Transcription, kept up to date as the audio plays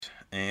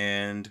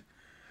And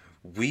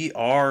we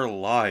are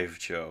live,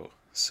 Joe.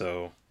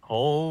 So,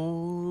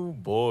 Oh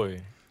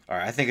boy. all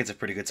right, I think it's a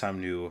pretty good time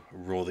to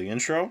roll the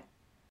intro.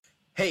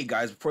 Hey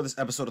guys, before this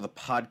episode of the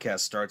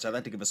podcast starts, I'd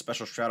like to give a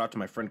special shout out to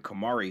my friend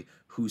Kamari,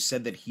 who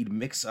said that he'd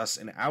mix us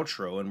an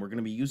outro, and we're going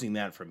to be using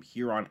that from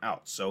here on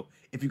out. So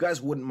if you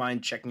guys wouldn't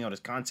mind checking out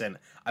his content,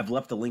 I've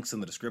left the links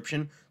in the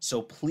description,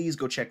 so please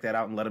go check that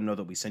out and let him know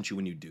that we sent you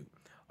when you do.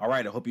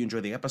 Alright, I hope you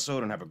enjoy the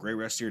episode and have a great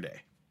rest of your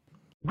day.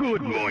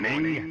 Good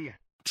morning.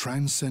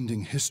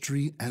 Transcending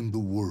history and the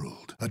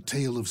world. A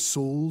tale of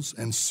souls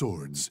and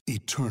swords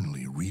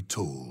eternally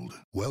retold.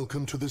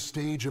 Welcome to the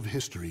stage of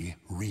history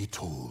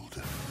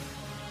retold.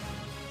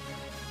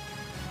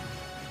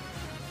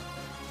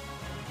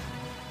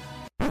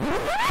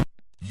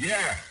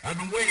 Yeah, I've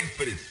been waiting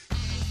for this.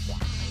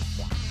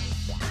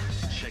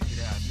 Check it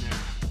out now.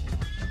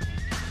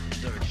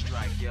 Third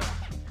strike, yo.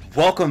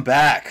 Welcome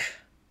back,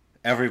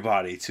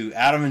 everybody, to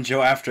Adam and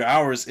Joe After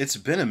Hours. It's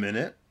been a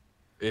minute.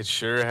 It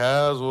sure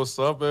has. What's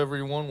up,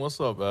 everyone? What's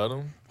up,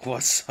 Adam?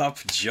 What's up,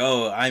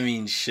 Joe? I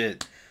mean,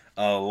 shit.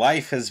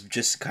 Life has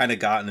just kind of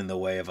gotten in the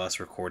way of us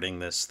recording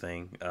this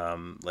thing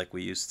like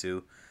we used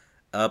to.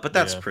 But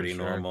that's Yeah, for pretty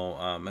sure.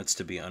 normal. It's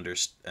to be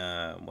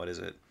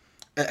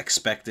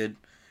expected,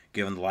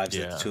 given the lives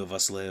that Yeah. the two of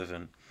us live.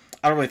 And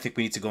I don't really think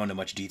we need to go into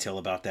much detail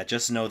about that.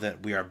 Just know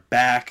that we are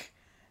back,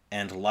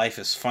 and life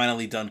is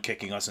finally done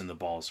kicking us in the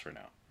balls for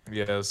now.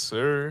 Yes,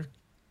 sir.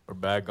 We're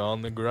back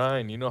on the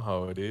grind. You know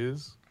how it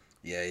is.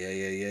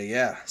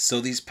 Yeah.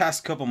 So these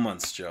past couple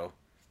months, Joe,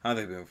 how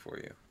they been for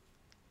you?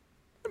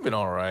 I've been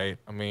all right.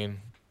 I mean,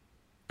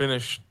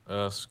 finished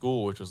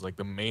school, which was like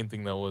the main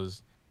thing that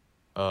was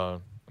the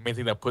main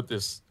thing that put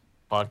this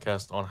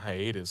podcast on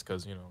hiatus,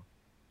 because you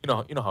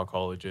know how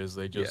college is.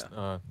 They just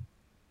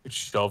it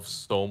shoves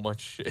so much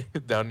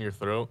shit down your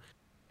throat,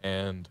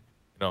 and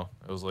it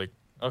was like,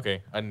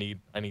 okay, I need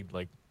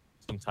like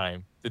some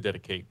time to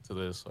dedicate to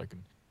this, so I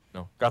can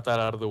got that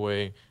out of the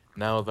way.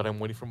 Now that I'm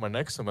waiting for my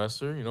next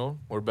semester,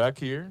 we're back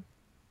here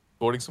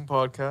recording some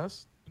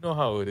podcasts. You know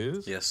how it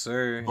is. Yes,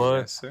 sir.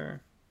 But- Yes,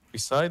 sir.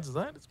 Besides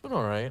that, it's been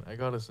all right. I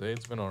gotta say,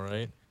 it's been all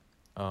right.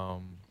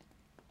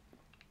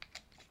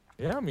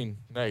 Yeah, I mean,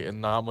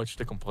 not much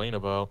to complain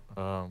about.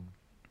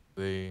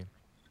 The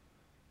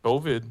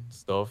COVID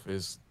stuff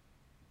is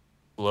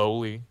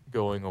slowly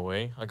going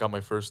away. I got my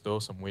first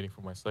dose. I'm waiting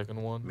for my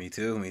second one. Me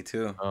too.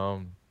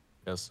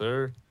 Yes,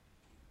 sir.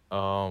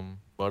 But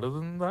other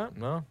than that,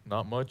 no,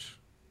 not much.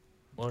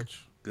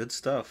 Good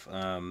stuff.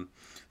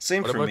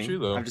 Same What for about me. you,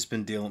 though? I've just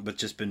been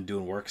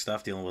doing work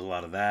stuff, dealing with a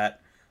lot of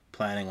that.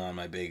 Planning on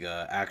my big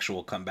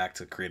actual comeback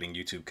to creating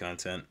YouTube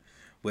content,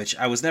 which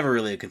I was never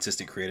really a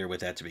consistent creator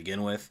with that to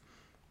begin with.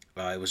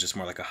 It was just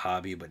more like a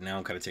hobby, but now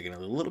I'm kind of taking it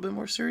a little bit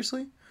more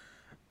seriously.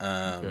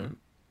 Okay.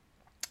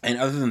 And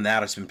other than that,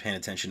 I've just been paying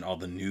attention to all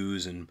the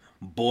news, and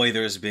boy,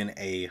 there's been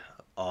a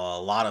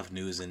lot of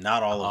news, and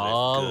not all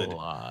of it good. A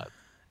lot.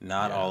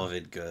 Not Yeah. all of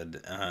it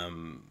good.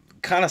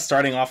 Kind of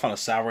starting off on a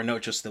sour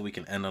note, just so that we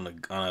can end on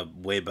a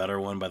way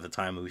better one by the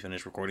time we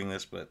finish recording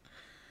this. But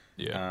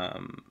Yeah.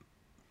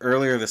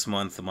 earlier this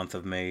month, the month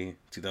of May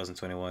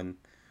 2021,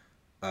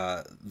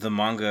 the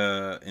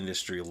manga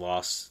industry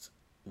lost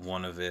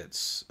one of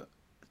its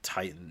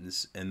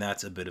titans, and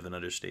that's a bit of an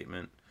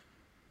understatement.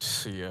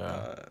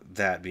 Yeah.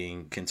 That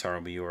being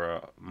Kentaro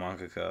Miura,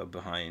 mangaka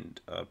behind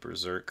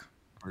Berserk.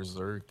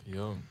 Berserk.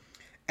 Yo.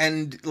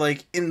 And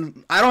like,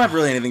 I don't have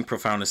really anything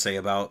profound to say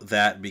about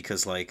that,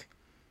 because like,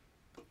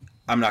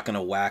 I'm not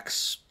gonna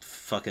wax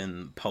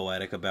fucking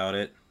poetic about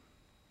it.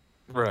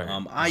 Right.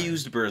 I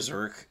used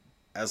Berserk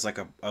as like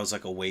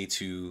a way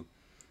to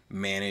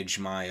manage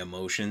my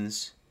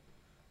emotions,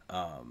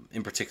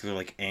 in particular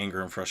like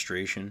anger and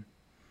frustration.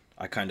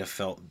 I kind of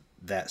felt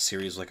that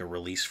series like a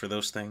release for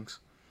those things,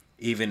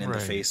 even in the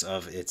Right. face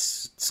of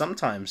its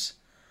sometimes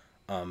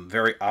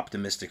very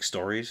optimistic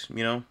stories.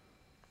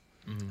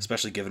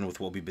 Especially given with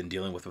what we've been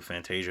dealing with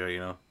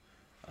Fantasia.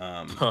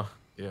 Huh.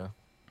 Yeah.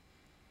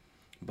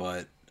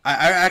 But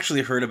I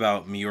actually heard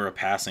about Miura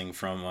passing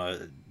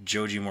from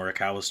Joji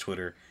Morikawa's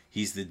Twitter.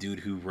 He's the dude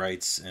who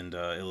writes and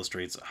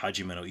illustrates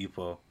Hajime no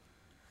Ippo.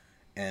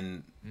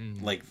 And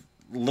like,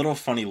 little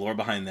funny lore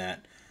behind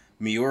that,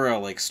 Miura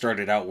like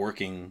started out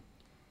working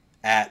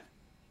at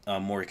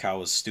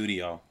Morikawa's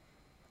studio,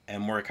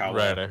 and Morikawa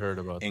Right. I heard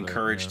about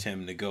encouraged that.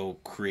 him to go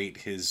create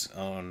his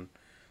own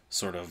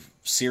sort of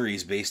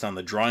series based on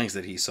the drawings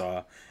that he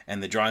saw,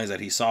 and the drawings that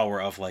he saw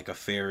were of like a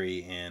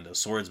fairy and a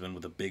swordsman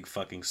with a big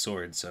fucking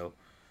sword. So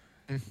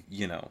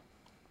you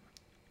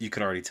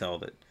could already tell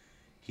that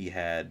he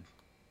had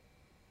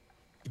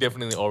He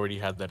definitely already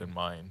had that in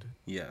mind.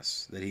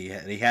 that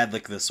he had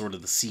like the sort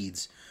of the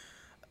seeds,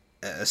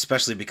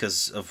 especially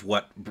because of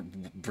what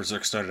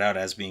Berserk started out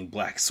as, being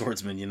black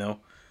swordsman.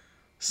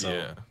 So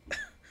Yeah.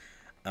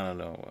 I don't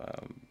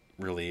know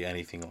really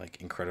anything like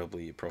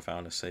incredibly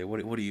profound to say. What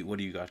do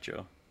you got,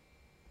 Joe?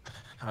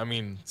 I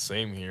mean,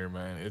 same here,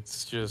 man.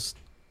 It's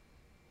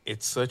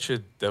such a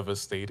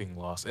devastating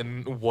loss,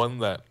 and one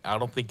that I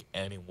don't think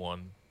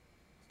anyone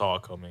saw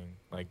coming,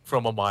 like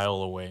from a mile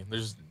away.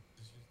 There's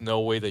no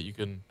way that you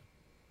can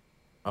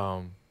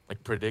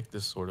like predict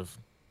these sort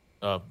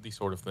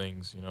of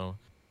things, you know.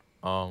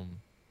 Um,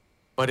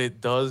 but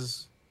it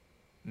does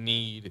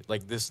need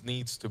like this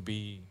needs to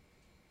be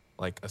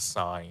like a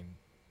sign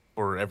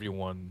for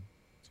everyone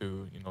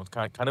to, you know,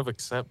 kind of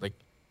accept like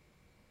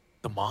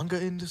the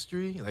manga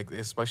industry, like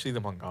especially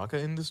the mangaka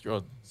industry,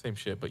 or same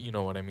shit, but you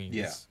know what I mean.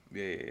 Yeah,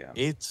 yeah, yeah.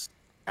 It's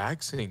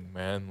taxing,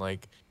 man.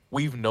 Like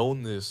we've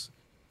known this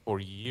for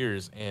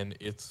years, and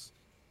it's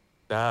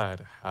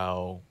sad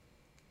how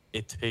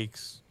it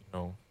takes, you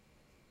know,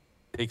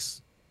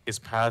 takes his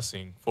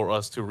passing for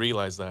us to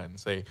realize that and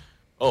say,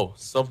 oh,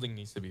 something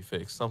needs to be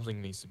fixed, something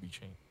needs to be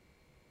changed.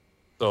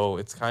 So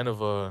it's kind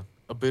of a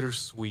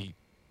bittersweet.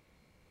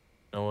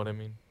 You know what I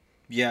mean?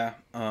 Yeah,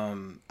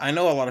 I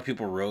know a lot of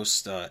people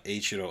roast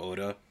Eiichiro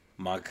Oda,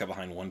 mangaka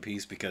behind One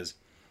Piece, because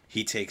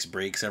he takes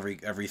breaks every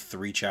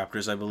 3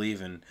 chapters, I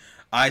believe, and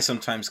I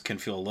sometimes can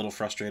feel a little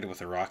frustrated with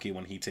Araki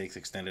when he takes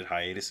extended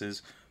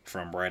hiatuses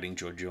from writing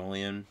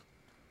JoJolion.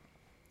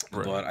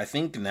 Right. But I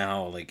think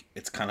now, like,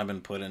 it's kind of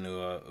been put into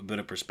a bit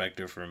of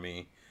perspective for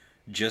me,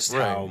 just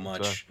Right, how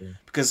much exactly.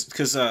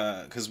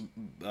 because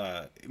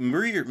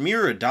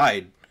Miura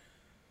died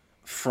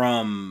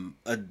from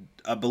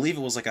I believe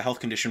it was like a health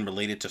condition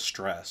related to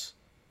stress,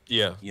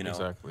 Yeah, you know,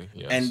 exactly.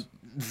 Yes. and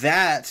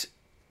that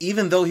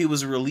even though he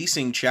was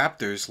releasing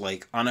chapters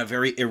like on a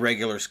very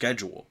irregular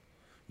schedule,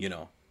 you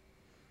know.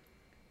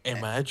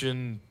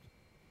 imagine,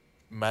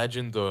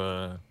 imagine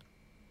the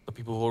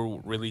people who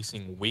are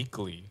releasing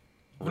weekly,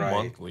 even Right.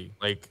 monthly.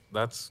 Like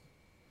that's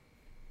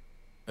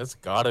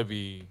gotta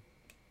be.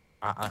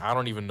 I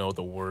don't even know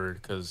the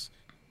word because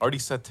already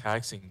said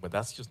taxing, but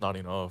that's just not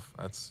enough.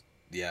 That's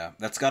Yeah,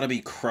 that's got to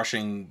be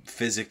crushing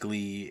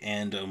physically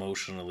and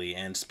emotionally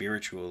and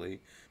spiritually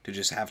to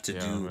just have to yeah,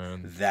 do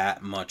man.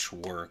 that much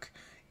work.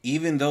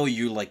 Even though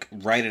you like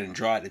write it and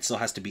draw it, it still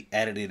has to be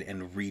edited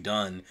and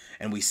redone.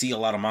 And we see a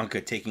lot of manga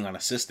taking on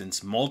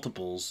assistants,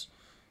 multiples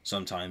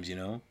sometimes, you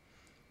know.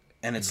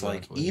 And it's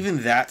like Exactly.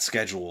 even that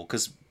schedule,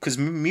 because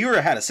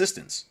Miura had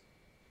assistants,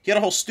 he had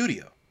a whole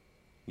studio,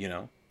 you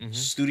know, Mhm.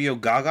 Studio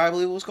Gaga, I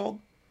believe it was called,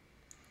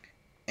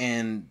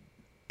 and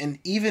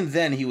even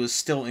then he was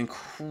still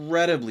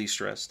incredibly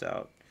stressed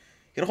out.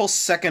 He had a whole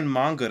second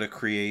manga to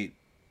create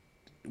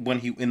when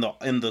he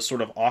in the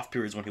sort of off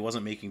periods when he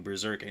wasn't making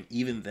Berserk, and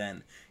even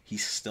then he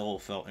still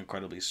felt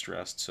incredibly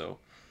stressed. So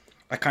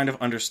I kind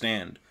of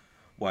understand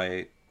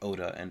why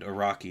Oda and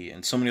Araki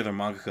and so many other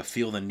mangaka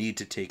feel the need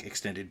to take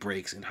extended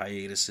breaks and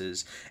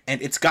hiatuses,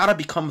 and it's got to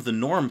become the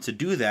norm to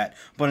do that.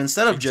 But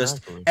instead of just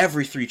Exactly.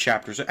 every 3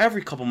 chapters or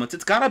every couple months,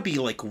 it's got to be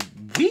like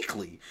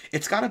weekly.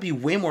 It's got to be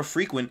way more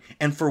frequent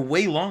and for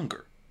way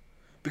longer,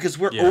 because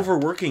we're Yeah,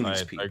 overworking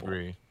these I people.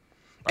 agree.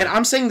 And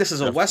I'm saying this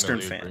as a Western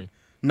Definitely fan, agree.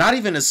 not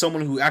even as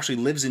someone who actually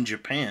lives in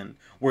Japan,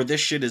 where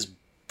this shit is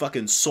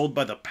fucking sold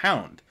by the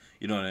pound.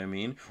 You know what I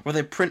mean? Where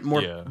they print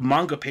more Yeah.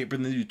 manga paper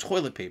than they do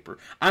toilet paper.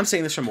 I'm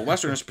saying this from a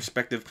Westerner's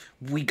perspective.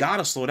 We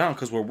gotta slow down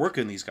because we're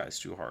working these guys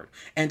too hard.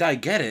 And I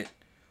get it.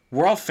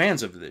 We're all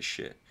fans of this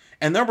shit.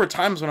 And there were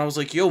times when I was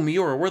like, yo,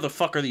 Miura, where the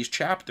fuck are these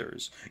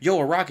chapters? Yo,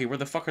 Araki, where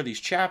the fuck are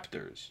these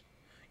chapters?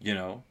 You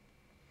know?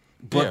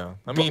 But, Yeah,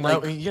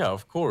 but yeah,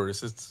 of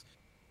course. It's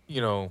you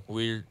know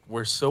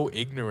we're so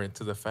ignorant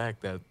to the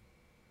fact that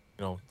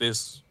you know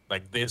this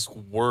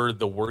were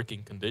the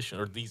working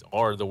condition or these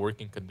are the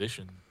working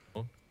conditions.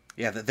 You know?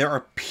 yeah, that there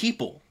are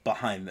people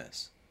behind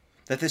this.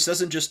 That this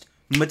doesn't just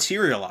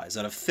materialize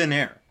out of thin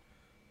air.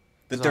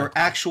 That there are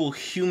Exactly. actual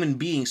human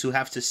beings who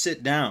have to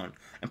sit down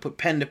and put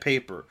pen to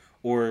paper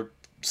or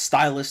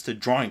stylus to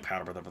drawing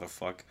pad or whatever the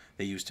fuck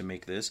they use to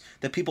make this.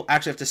 That people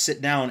actually have to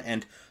sit down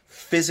and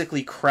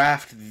physically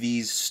craft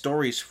these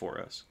stories for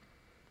us.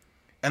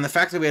 And the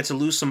fact that we had to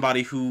lose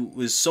somebody who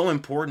was so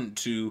important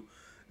to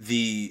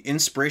the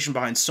inspiration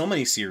behind so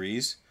many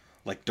series,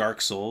 like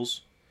Dark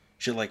Souls,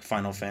 shit like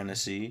Final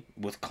Fantasy,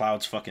 with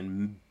Cloud's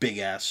fucking big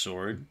ass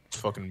sword.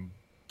 Fucking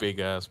big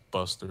ass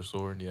Buster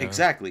Sword. Yeah,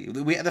 Exactly.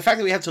 The fact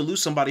that we had to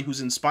lose somebody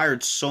who's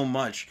inspired so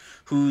much,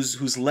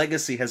 whose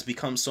legacy has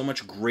become so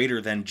much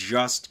greater than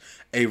just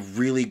a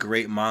really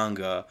great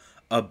manga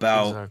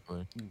about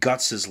exactly.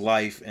 Guts'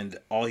 life and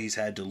all he's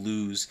had to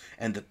lose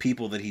and the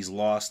people that he's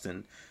lost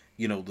and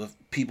you know the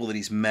people that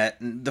he's met,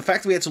 and the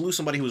fact that we had to lose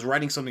somebody who was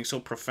writing something so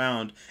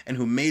profound and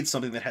who made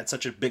something that had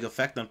such a big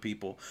effect on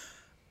people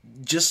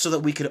just so that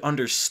we could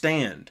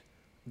understand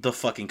the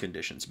fucking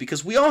conditions,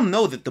 because we all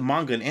know that the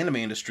manga and anime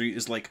industry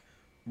is like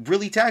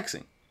really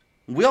taxing.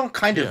 We all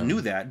kind of Yeah.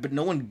 knew that, but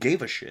no one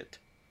gave a shit.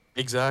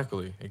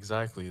 Exactly,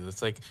 exactly.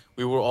 It's like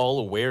we were all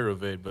aware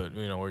of it, but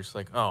you know, we're just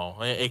like,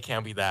 oh, it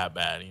can't be that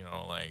bad, you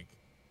know, like,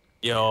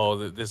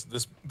 yo, this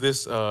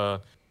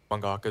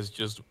mangaka's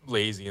just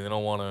lazy and they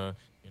don't want to,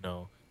 you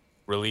know,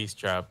 release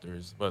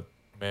chapters. But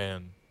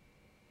man,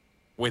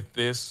 with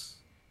this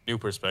new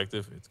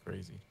perspective, it's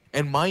crazy.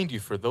 And mind you,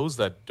 for those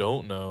that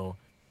don't know,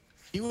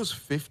 he was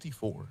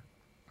 54.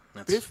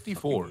 That's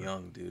 54. fucking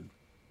young, dude.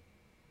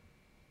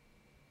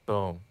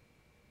 So,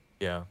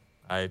 yeah,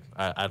 I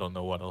don't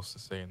know what else to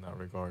say in that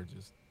regard.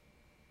 Just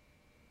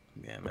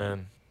Yeah, man.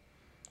 man,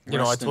 You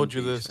know, I Rest in told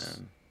you peace, this.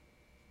 man.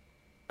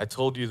 I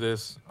told you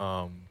this.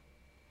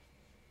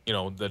 You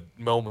know, the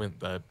moment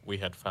that we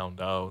had found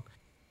out.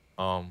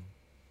 Um,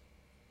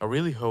 I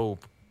really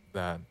hope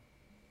that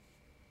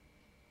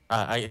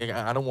I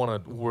don't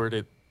want to word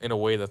it in a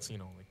way that's like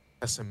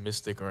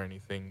pessimistic or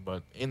anything,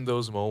 but in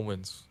those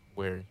moments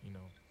where he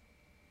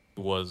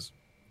was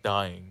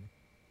dying,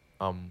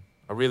 I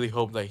really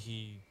hope that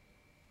he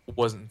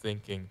wasn't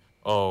thinking,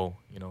 oh,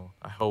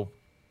 I hope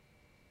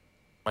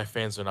my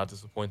fans are not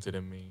disappointed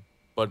in me.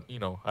 But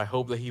I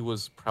hope that he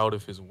was proud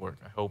of his work.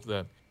 I hope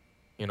that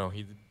he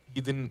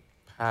didn't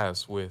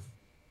pass with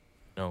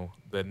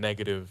the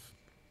negative,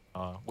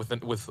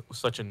 with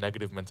such a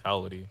negative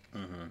mentality,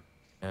 Hmm.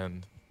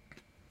 and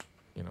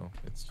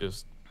it's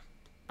just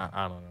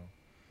I don't know.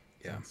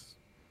 Yeah. It's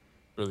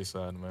really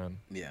sad, man.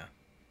 Yeah.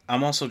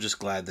 I'm also just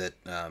glad that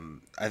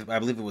I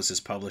believe it was his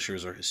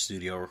publishers or his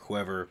studio or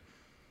whoever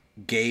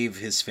gave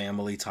his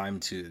family time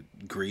to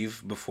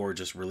grieve before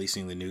just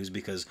releasing the news,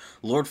 because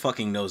Lord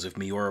fucking knows if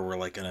Miura were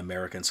like an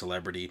American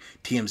celebrity,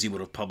 TMZ would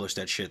have published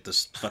that shit the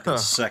fucking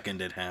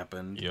second it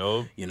happened.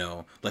 Yup.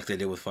 Like they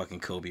did with fucking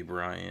Kobe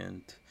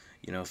Bryant.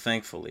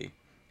 Thankfully,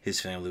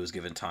 his family was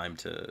given time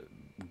to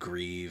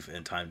grieve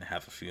and time to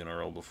have a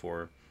funeral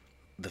before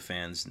the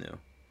fans knew.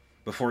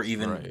 Before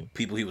even Right.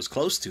 people he was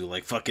close to,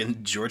 like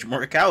fucking George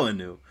Morikawa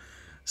knew.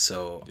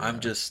 So Yeah. I'm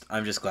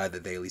just glad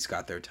that they at least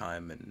got their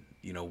time, and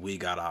we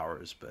got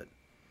ours. But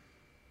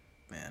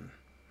man,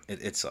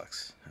 it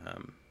sucks.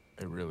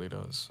 It really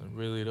does. It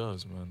really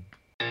does, man.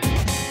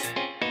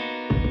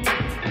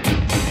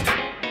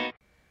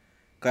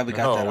 Glad we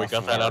got that. We off got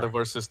of that out our- of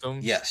our system.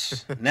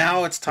 Yes.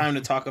 Now it's time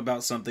to talk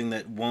about something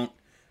that won't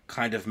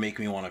kind of make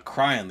me want to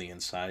cry on the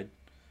inside.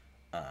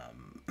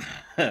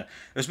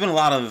 There's been a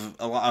lot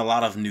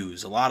of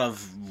news, a lot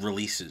of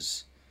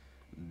releases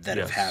that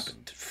have Yes.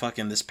 happened.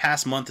 Fucking this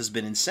past month has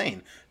been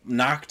insane.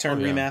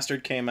 Nocturne Oh, yeah.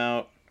 Remastered came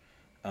out.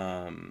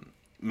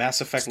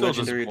 Mass Effect Still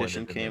Legendary disappointed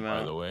Edition in it, came by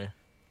out. the way.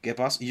 Get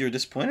Boss, you're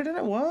disappointed in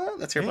it? What?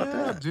 Let's hear about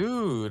Yeah, that.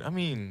 dude. I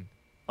mean,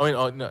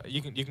 oh no,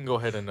 you can go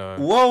ahead and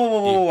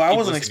Whoa! I keep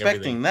wasn't listing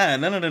expecting that.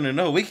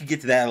 No. We could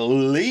get to that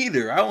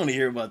later. I want to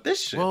hear about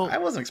this shit. Well, I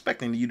wasn't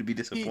expecting you to be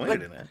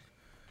disappointed in it.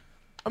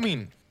 I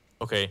mean,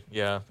 okay,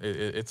 yeah,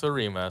 it's a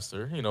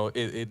remaster.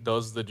 It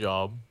does the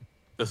job.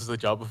 This is the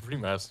job of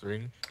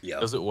remastering. Yeah.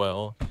 Does it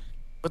well.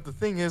 But the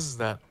thing is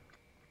that,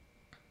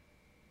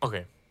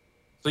 okay,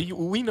 so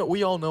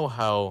we all know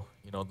how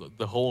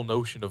the whole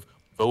notion of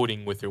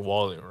voting with your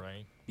wallet,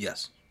 right?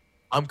 Yes.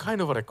 I'm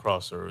kind of at a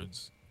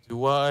crossroads.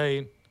 Do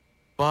I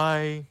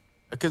buy?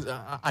 Because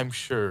I'm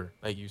sure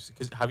that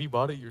Because have you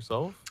bought it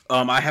yourself?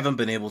 I haven't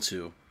been able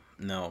to.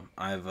 No,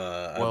 I've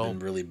Well- been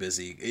really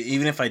busy.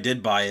 Even if I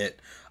did buy it,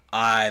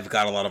 I've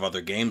got a lot of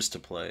other games to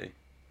play.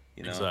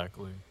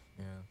 Exactly.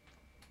 Yeah.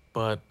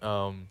 But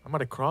I'm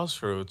at a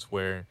crossroads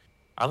where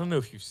I don't know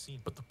if you've seen,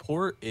 but the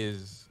port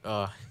is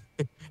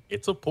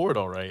it's a port,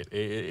 all right.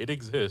 It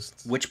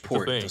exists. Which It's a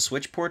port? thing. The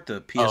Switch port,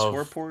 the PS4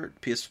 Of- port,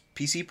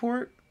 PC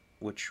port?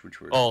 Which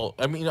word? Oh,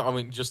 I mean,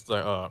 just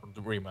the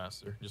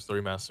remaster, just the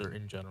remaster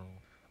in general.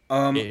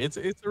 It's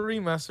a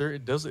remaster.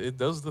 It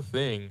does the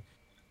thing.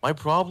 My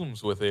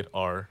problems with it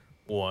are,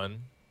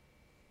 one,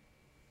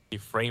 the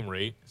frame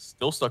rate is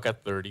still stuck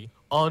at 30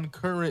 on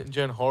current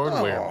gen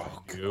hardware.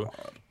 Oh, mind you.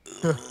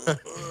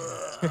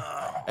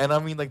 And I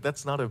mean, like,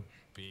 that's not a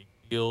big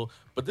deal.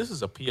 But this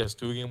is a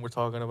PS2 game we're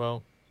talking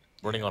about,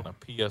 running on a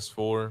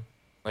PS4.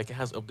 Like, it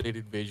has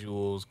updated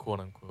visuals, quote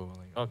unquote.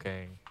 Like,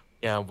 okay,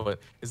 yeah, but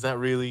is that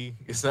really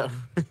is that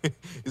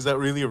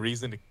really a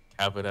reason to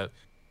cap it at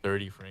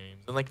 30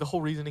 frames? And like, the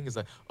whole reasoning is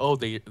that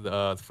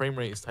the frame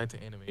rate is tied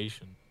to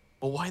animation.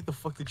 Well, why the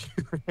fuck did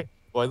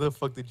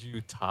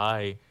you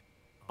tie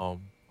a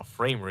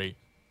frame rate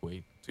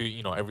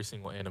to every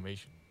single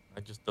animation?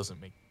 That just doesn't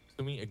make sense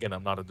to me. Again,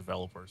 I'm not a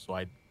developer, so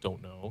I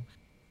don't know.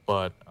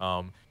 But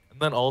and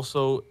then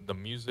also the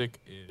music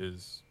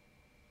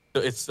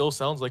it still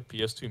sounds like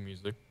PS2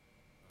 music.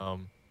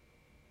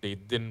 They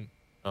didn't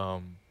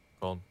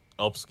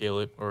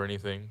upscale it or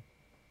anything.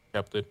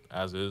 Kept it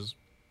as is.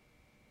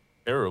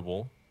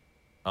 Terrible.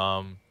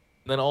 And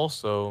then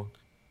also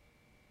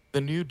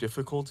the new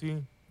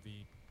difficulty,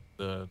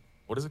 the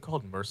what is it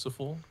called?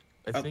 Merciful,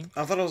 I think.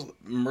 I thought it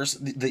was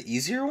the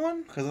easier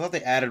one, because I thought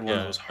they added one Yeah,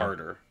 that was yeah.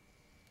 harder.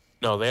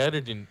 No, they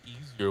added an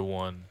easier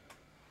one,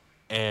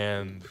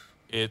 and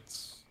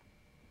it's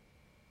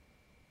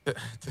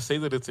to say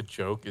that it's a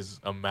joke is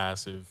a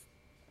massive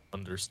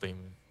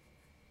understatement.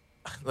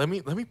 Let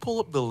me pull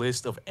up the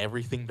list of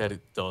everything that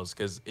it does,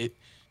 because it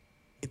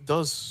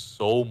does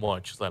so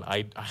much that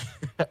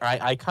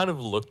I kind of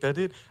looked at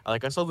it.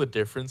 Like, I saw the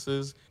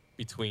differences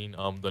between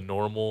the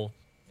normal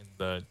and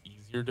the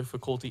easier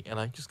difficulty, and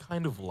I just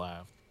kind of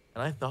laughed.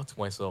 And I thought to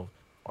myself,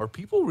 are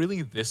people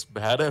really this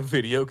bad at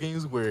video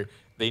games where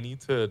they need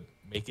to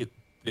make it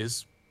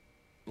this,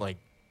 like,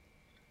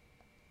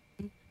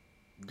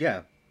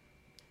 Yeah.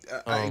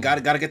 I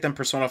gotta get them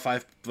Persona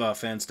 5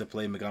 fans to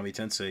play Megami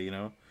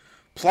Tensei,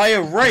 Play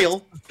a real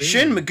thing.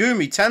 Shin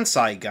Megami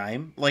Tensei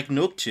game like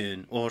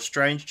Nocturne or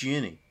Strange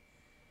Journey.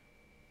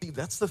 See,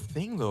 that's the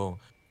thing though.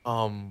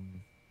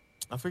 Um,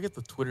 I forget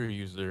the Twitter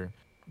user,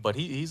 but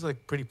he's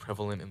like pretty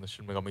prevalent in the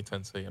Shin Megami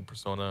Tensei and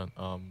Persona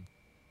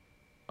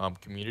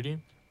community,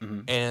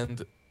 Hmm.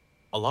 and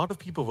a lot of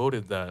people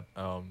voted that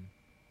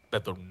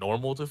that the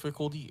normal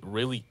difficulty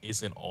really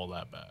isn't all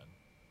that bad.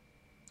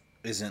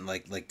 Isn't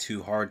like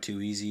too hard,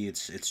 too easy.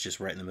 It's just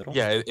right in the middle.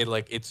 Yeah, it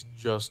like it's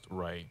just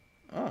right.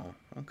 Oh,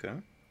 okay.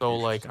 So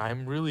like Interesting.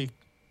 I'm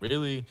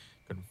really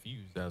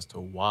confused as to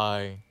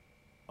why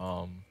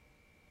um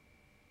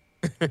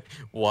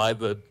why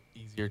the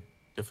easier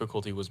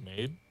difficulty was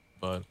made,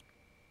 but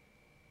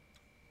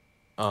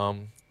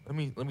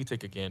let me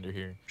take a gander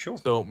here. Sure.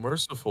 So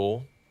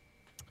merciful,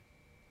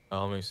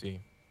 let me see.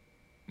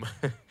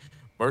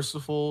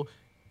 Merciful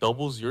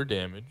doubles your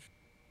damage,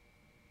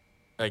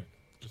 like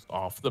just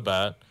off the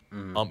bat.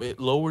 Mm. It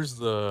lowers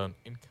the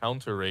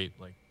encounter rate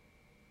like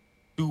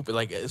stupid,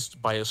 like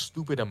by a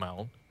stupid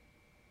amount,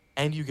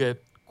 and you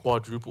get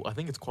quadruple. I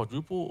think it's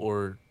quadruple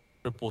or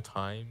triple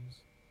times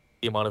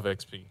the amount of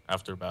XP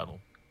after battle.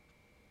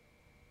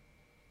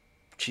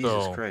 Jesus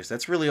So Christ,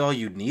 that's really all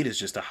you'd need is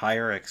just a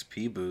higher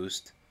XP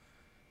boost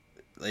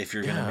if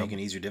you're gonna yeah, make an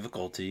easier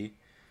difficulty.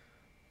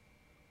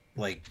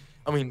 Like,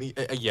 I mean,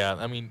 yeah,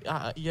 I mean,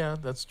 yeah,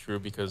 that's true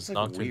because it's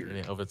like Nocturne in weird.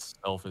 and of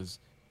itself is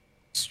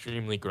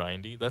extremely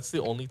grindy. That's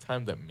the only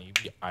time that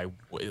maybe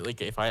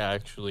like if I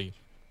actually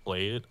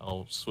play it,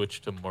 I'll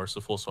switch to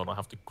Merciful so I don't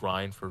have to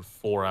grind for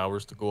 4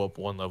 hours to go up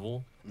one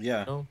level,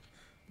 Yeah, you know?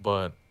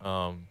 But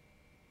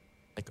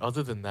like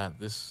other than that,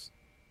 this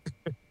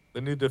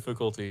the new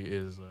difficulty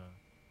is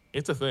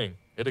it's a thing.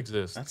 It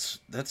exists.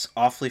 that's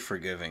awfully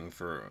forgiving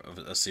for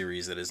a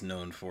series that is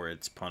known for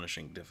its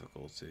punishing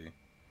difficulty.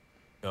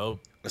 Yup.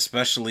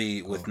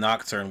 Especially So with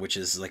Nocturne, which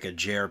is like a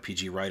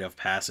JRPG rite of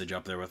passage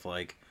up there with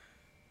like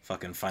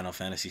fucking Final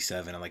Fantasy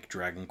VII and like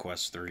Dragon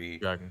Quest III.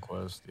 Dragon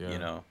Quest, You yeah.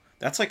 know,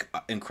 that's like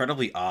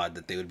incredibly odd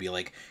that they would be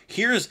like,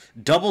 here's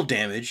double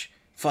damage,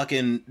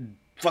 fucking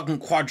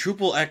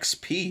quadruple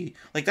XP.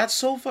 Like that's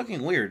so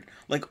fucking weird.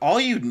 Like all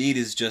you need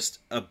is just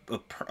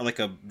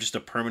just a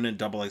permanent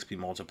double XP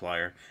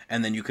multiplier,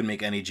 and then you can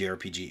make any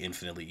JRPG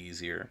infinitely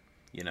easier.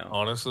 You know,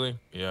 Honestly,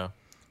 yeah.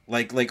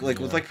 like with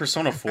Yeah. like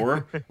Persona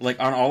 4, like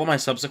on all of my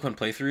subsequent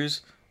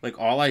playthroughs, like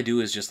all I do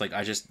is just like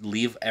I just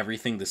leave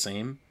everything the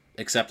same,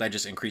 except I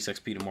just increase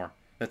XP to more.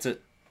 That's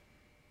it.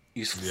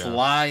 You just Yeah.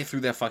 fly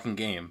through that fucking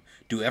game,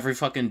 do every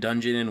fucking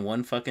dungeon in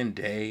one fucking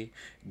day,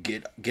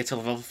 get to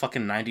level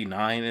fucking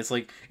 99. It's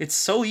like it's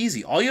so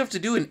easy. All you have to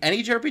do in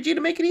any JRPG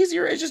to make it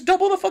easier is just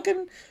double the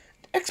fucking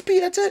XP.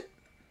 That's it.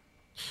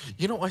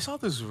 You know, I saw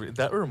this.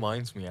 That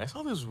reminds me. I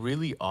saw this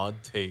really odd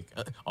take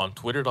on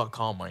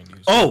Twitter.com, mind you.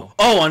 Oh,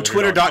 So, on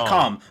Twitter.com.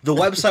 twitter.com, the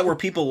website where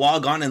people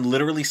log on and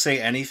literally say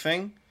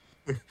anything.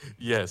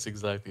 Yes,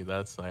 exactly.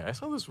 That site. I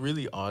saw this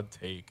really odd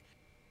take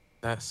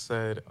that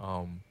said,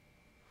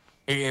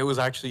 it was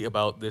actually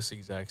about this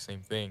exact same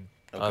thing.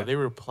 Okay. They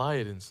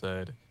replied and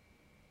said,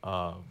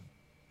 um,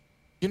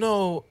 you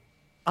know,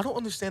 I don't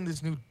understand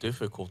this new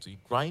difficulty.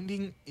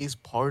 Grinding is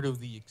part of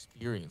the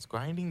experience.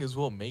 Grinding is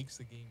what makes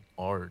the game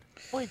hard.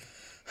 Like,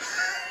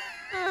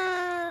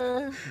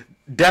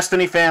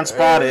 Destiny fan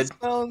spotted.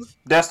 sounds,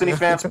 Destiny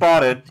fan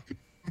spotted.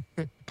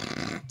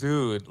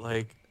 dude.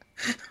 Like,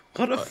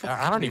 What a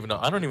I don't even know.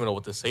 I don't even know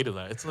what to say to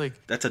that. It's like,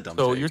 That's a dumb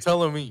so take. you're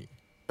telling me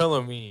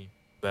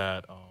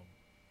that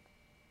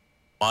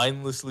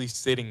mindlessly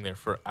sitting there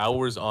for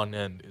hours on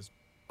end is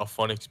a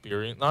fun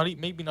experience.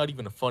 Maybe not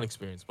even a fun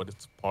experience, but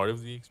it's part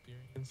of the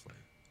experience. Like,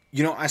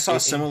 You know, I saw a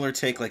it- similar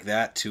take like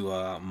that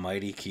to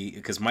Mighty Keith,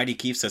 because Mighty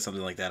Keith said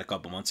something like that a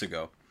couple months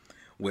ago,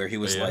 where he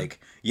was yeah? like,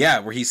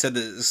 where he said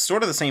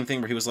sort of the same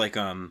thing, where he was like,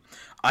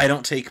 I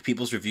don't take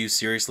people's reviews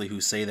seriously who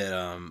say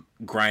that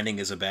grinding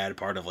is a bad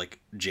part of like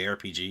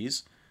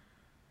JRPGs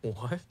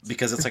What?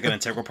 because it's like an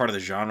integral part of the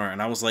genre,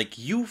 and I was like,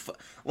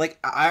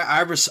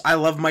 I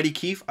love Mighty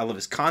Keith, I love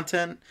his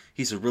content,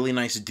 he's a really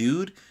nice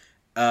dude.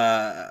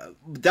 That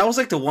was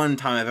like the one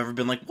time I've ever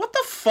been like, what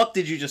the fuck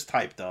did you just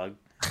type, dog?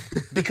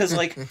 Because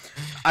like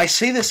I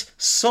say this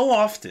so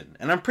often,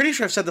 and I'm pretty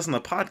sure I've said this on the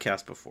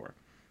podcast before,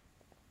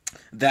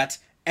 that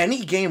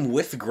any game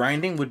with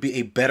grinding would be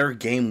a better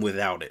game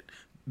without it.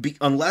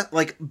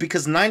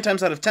 Because 9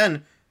 times out of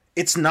 10,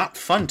 it's not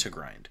fun to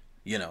grind.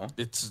 You know,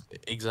 It's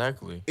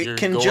exactly. It You're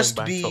can going just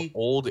back to be-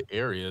 old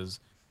areas,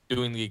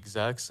 doing the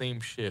exact same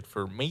shit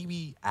for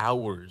maybe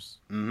hours,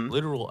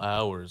 literal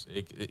hours.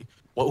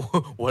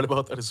 What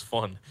about that is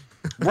fun?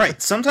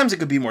 right? Sometimes it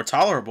could be more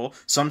tolerable.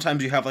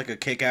 Sometimes you have like a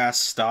kick-ass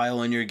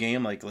style in your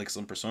game, like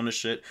some Persona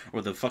shit,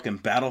 or the fucking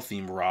battle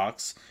theme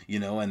rocks, you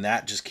know, and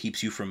that just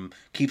keeps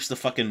the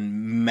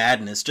fucking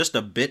madness just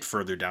a bit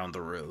further down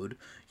the road,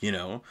 you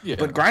know. Yeah.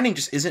 But grinding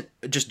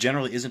just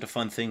generally isn't a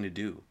fun thing to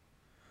do.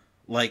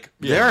 Like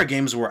there Yeah. are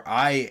games where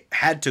I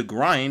had to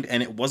grind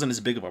and it wasn't as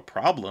big of a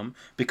problem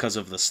because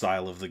of the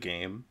style of the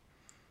game,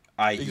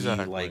 i.e.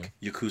 Exactly. like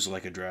Yakuza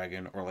Like a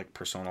Dragon or like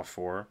Persona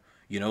 4,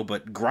 you know,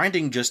 but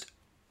grinding just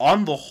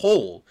on the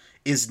whole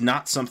is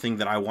not something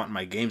that I want in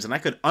my games, and I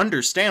could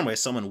understand why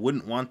someone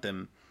wouldn't want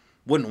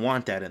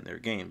that in their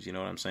games, you know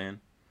what I'm saying?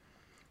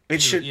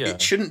 Yeah.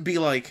 It shouldn't be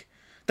like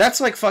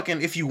that's like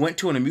fucking if you went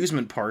to an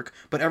amusement park,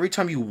 but every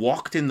time you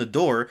walked in the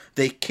door,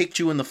 they kicked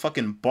you in the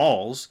fucking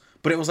balls.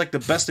 But it was like the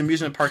best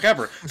amusement park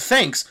ever.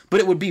 Thanks, but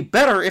it would be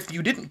better if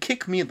you didn't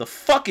kick me in the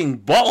fucking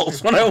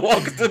balls when I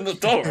walked in the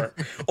door,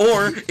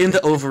 or in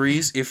the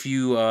ovaries if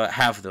you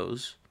have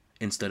those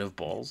instead of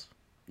balls.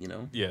 You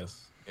know.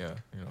 Yes. Yeah.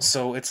 You know.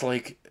 So it's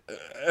like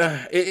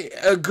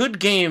a good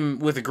game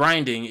with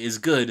grinding is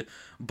good,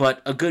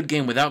 but a good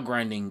game without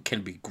grinding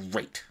can be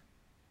great.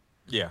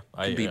 Yeah,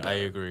 I be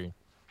better. agree.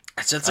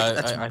 That's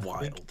I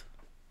wild.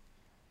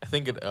 I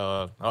think it.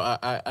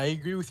 I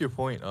agree with your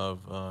point of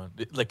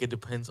like it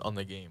depends on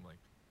the game. Like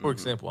for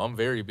example, I'm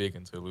very big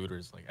into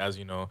looters. Like as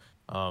you know,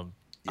 I've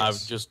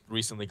Yes. just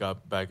recently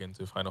got back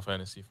into Final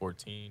Fantasy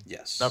 14.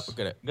 Yes. Not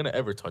gonna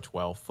ever touch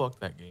WoW. Fuck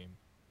that game.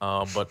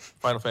 But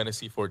Final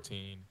Fantasy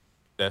 14,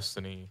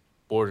 Destiny,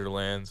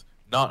 Borderlands,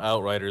 not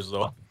Outriders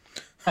though.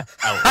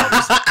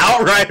 Outriders.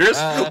 Outriders.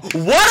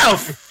 What a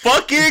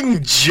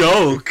fucking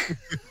joke.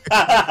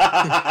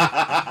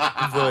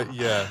 But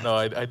yeah, no,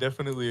 I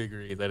definitely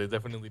agree that it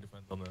definitely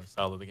depends on the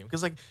style of the game.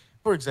 Because like,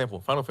 for example,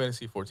 Final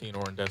Fantasy 14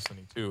 or in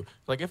Destiny 2,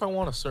 like if I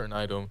want a certain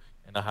item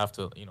and I have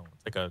to,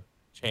 take a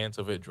chance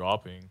of it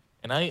dropping,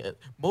 and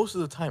most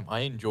of the time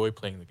I enjoy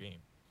playing the game,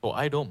 so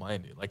I don't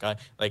mind it. Like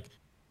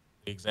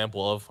the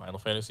example of Final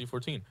Fantasy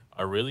 14,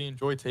 I really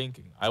enjoy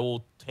tanking. I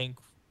will tank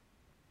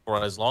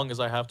for as long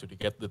as I have to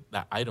get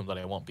that item that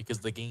I want because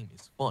the game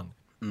is fun.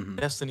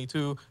 Destiny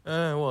 2,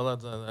 well,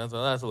 that's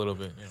a little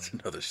bit. It's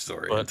another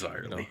story But,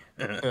 entirely.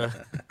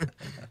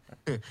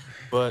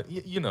 But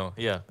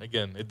yeah.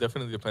 Again, it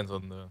definitely depends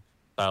on the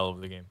style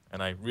of the game,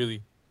 and I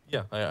agree.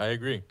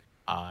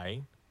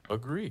 I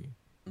agree.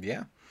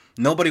 Yeah.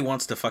 Nobody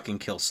wants to fucking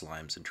kill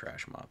slimes and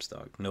trash mobs,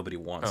 dog. Nobody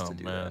wants to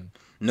do that.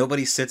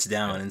 Nobody sits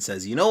down and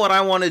says, you know what I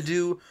want to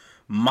do?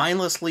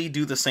 Mindlessly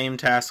do the same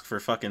task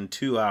for fucking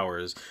 2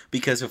 hours.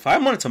 Because if I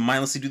wanted to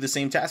mindlessly do the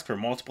same task for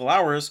multiple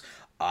hours,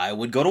 I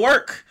would go to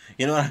work.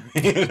 You know what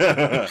I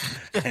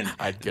mean? And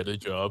I'd get a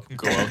job,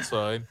 go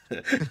outside.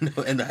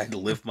 and I'd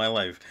live my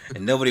life.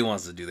 And nobody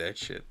wants to do that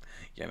shit.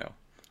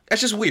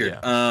 That's just weird.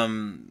 Yeah.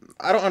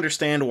 I don't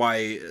understand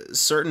why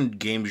certain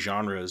game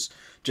genres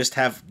just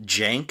have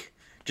jank,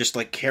 just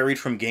like carried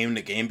from game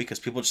to game because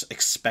people just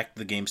expect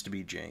the games to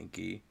be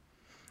janky.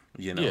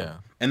 Yeah.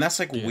 And that's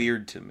like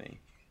weird to me.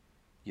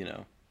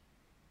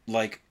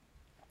 Like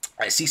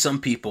I see some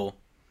people,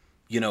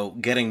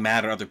 getting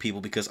mad at other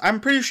people because I'm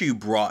pretty sure you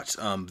brought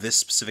this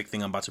specific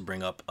thing I'm about to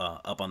bring up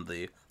on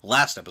the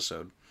last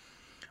episode.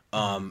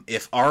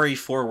 If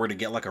RE4 were to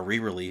get like a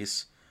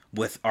re-release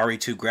with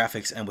RE2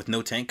 graphics and with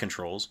no tank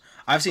controls,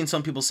 I've seen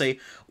some people say,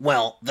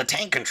 well, the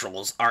tank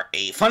controls are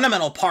a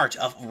fundamental part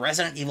of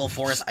Resident Evil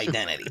 4's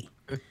identity.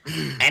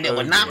 And it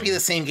would not be the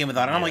same game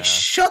without it. I'm like,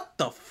 shut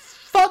the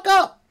fuck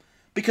up!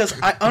 Because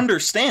I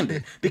understand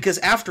it. Because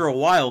after a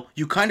while,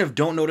 you kind of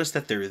don't notice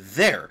that they're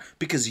there.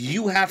 Because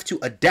you have to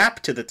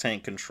adapt to the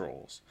tank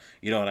controls.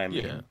 You know what I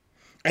mean? Yeah.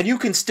 And you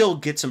can still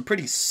get some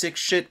pretty sick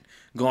shit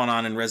going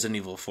on in Resident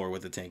Evil 4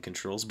 with the tank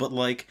controls. But,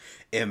 like,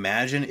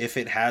 imagine if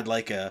it had,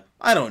 like, a,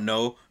 I don't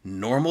know,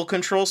 normal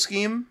control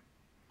scheme?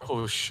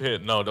 Oh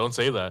shit! No, don't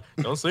say that.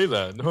 Don't say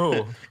that.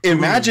 No.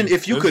 Imagine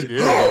if you that's could...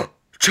 scary.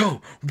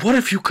 Joe, what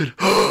if you could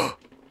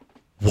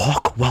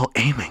walk while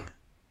aiming?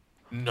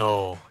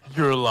 No,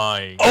 you're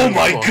lying. Oh You're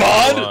my fucking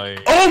god! lying.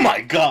 Oh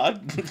my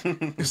god!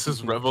 This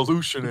is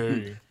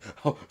revolutionary.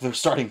 Oh, they're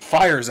starting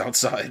fires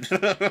outside. I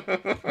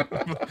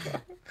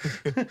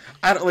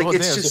don't like. Oh,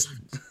 It's damn, just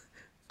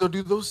So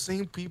do those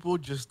same people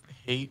just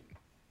hate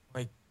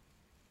like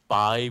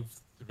 5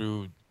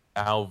 through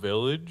Owl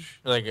Village?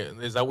 Like,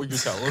 is that what you're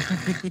telling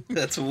me?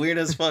 that's weird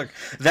as fuck.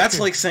 That's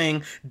like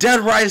saying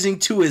Dead Rising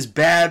 2 is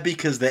bad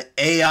because the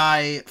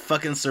AI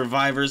fucking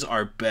survivors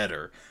are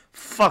better.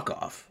 Fuck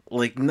off.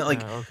 Like, no,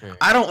 like okay.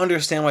 I don't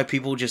understand why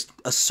people just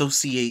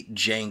associate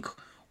jank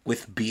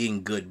with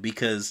being good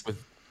because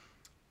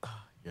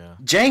Yeah.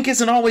 jank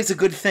isn't always a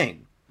good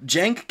thing.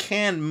 Jank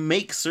can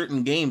make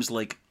certain games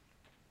like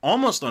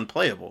almost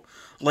unplayable.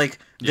 Like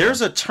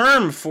there's a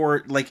term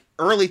for like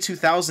early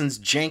 2000s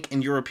jank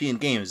in European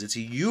games. It's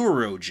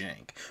Euro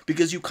jank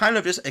because you kind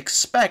of just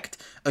expect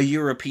a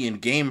European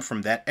game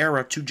from that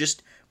era to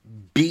just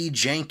be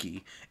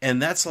janky,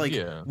 and that's like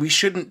we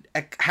shouldn't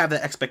have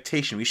that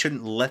expectation. We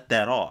shouldn't let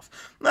that off.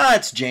 Nah,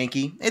 it's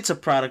janky. It's a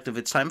product of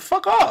its time.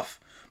 Fuck off.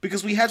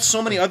 Because we had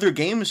so many other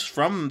games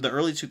from the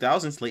early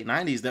 2000s, late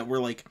 90s that were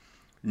like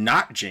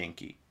not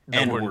janky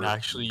and were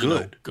actually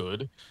good.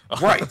 Good.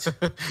 Right.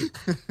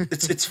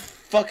 It's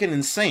fucking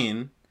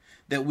insane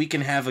that we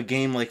can have a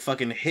game like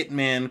fucking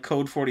Hitman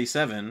Code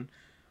 47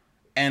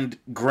 and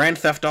Grand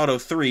Theft Auto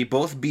 3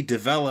 both be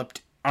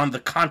developed on the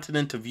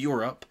continent of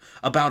Europe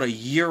about a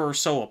year or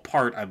so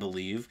apart, I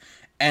believe,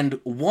 and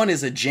one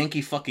is a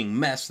janky fucking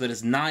mess that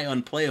is nigh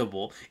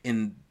unplayable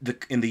in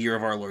the year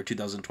of our Lord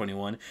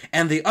 2021,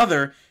 and the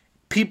other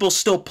people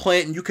still play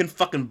it and you can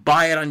fucking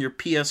buy it on your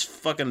PS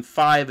fucking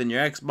 5 and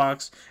your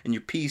Xbox and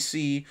your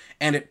PC,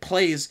 and it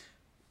plays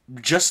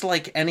just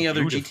like any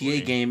other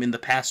GTA game in the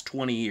past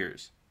 20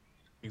 years.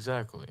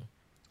 Exactly.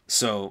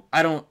 So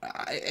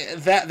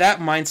that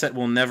mindset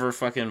will never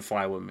fucking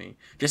fly with me.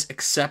 Just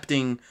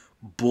accepting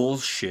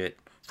bullshit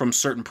from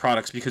certain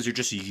products because you're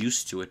just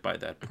used to it by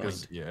that point.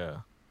 Because yeah,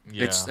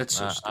 It's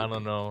so I don't stupid.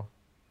 know.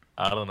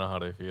 I don't know how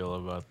they feel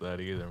about that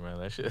either, man.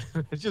 That shit,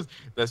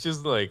 that's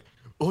just like,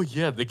 oh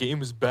yeah, the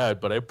game is bad,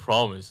 but I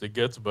promise it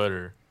gets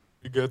better.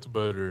 It gets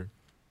better.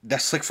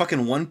 That's like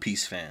fucking One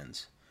Piece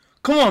fans.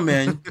 Come on,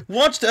 man.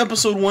 Watch the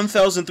episode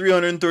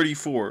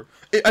 1334.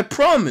 I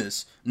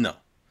promise. No.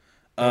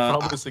 I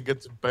promise it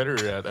gets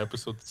better at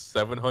episode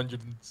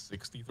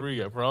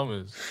 763. I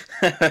promise.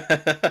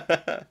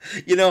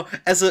 You know,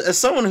 as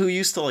someone who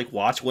used to like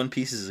watch One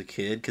Piece as a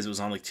kid because it was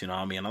on like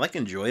Toonami and I like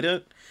enjoyed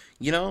it,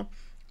 you know,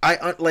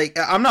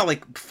 I'm not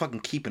like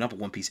fucking keeping up with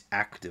One Piece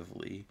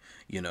actively,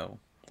 you know,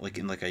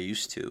 like I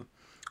used to,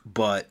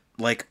 but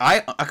like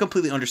I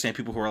completely understand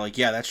people who are like,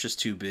 yeah, that's just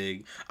too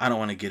big. I don't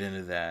want to get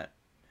into that,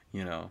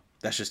 you know.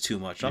 That's just too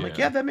much. I'm like,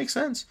 yeah, that makes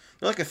sense.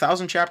 They're like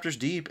 1,000 chapters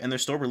deep, and they're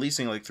still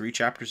releasing like 3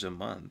 chapters a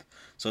month.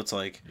 So it's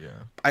like, Yeah.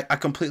 I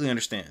completely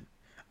understand.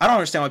 I don't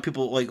understand why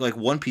people like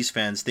One Piece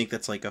fans think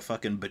that's like a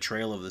fucking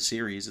betrayal of the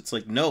series. It's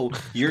like, no,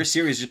 your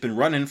series has been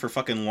running for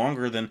fucking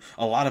longer than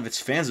a lot of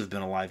its fans have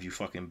been alive. You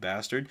fucking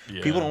bastard.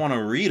 Yeah. People don't want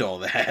to read all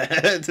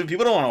that.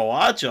 People don't want to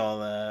watch all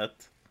that.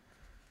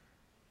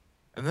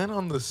 And then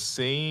on the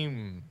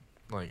same,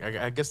 like,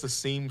 I guess the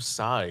same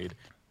side,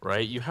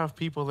 right? You have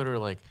people that are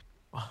like,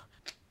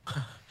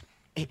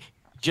 "Eh,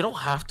 you don't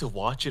have to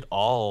watch it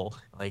all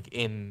like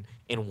in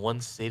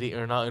one sitting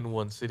or not in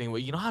one sitting,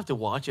 but you don't have to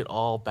watch it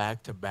all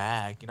back to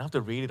back. You don't have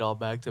to read it all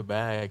back to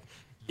back.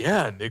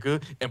 Yeah,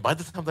 nigga. And by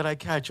the time that I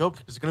catch up,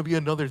 there's gonna be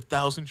another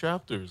 1,000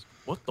 chapters.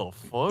 What the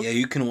fuck? Yeah,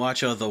 you can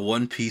watch the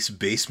One Piece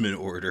Basement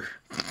Order.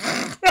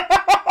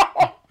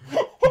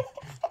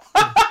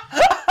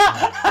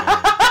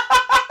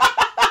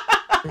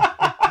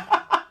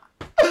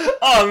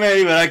 Oh man,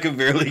 even I could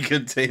barely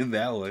contain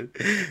that one.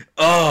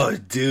 Oh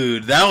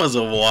dude, that was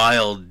a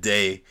wild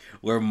day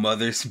where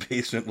Mother's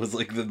Basement was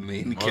like the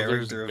main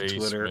Mother's character of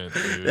Twitter. Basement,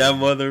 dude. That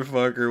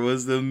motherfucker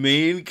was the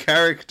main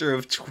character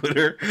of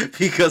Twitter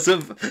because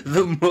of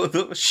the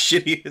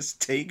shittiest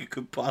take you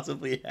could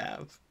possibly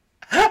have.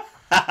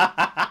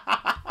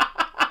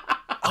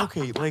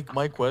 Okay, like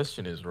my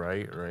question is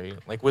right.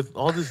 Like with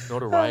all this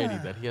notoriety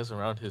that he has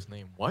around his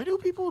name, why do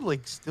people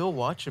like still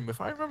watch him?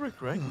 If I remember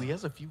correctly, he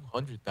has a few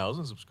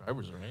 100,000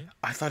 subscribers, right?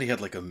 I thought he had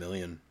like 1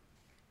 million.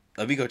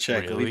 Let me go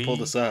check. Let me pull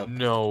this up.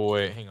 No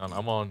way. Hang on.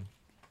 I'm on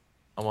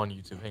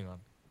YouTube. Hang on.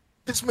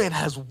 This man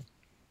has.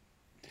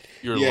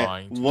 You're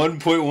lying.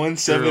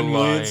 1.17 You're million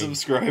lying.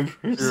 subscribers.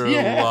 You're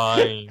Yeah.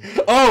 lying.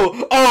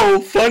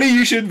 Oh, funny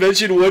you should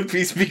mention One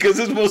Piece because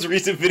his most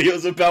recent video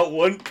is about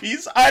One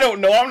Piece. I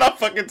don't know. I'm not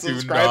fucking Do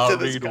subscribed not to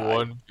this read guy.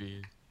 One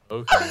Piece.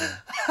 Okay.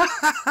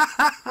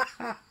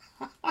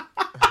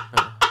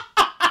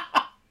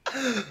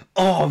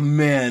 Oh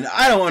man,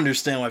 I don't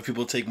understand why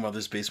people take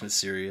Mother's Basement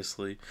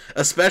seriously,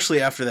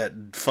 especially after that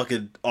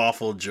fucking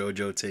awful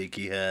JoJo take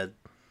he had.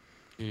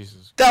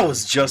 Jesus. That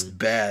was Christ, just dude.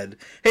 bad.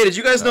 Hey, did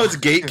you guys know it's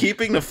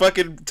gatekeeping to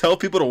fucking tell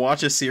people to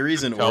watch a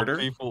series in Tell order?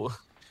 people.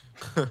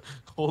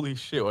 Holy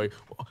shit! Like,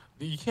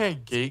 you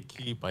can't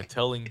gatekeep by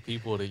telling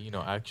people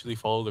to actually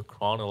follow the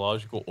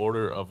chronological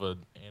order of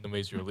an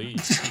anime's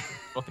release.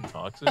 Fucking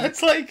toxic.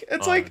 It's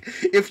like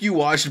if you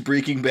watched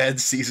Breaking Bad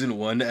season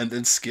 1 and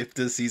then skipped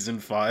to season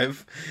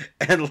 5,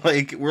 and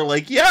like we're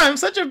like, yeah, I'm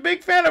such a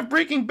big fan of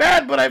Breaking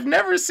Bad, but I've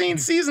never seen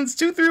seasons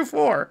 2 through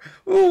 4.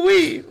 Ooh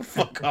wee,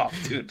 fuck off,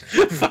 dude,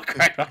 fuck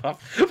right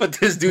off. But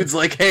this dude's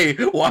like, hey,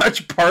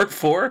 watch part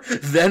 4,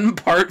 then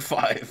part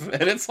 5,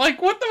 and it's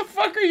like, what the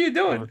fuck are you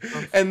doing?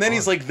 And then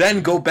he's like,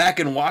 then go back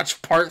and watch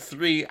part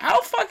 3.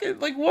 How fucking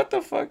like what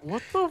the fuck?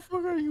 What the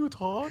fuck are you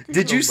talking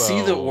Did you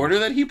see the about? order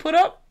that he put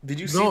up? Did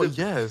you see No,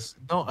 the yes.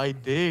 No, I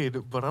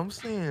did. But I'm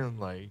saying,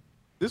 like,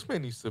 this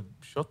man needs to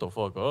shut the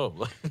fuck up.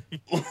 Like,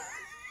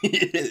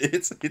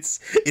 it's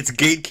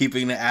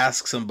gatekeeping to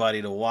ask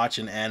somebody to watch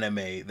an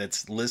anime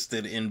that's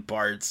listed in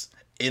parts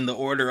in the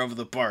order of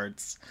the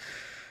parts.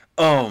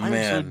 Oh I'm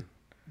man.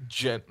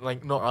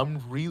 no,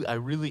 I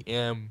really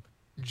am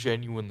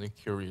genuinely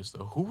curious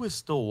though. Who is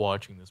still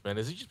watching this, man?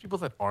 Is it just people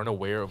that aren't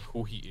aware of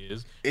who he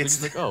is? They're It's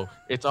just like, oh,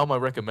 it's on my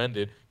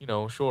recommended.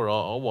 Sure,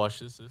 I'll watch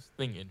this. This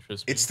thing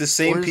interests me. It's the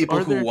same Or people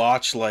are who there-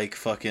 watch like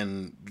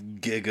fucking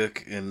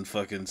Giguk and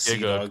fucking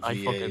Giga, CDog I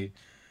VA fucking-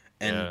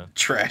 and yeah,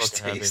 Trash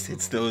fucking have Taste. him.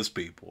 It's those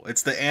people.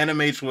 It's the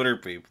anime Twitter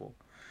people.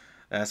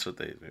 That's what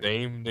they do.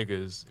 Same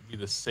niggas. It'd be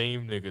the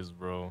same niggas,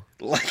 bro.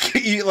 Like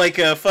you,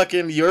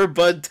 fucking your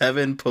bud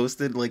Tevin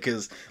posted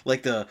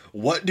the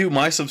what do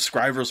my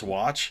subscribers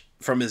watch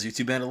from his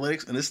YouTube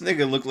analytics, and this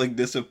nigga looked like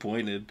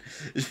disappointed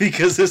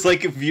because his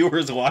like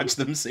viewers watch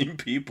them same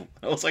people.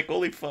 I was like,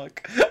 holy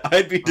fuck,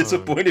 I'd be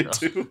disappointed God.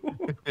 too.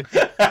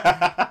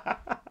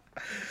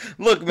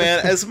 Look,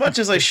 man, as much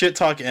as I shit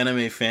talk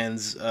anime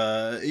fans,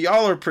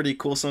 y'all are pretty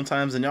cool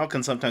sometimes, and y'all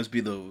can sometimes be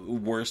the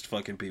worst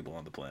fucking people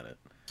on the planet.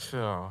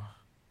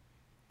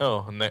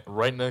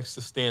 Right next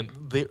to Stan,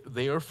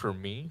 they are for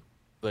me,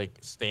 like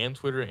Stan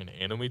Twitter and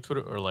anime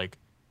Twitter are like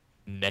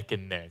neck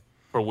and neck.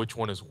 for which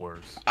one is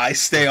worse. I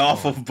stay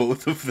off of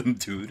both of them,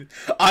 dude.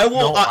 I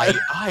will. No,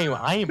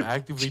 I am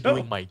actively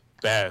doing my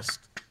best.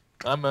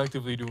 I'm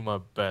actively doing my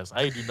best.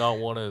 I do not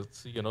want to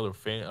see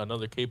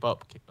another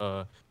K-pop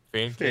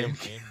fan cam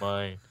in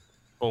my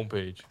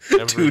homepage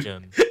ever Dude,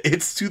 again.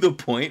 it's to the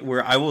point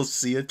where I will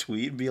see a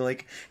tweet and be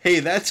like, "Hey,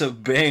 that's a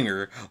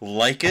banger,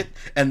 like it,"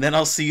 and then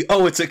I'll see,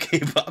 "Oh, it's a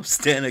K-pop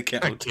stan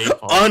account, K-pop.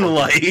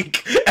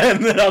 unlike,"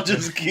 and then I'll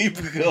just keep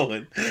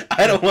going.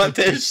 I don't want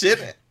that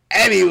shit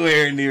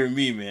anywhere near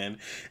me, man.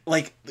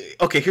 Like,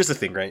 okay, here's the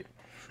thing, right?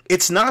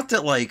 It's not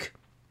that like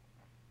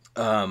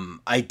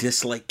I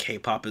dislike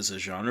K-pop as a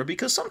genre,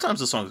 because sometimes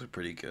the songs are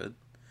pretty good.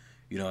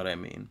 You know what I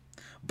mean?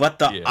 But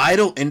the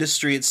idol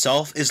industry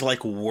itself is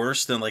like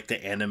worse than like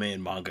the anime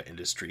and manga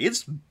industry. It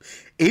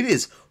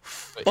is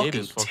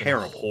fucking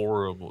terrible,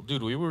 horrible,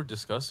 dude. We were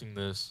discussing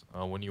this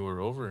when you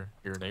were over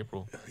here in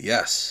April.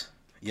 Yes,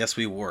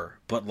 we were.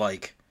 But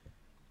like,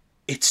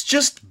 it's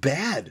just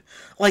bad.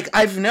 Like,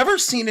 I've never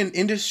seen an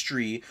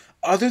industry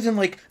other than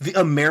like the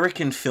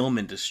American film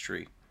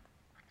industry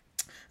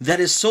that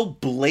is so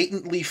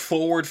blatantly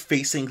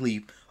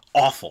forward-facingly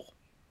awful.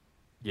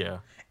 Yeah.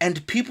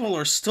 And people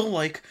are still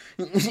like,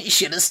 you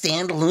should have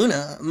stand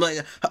Luna. I'm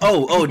like,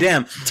 oh,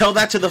 damn. Tell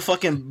that to the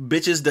fucking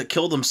bitches that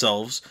kill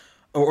themselves,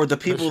 or the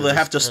people that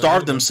have to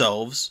starve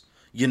themselves,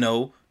 you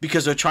know,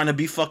 because they're trying to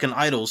be fucking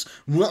idols.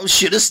 Well,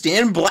 should have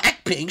stand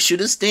Blackpink,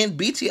 should have stand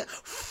BTS.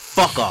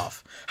 Fuck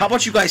off. How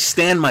about you guys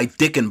stand my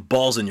dick and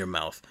balls in your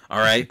mouth, all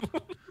right?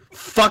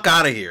 Fuck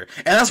out of here.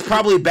 And that's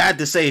probably bad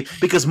to say,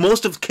 because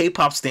most of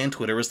K-pop stan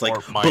Twitter is like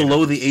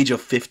below the age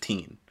of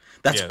 15.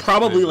 That's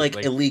probably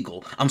like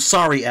illegal. I'm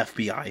sorry,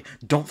 FBI.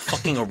 Don't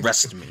fucking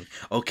arrest me,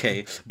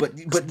 okay? But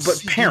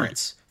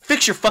parents,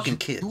 fix your fucking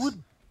kids.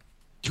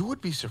 You would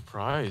be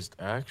surprised,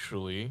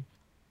 actually.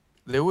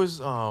 There was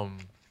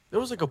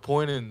like a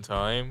point in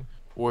time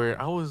where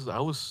I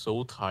was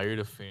so tired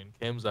of fan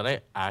cams that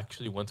I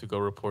actually went to go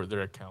report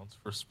their accounts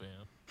for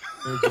spam,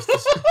 just to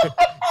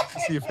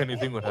see if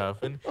anything would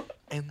happen.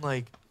 And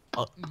like,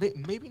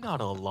 maybe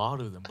not a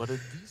lot of them, but a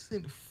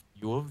decent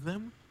few of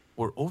them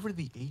were over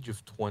the age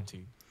of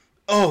 20.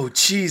 Oh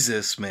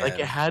Jesus, man! Like,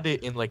 it had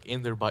it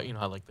in their bio, you know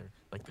how like their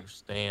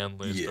stan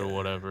list or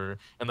whatever,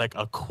 and like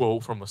a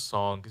quote from a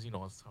song, because you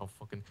know that's how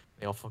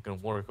they all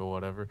fucking work or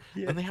whatever.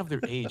 Yeah. And they have their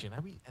age, and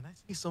I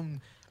see some.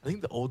 I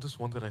think the oldest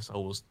one that I saw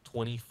was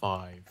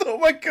 25. Oh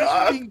my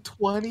god! Being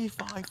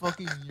 25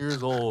 fucking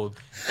years old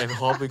and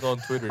hopping on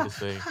Twitter to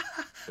say,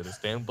 "Should have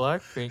stand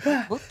Blackpink."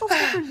 What the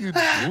fuck are you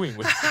doing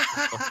with this?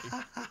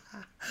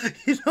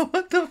 You know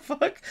what the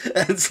fuck?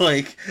 That's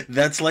like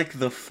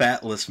the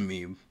Fatless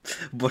meme,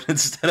 but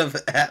instead of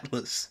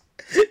Atlas,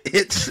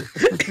 it's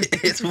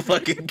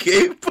fucking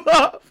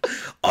K-pop.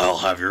 I'll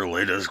have your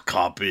latest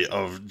copy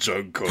of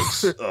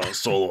Jungkook's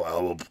solo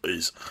album,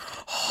 please.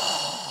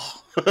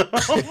 Oh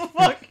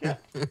fuck!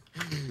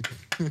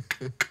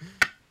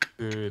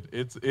 Dude,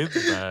 it's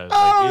bad.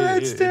 Oh,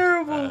 that's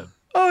terrible. Bad.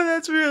 Oh,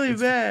 that's really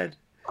bad.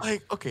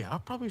 Like, okay, I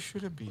probably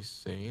shouldn't be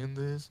saying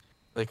this.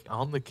 Like,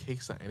 on the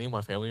case that any of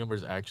my family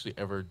members actually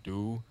ever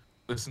do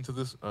listening to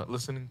this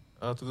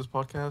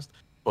podcast,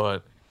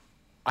 but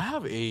I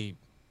have a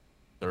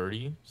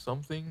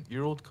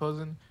 30-something-year-old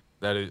cousin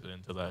that is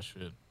into that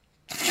shit.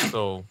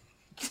 So,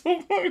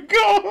 oh my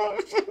god,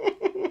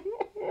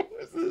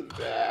 this is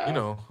bad. You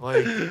know,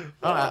 like,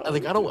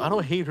 I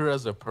don't hate her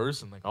as a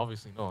person. Like,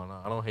 obviously, no,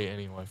 I don't hate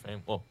any of my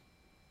family. Well,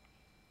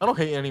 I don't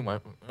hate any of my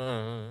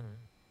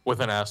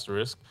with an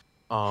asterisk.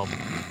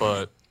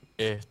 But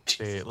it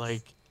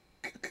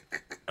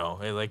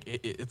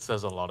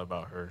says a lot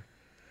about her.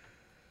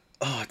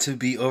 Oh, to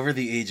be over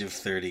the age of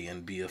 30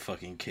 and be a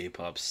fucking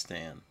K-pop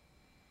stan.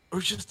 Or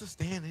just a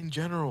stan in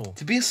general.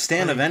 To be a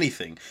stan of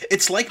anything.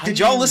 It's like, did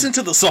y'all listen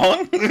to the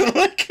song?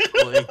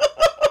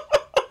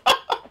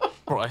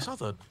 Bro, I saw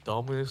the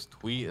dumbest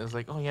tweet. It's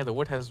like, oh yeah, the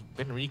word has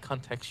been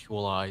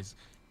recontextualized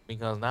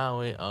because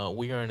now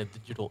we are in a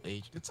digital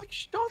age. It's like,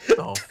 shut the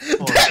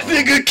fuck That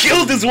nigga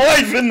killed his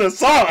wife in the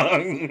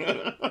song!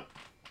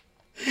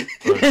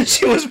 And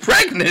she was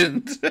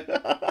pregnant!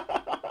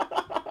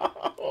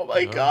 Oh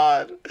my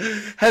god.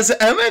 Has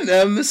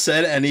Eminem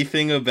said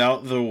anything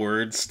about the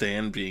word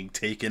stan being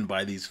taken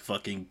by these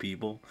fucking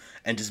people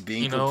and just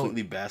being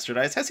completely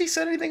bastardized? Has he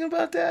said anything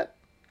about that?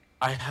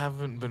 I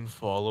haven't been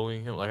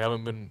following him. Like, I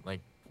haven't been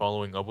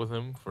following up with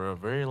him for a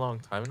very long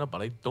time now,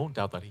 but I don't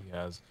doubt that he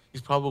has.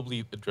 He's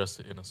probably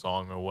addressed it in a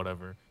song or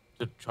whatever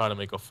to try to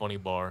make a funny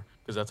bar,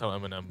 because that's how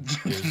Eminem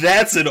is.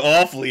 That's an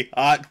awfully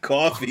hot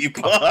coffee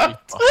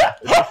pot.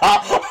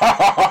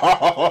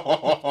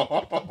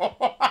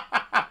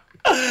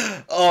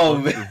 Oh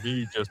man!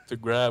 Me just to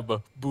grab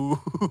a boo.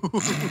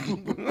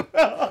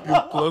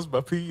 Plus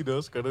my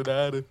penis got an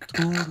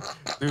attitude,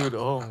 dude.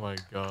 Oh my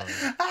god.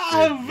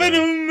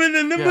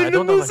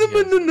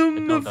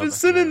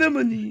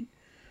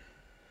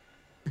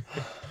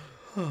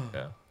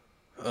 Yeah.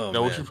 Oh,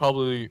 no, we should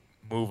probably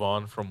move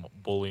on from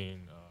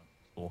bullying.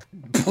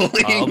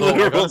 Bullying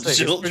literal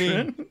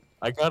children.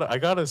 I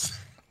gotta.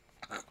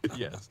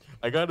 Yes,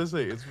 I gotta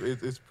say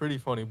it's pretty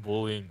funny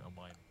bullying a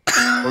minor.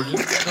 Or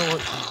just, you know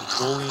what,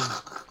 bullying.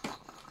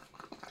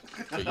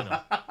 But, you know,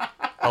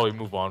 probably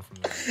move on from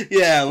that.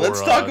 Yeah,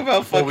 let's talk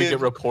about before we fucking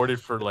get reported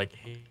for like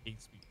hate speech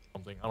or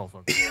something. I don't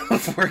fucking know.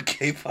 before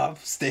K-pop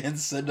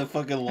stands send a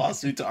fucking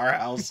lawsuit to our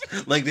house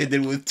like they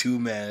did with Too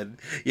Mad.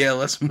 Yeah,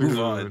 let's move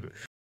on. Dude.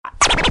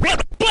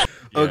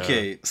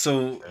 Okay,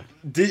 so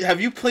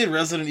have you played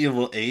Resident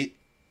Evil 8?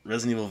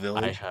 Resident Evil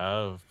Village? I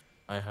have.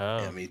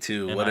 Yeah, me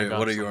too. And What I are got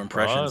what are your some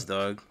impressions,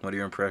 thoughts. dog? What are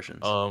your impressions?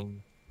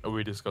 Are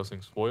we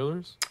discussing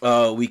spoilers?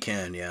 We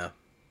can, yeah.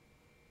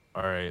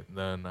 All right,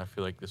 then I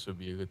feel like this would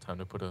be a good time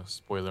to put a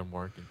spoiler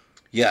mark.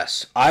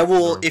 Yes, I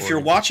will. We're If you're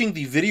recording. watching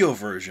the video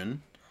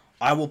version,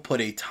 I will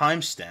put a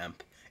timestamp.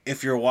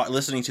 If you're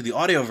listening to the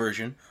audio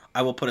version,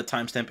 I will put a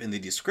timestamp in the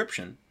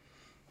description.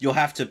 You'll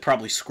have to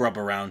probably scrub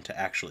around to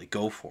actually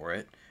go for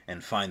it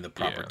and find the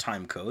proper Yeah.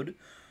 time code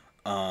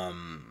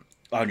on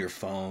your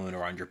phone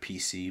or on your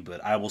PC.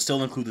 But I will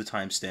still include the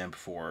timestamp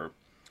for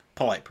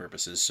polite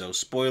purposes. So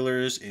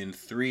spoilers in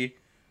 3,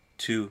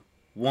 2,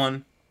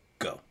 1,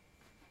 go.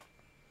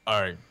 All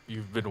right,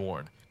 you've been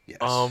warned. Yes.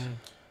 All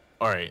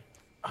right.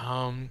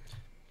 I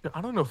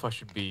don't know if I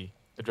should be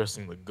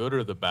addressing the good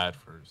or the bad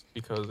first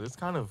because it's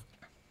kind of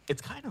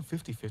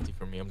 50-50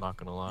 for me. I'm not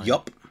gonna lie.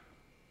 Yup.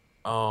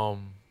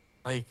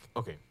 Like,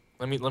 okay,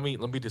 let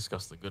me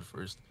discuss the good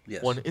first.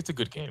 Yes. One, it's a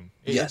good game.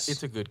 Yes.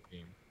 It's a good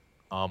game.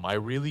 I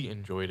really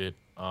enjoyed it.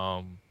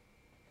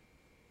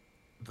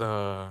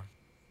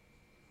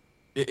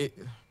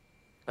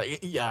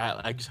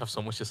 Yeah, I just have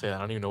so much to say. I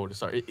don't even know where to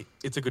start.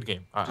 It's a good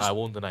game. I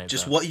won't deny it.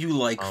 Just that. what you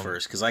like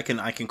first, because I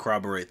can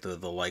corroborate the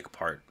like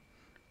part.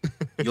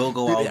 You'll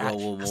go, I'll go.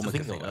 We'll That's the make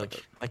a thing, thing though, out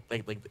of it.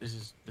 like this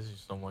is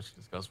so much to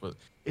discuss, but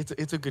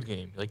it's a good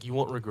game. Like you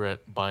won't regret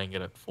buying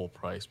it at full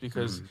price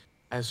because Mm-hmm.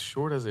 as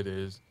short as it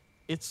is,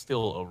 it's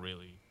still a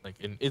really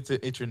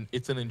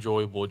it's an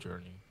enjoyable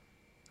journey.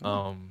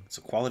 It's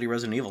a quality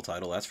Resident Evil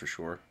title, that's for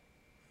sure.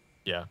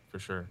 Yeah, for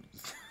sure.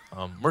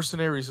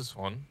 Mercenaries is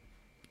fun.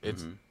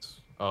 It's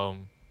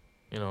Mm-hmm.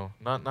 you know,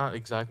 not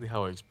exactly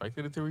how I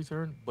expected it to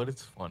return, but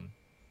it's fun.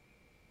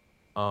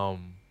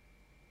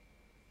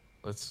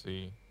 Let's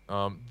see.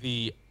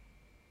 The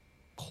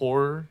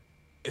horror,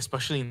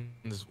 especially in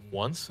this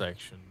one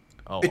section.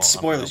 It's I forgot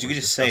spoilers, you we're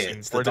can just say it. discussing.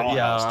 It's the We're dollhouse,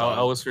 yeah, dog.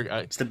 I was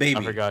It's the baby.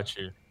 I forgot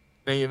you.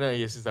 No, you know,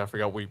 yes, I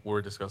forgot we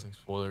were discussing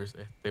spoilers.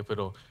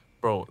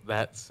 Bro,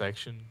 that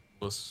section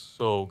was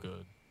so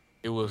good.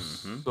 It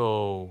was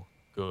so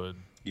good.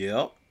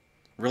 Yep.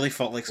 Really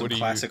felt like some What do you-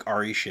 classic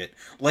RE shit.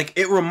 Like,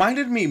 it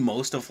reminded me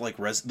most of, like,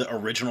 the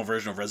original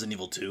version of Resident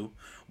Evil 2,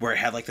 where it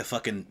had, like, the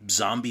fucking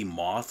zombie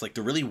moth, like,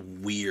 the really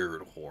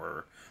weird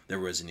horror that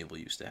Resident Evil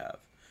used to have.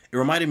 It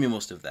reminded me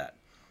most of that.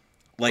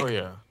 Like, Oh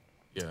yeah,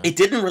 yeah. it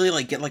didn't really,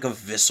 like, get, like, a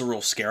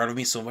visceral scare out of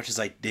me so much as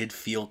I did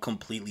feel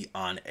completely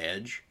on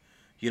edge.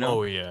 You know?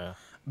 Oh yeah.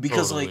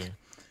 Because Totally.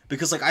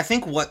 like I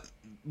think what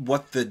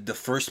the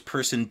first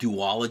person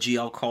duology,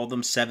 I'll call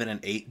them, 7 and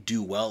 8,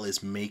 do well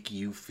is make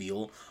you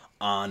feel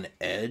on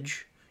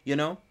edge, you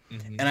know?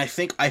 And I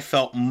think I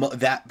felt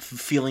that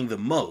feeling the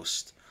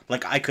most.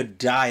 Like I could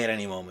die at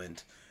any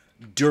moment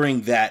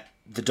during the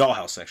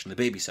dollhouse section, the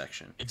baby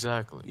section.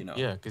 Exactly. You know.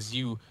 Yeah, because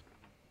you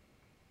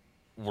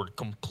were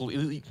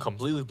completely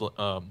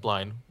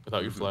blind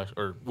without your flash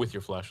or with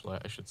your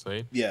flashlight, I should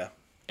say, Yeah.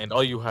 and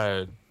all you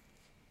had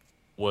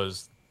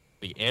was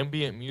the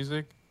ambient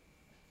music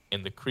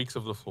and the creaks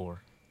of the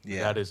floor.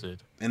 Yeah. That is it.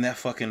 And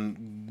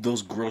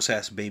those gross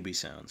ass baby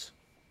sounds.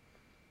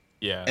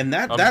 Yeah. And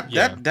that's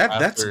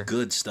after-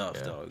 good stuff,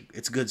 yeah. dog.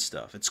 It's good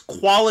stuff. It's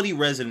quality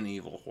Resident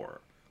Evil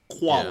horror.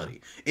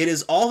 Quality. It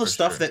is all the For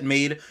stuff sure. that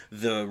made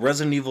the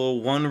Resident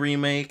Evil 1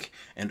 remake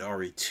and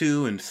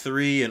RE2 and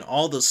 3 and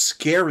all the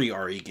scary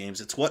RE games.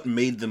 It's what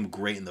made them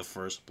great in the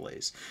first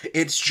place.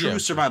 It's true Yeah, for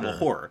survival sure.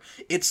 horror.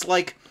 It's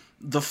like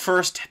the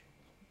first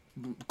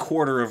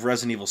quarter of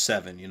Resident Evil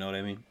 7, you know what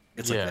I mean?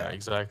 It's yeah, like that.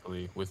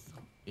 exactly. With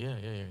yeah.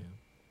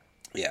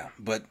 Yeah,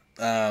 but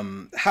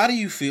how do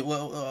you feel?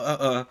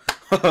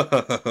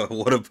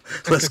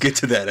 Let's get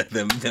to that.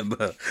 Them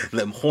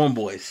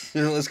homeboys.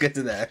 Let's get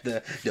to that.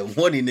 The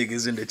horny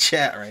niggas in the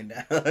chat right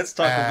now. Let's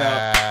talk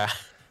about.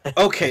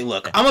 Okay,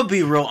 look, I'm gonna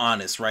be real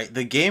honest, right?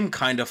 The game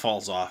kind of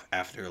falls off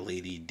after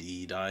Lady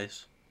D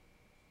dies.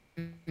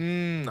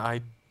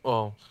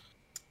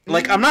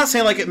 Like, I'm not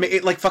saying like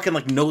it like fucking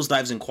like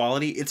nosedives in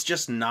quality. It's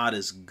just not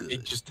as good.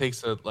 It just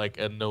takes a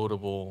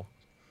notable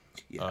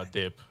Yeah.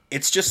 dip.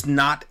 It's just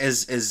not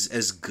as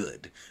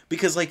good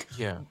because like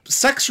Yeah.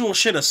 sexual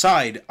shit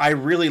aside, I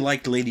really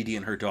liked Lady D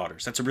and her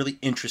daughters. That's a really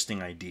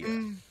interesting idea.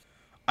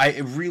 I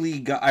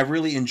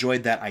really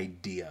enjoyed that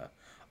idea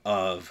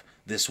of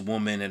this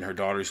woman and her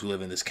daughters who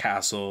live in this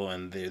castle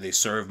and they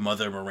serve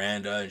Mother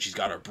Miranda and she's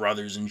got her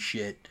brothers and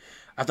shit.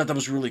 I thought that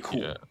was really cool.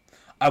 Yeah.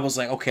 I was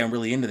like, okay, I'm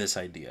really into this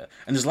idea.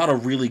 And there's a lot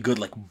of really good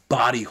like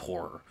body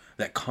horror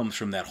that comes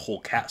from that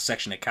whole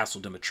section at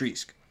Castle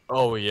Dimitrescu.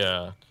 Oh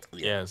yeah.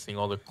 Yeah, seeing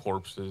all the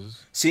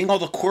corpses. Seeing all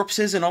the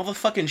corpses and all the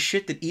fucking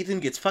shit that Ethan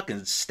gets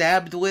fucking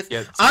stabbed with.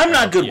 Yeah, I'm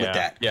not good with yeah,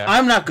 that. yeah.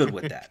 I'm not good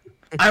with that.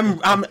 I'm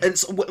and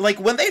so, like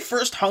when they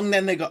first hung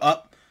that nigga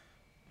up,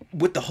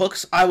 with the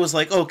hooks, I was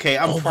like, okay,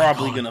 I'm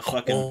probably gonna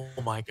fucking Oh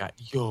my god,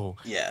 yo.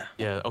 yeah.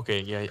 Yeah.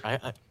 Okay.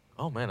 Yeah.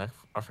 Oh man,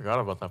 I forgot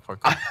about that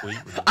part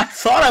completely. I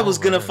thought I was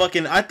Oh, gonna man.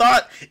 fucking. I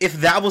thought if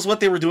that was what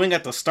they were doing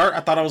at the start, I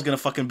thought I was gonna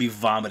fucking be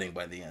vomiting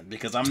by the end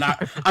because I'm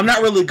not. I'm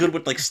not really good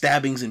with like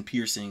stabbings and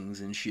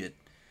piercings and shit.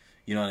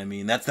 You know what I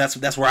mean? That's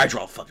where I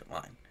draw a fucking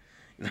line.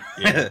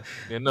 Yeah.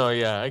 Yeah. No.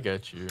 Yeah. I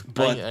get you.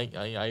 But-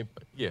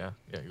 Yeah.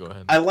 Go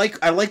ahead. I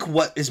like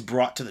what is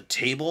brought to the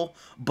table,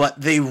 but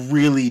they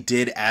really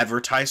did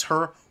advertise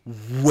her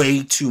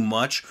way too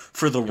much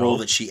for the role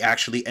that she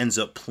actually ends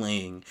up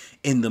playing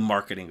in the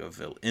marketing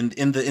of in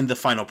the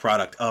final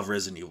product of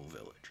Resident Evil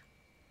Village.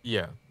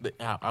 Yeah,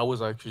 I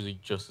was actually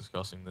just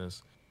discussing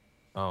this.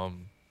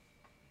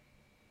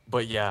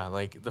 But yeah,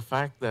 like the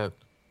fact that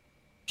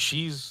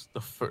she's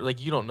the first,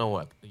 like you don't know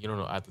at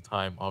the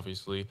time,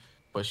 obviously,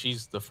 but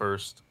she's the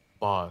first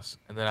boss,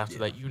 and then after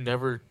that, you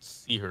never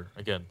see her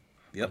again.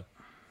 Yep.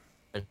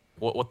 Like,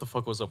 what the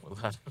fuck was up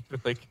with that?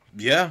 Like,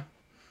 Yeah.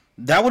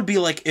 That would be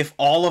like if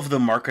all of the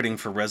marketing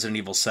for Resident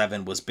Evil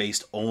 7 was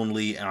based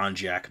only on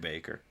Jack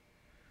Baker.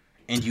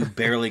 And you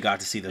barely got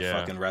to see the Yeah.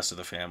 fucking rest of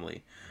the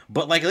family.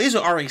 But like at least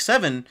with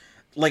RE7,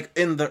 like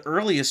in the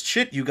earliest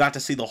shit, you got to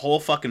see the whole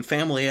fucking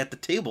family at the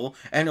table,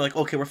 and you're like,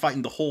 okay, we're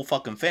fighting the whole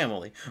fucking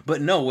family.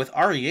 But no, with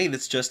RE8,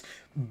 it's just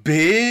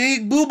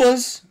big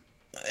boobas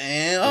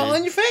and all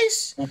in your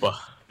face. Ooba,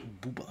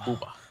 Booba.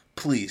 ooba.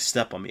 Please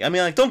step on me. I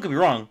mean, like, don't get me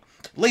wrong,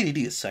 Lady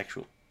D is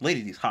sexual.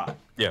 Lady D's hot.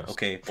 Yes.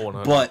 Okay,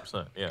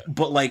 100%. Yeah.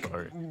 But like,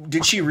 Sorry.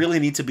 did she really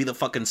need to be the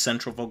fucking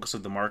central focus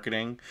of the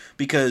marketing?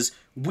 Because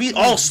we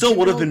all still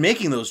would have been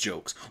making those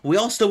jokes. We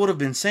all still would have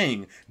been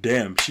saying,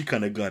 "Damn, she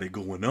kind of got it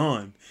going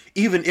on."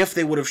 Even if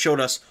they would have showed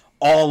us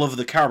all of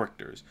the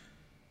characters.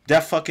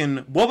 That fucking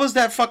what was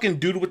that fucking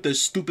dude with the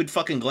stupid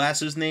fucking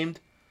glasses named?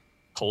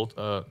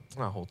 Not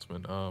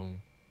Holtzman.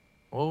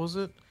 What was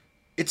it?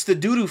 It's the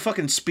dude who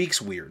fucking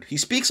speaks weird. He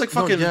speaks like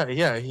No, fucking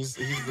yeah. He's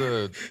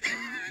the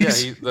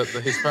he's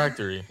his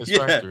factory. His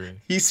factory.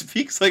 He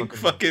speaks like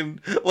fucking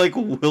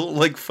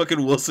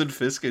fucking Wilson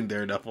Fisk in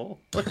Daredevil.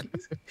 Like,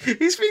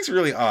 he speaks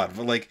really odd,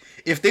 but like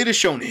if they'd have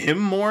shown him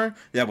more,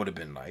 that would have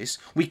been nice.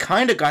 We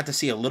kind of got to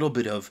see a little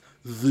bit of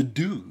the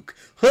Duke.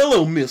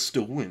 Hello,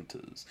 Mr.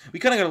 Winters. We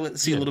kind of got to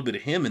see a little bit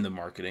of him in the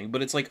marketing,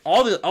 but it's like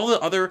all the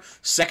other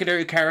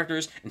secondary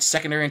characters and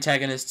secondary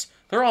antagonists,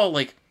 they're all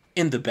like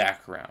in the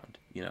background.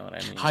 You know what I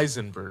mean?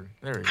 Heisenberg.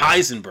 There we go.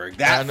 Heisenberg.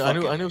 That I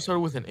knew fucking- it started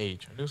with an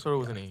H.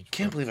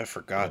 Can't believe I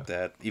forgot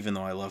that, even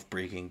though I love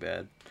Breaking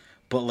Bad.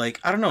 But like,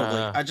 I don't know,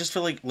 like I just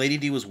feel like Lady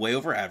D was way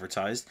over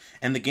advertised,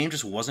 and the game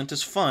just wasn't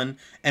as fun,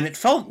 and it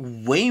felt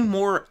way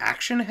more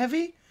action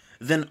heavy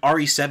than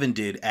RE7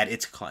 did at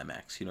its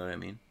climax. You know what I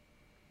mean?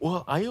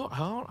 Well, I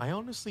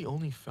honestly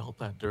only felt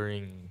that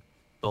during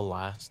the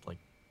last like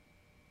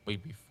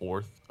maybe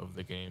fourth of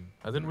the game.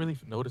 I didn't really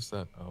notice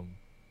that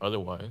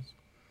otherwise.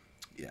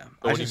 Yeah.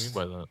 What do you mean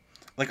by that?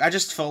 Like I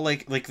just felt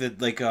like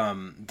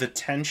the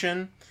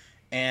tension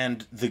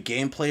and the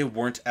gameplay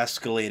weren't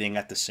escalating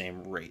at the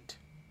same rate.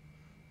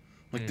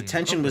 Like the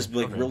tension was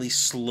like really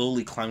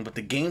slowly climbing, but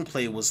the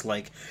gameplay was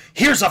like,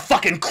 here's a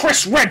fucking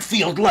Chris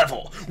Redfield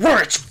level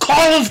where it's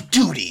Call of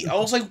Duty. I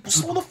was like,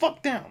 slow the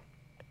fuck down.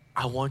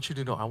 I want you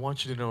to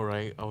know,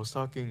 right? I was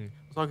talking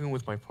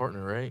with my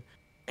partner, right?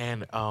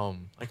 And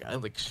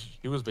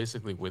she was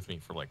basically with me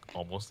for like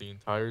almost the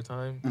entire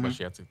time, but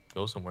she had to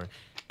go somewhere.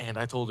 And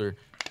I told her,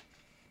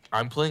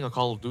 I'm playing a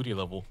Call of Duty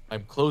level.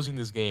 I'm closing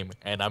this game,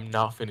 and I'm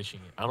not finishing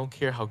it. I don't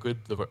care how good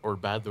or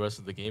bad the rest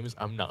of the game is.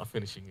 I'm not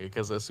finishing it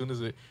because as soon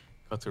as it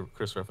got to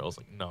Chris Redfield, I was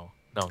like, no,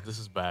 this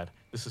is bad.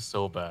 This is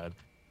so bad.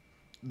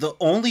 The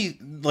only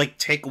like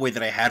takeaway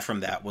that I had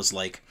from that was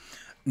like,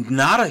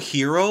 Not a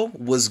Hero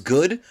was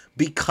good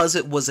because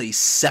it was a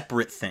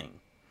separate thing.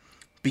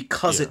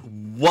 Because it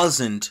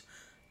wasn't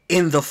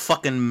in the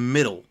fucking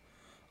middle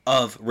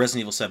of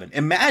Resident Evil 7.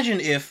 Imagine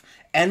if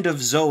End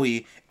of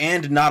Zoe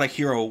and Not a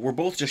Hero were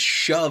both just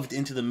shoved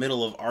into the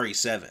middle of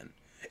RE7.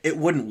 It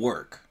wouldn't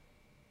work.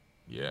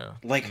 Yeah.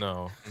 Like-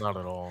 no, not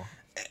at all.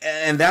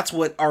 And that's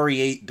what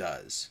RE8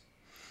 does.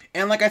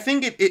 And like I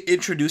think it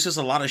introduces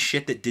a lot of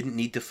shit that didn't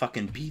need to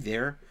fucking be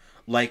there.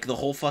 Like the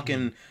whole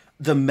fucking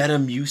the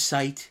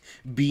Metamucite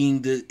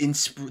being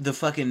the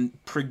fucking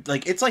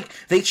like it's like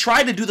they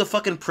tried to do the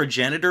fucking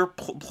progenitor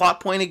plot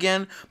point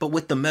again, but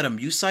with the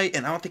Metamucite,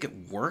 and I don't think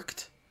it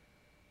worked.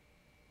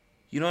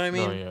 You know what I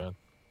mean? No,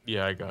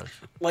 yeah, I got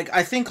you. Like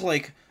I think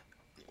like,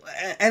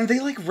 and they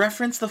like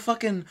reference the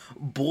fucking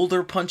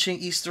boulder punching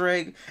Easter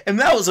egg, and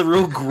that was a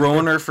real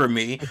groaner for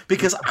me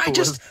because I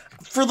just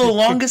for the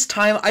longest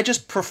time I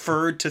just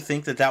preferred to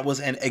think that was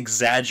an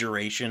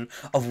exaggeration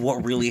of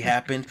what really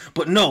happened,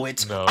 but no,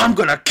 I'm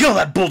gonna kill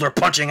that boulder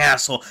punching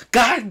asshole.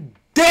 God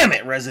damn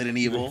it, Resident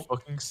Evil! They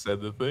fucking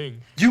said the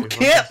thing. You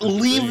can't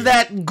leave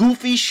that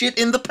goofy shit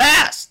in the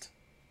past.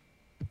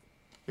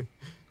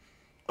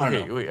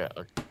 Okay, wait.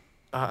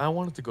 I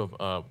wanted to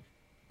go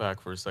back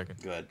for a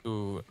second. Good.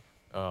 To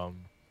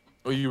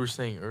what you were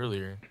saying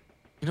earlier.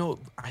 You know,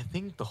 I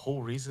think the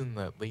whole reason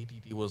that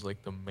Lady D was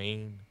like the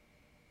main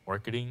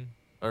marketing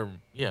or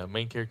yeah,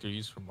 main character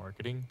used for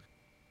marketing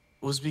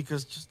was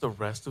because just the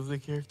rest of the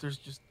characters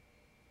just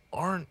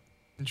aren't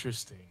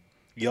interesting.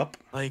 Yup.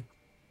 Like,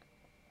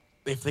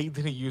 if they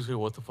didn't use her,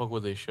 what the fuck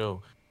would they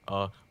show?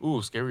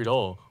 Ooh, scary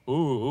doll.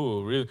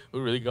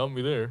 Really got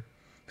me there.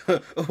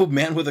 Oh,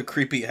 man with a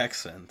creepy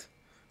accent.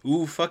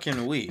 Ooh,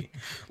 fucking we.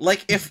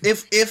 Like,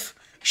 if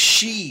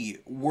she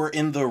were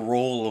in the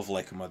role of,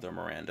 like, Mother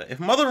Miranda. If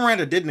Mother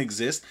Miranda didn't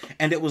exist,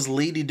 and it was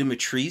Lady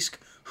Dimitrescu,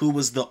 who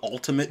was the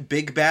ultimate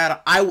big bad,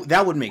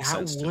 that would make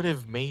sense. That would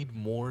have made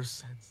more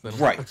sense than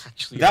Right. what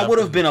actually That would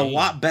have happened been in a the game.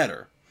 lot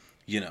better,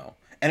 you know.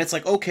 And it's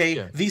like, okay,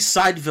 Yeah. these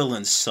side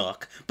villains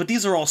suck, but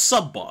these are all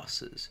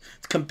sub-bosses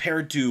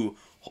compared to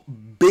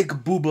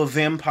big booba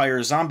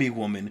vampire zombie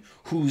woman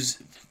who's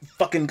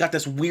fucking got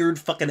this weird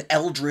fucking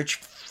eldritch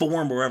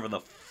form, wherever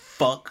the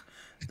fuck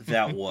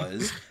that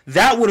was.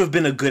 That would have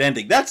been a good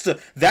ending. That's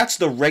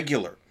the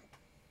regular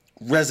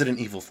Resident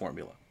Evil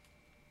formula.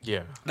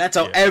 Yeah. That's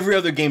how yeah. every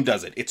other game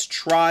does it. It's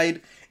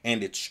tried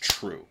and it's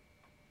true.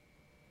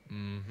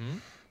 Mm-hmm.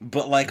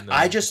 But like, No.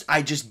 I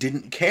just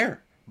didn't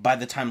care by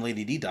the time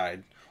Lady D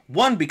died.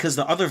 One, because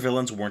the other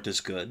villains weren't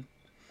as good,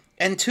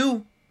 and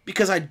two,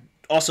 because I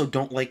also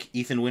don't like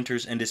Ethan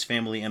Winters and his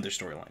family and their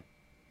storyline.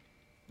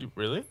 You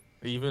really?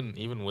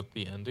 Even with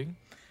the ending?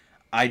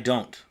 I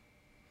don't.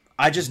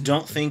 I just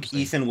don't think Interesting.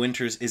 Ethan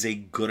Winters is a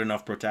good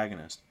enough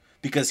protagonist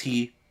because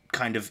he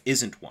kind of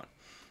isn't one.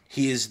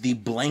 He is the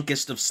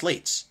blankest of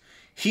slates.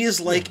 He is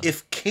like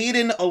if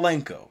Caden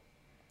Alenko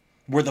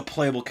were the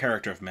playable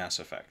character of Mass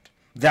Effect.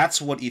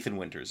 That's what Ethan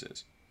Winters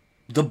is.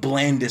 The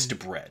blandest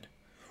bread.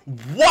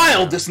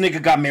 While this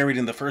nigga got married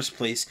in the first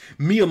place,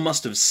 Mia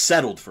must have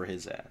settled for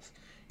his ass.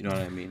 You know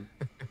what I mean?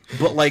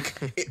 But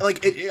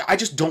I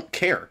just don't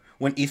care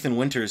when Ethan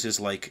Winters is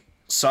like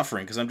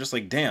suffering because I'm just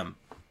like, damn.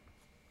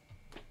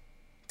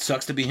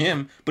 Sucks to be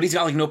him, but he's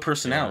got like no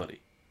personality.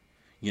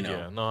 You know?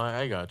 Yeah, no,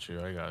 I got you.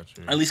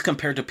 At least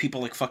compared to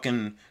people like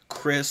fucking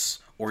Chris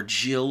or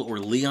Jill or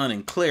Leon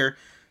and Claire.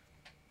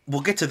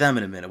 We'll get to them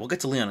in a minute. We'll get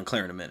to Leon and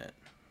Claire in a minute.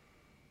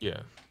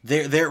 Yeah.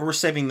 We're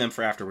saving them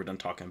for after we're done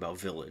talking about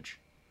Village,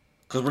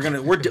 because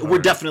we're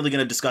definitely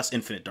gonna discuss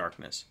Infinite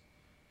Darkness.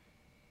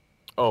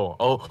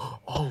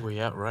 Oh,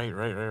 yeah,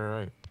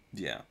 right.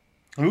 Yeah,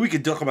 I mean we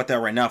could talk about that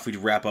right now if we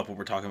wrap up what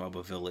we're talking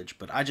about Village.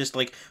 But I just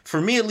like, for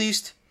me at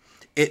least,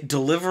 it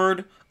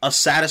delivered a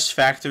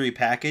satisfactory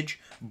package.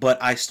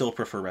 But I still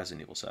prefer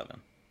Resident Evil 7.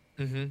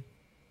 Mm-hmm.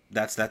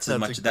 That's as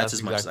much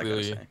as I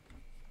gotta say.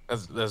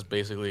 That's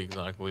basically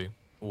exactly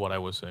what I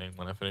was saying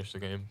when I finished the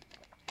game.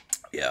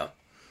 Yeah,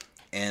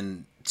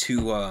 and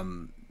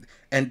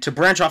to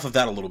branch off of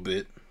that a little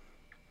bit,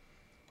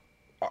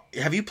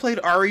 have you played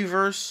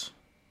Re:Verse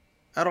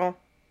at all?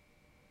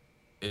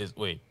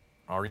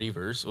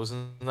 Re:Verse,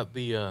 wasn't that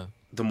the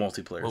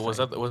multiplayer? was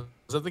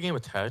that the game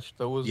attached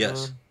that was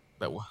Yes.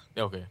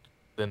 Okay.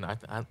 Then I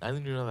didn't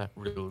even know that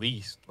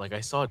released. Like,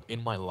 I saw it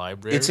in my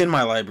library. It's in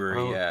my library,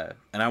 Oh. yeah.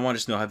 And I want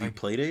to know, have you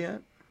played it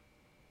yet?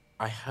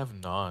 I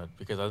have not,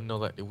 because I didn't know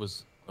that it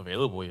was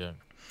available yet.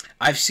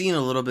 I've seen a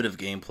little bit of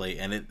gameplay,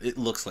 and it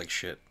looks like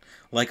shit.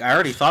 Like, I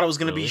already thought it was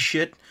gonna be Really?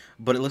 shit,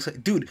 but it looks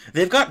like, dude,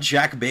 they've got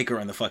Jack Baker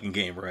in the fucking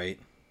game, right?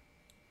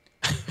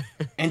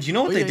 And you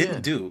know what Oh, they yeah, didn't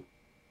yeah. do?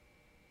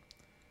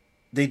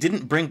 They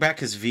didn't bring back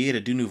his VA to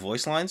do new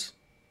voice lines.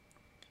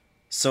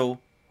 So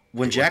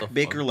when Wait, what Jack the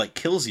Baker fuck? like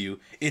kills you,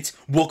 it's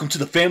 "Welcome to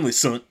the family,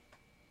 son."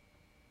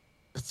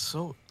 That's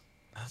so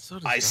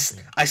I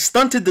disgusting.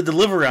 stunted the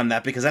delivery on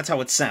that because that's how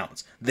it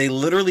sounds. They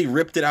literally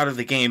ripped it out of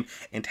the game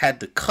and had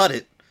to cut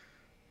it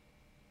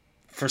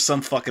for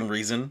some fucking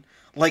reason.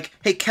 Like,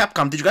 hey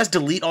Capcom, did you guys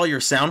delete all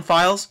your sound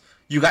files?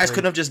 You guys Like,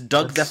 couldn't have just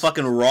dug that that's-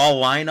 fucking raw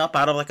line up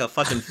out of like a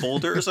fucking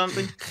folder or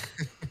something?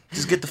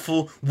 Just get the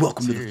full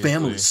 "Welcome to the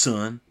family, Seriously.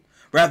 son,"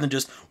 rather than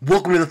just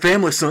 "Welcome to the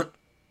family, son."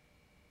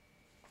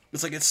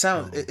 It's like, it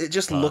sounds, Oh, it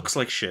just God. looks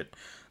like shit.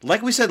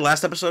 Like we said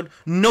last episode,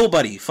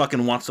 nobody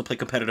fucking wants to play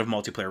competitive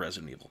multiplayer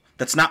Resident Evil.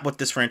 That's not what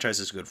this franchise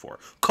is good for.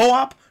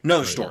 Co-op,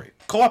 another story.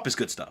 Co-op is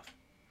good stuff.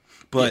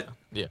 But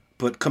yeah.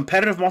 but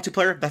competitive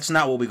multiplayer, that's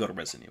not what we go to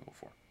Resident Evil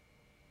for.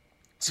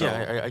 So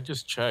Yeah, I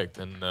just checked,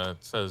 and it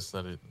says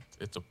that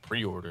it's a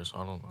pre-order, so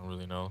I don't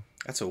really know.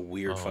 that's a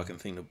weird Oh. fucking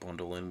thing to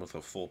bundle in with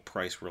a full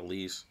price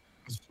release.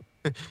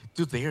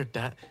 Dude, they are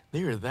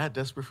that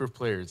desperate for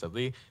players that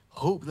they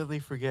hope that they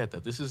forget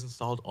that this is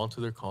installed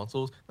onto their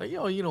consoles. Like,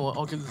 yo, you know what?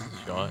 I'll give this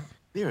a shot.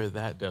 They are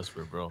that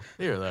desperate, bro.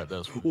 They are that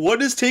desperate.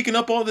 What is taking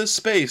up all this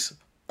space?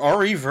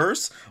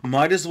 Re:Verse?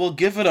 Might as well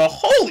give it a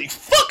holy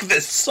fuck,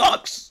 this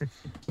sucks!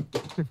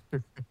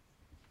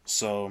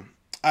 So,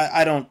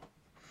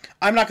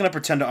 I'm not gonna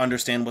pretend to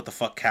understand what the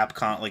fuck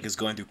Capcom, like, is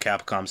going through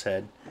Capcom's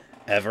head,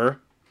 ever.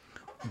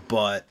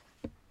 But,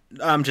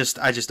 I just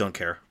don't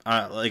care.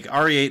 Like,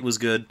 RE8 was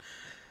good.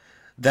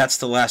 That's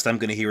the last I'm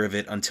gonna hear of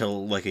it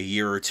until, like, a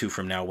year or two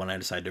from now when I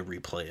decide to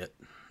replay it.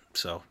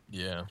 So,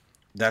 Yeah.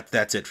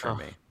 that's it for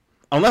me.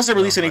 Unless they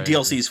release No, any I agree.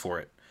 DLCs for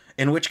it,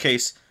 in which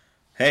case,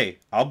 hey,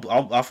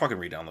 I'll fucking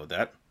re-download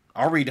that.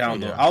 I'll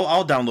re-download. Yeah.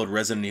 I'll download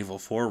Resident Evil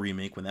 4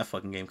 remake when that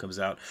fucking game comes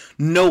out.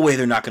 No way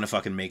they're not gonna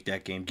fucking make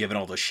that game, given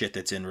all the shit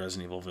that's in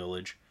Resident Evil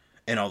Village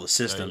and all the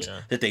systems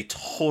yeah. that they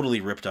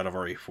totally ripped out of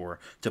RE4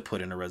 to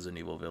put in a Resident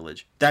Evil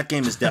Village. That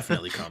game is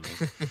definitely coming,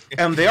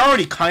 and they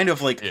already kind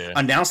of like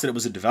announced that it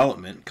was a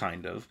development,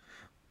 kind of,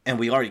 and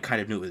we already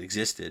kind of knew it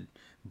existed.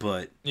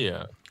 But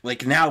Yeah.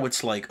 like now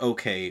it's like,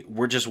 okay,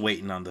 we're just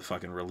waiting on the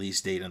fucking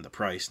release date and the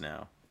price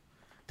now.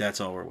 That's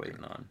all we're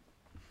waiting on.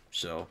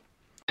 So.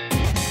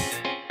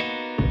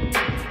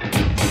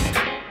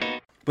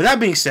 With that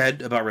being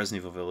said about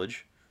Resident Evil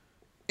Village,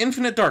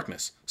 Infinite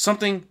Darkness,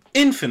 something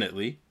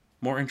infinitely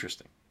more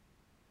interesting.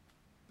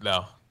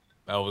 No,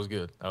 that was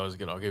good. That was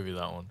good. I'll give you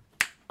that one.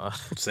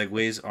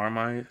 Segues are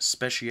my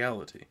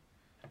speciality.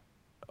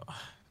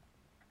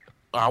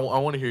 I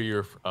want to hear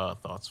your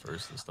thoughts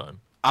first this time.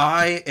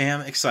 I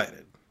am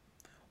excited.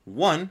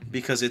 One,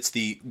 because it's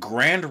the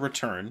grand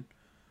return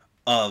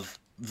of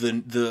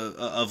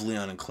of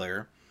Leon and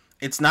Claire.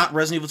 It's not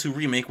Resident Evil 2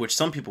 Remake, which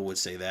some people would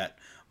say that,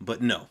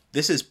 but no.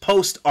 This is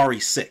post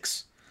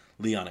RE6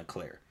 Leon and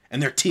Claire.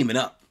 And they're teaming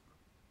up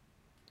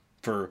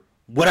for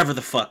whatever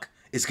the fuck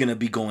is going to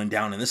be going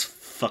down in this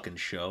fucking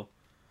show.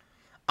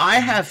 I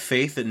have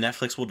faith that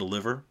Netflix will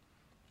deliver,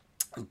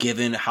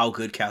 given how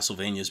good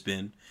Castlevania's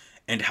been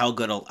and how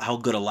good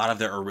a lot of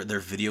their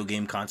video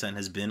game content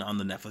has been on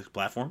the Netflix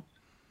platform.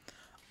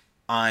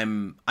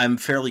 I'm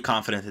fairly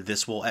confident that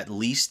this will at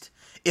least,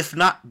 if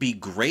not be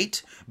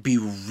great, be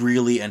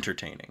really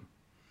entertaining.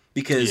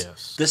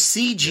 Because the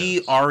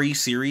CG RE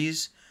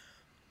series,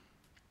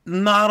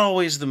 not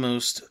always the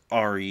most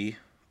RE.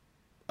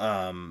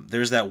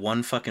 There's that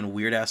one fucking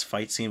weird ass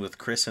fight scene with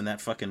Chris and that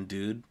fucking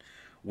dude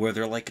where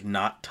they're like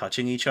not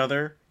touching each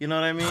other. You know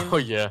what I mean? Oh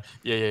yeah.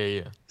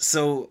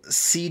 So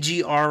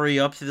CG RE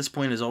up to this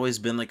point has always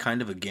been like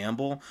kind of a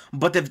gamble,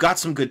 but they've got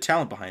some good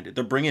talent behind it.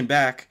 They're bringing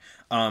back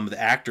the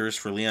actors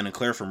for Leon and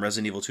Claire from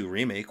Resident Evil 2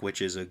 Remake, which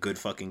is a good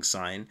fucking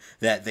sign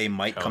that they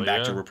might come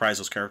back to reprise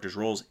those characters'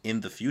 roles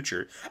in the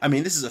future. I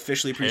mean, this is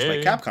officially produced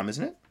by Capcom,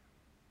 isn't it?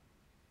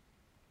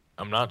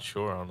 I'm not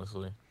sure,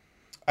 honestly.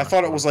 I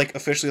thought it was like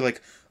officially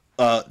like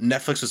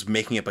Netflix was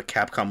making it, but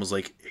Capcom was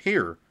like,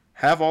 here,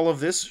 have all of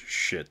this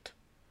shit.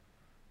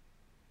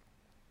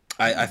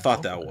 I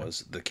thought that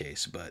was the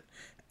case, but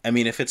I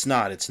mean, if it's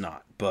not, it's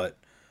not. But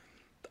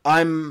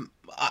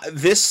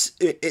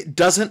it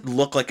doesn't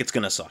look like it's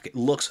gonna suck. It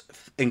looks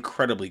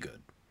incredibly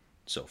good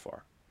so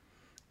far,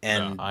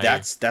 and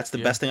that's the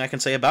best thing I can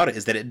say about it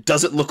is that it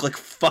doesn't look like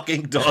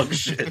fucking dog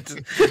shit.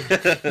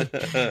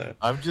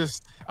 I'm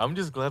just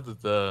glad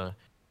that the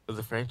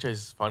franchise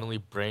is finally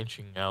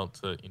branching out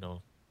to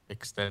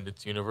extend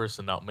its universe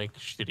and not make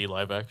shitty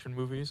live action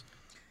movies.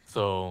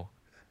 So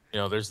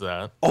there's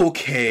that.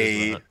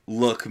 Okay,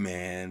 look,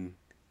 man.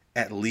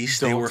 At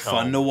least they were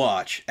fun to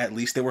watch.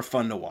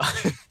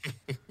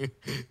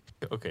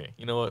 Okay,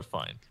 you know what?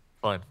 Fine.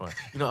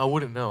 I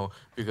wouldn't know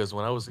because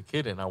when I was a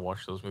kid and I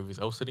watched those movies,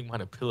 I was sitting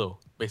behind a pillow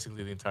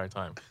basically the entire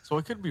time. So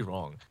I could be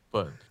wrong,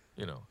 but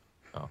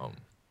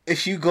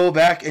if you go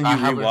back and you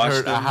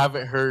rewatch them, I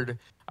haven't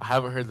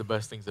heard the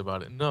best things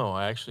about it. No,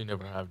 I actually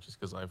never have, just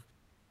because I've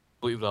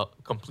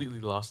completely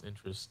lost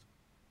interest.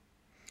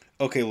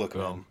 Okay, look,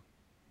 man.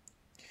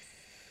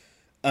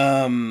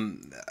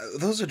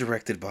 Those are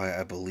directed by,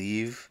 I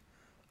believe,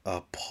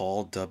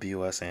 Paul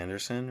W.S.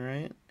 Anderson,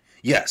 right?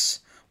 Yes,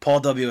 Paul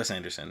W.S.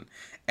 Anderson.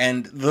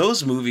 And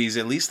those movies,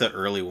 at least the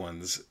early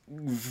ones,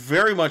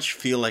 very much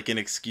feel like an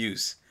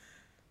excuse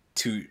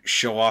to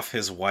show off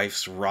his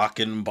wife's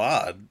rockin'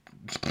 bod.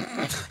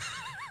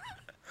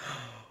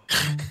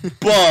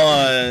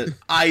 But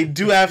I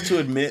do have to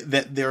admit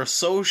that they're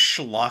so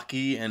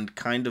schlocky and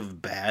kind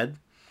of bad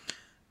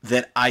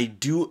that I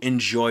do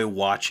enjoy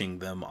watching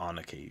them on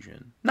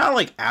occasion. Not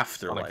like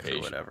Afterlife or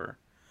whatever,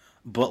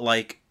 but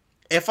like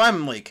if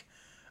I'm like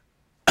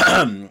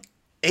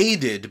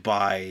aided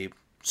by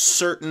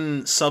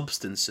certain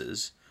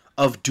substances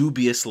of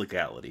dubious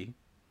legality.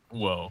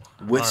 Whoa.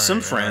 With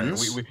some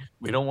friends. Right.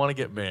 We don't want to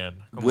get banned.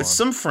 With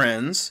some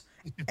friends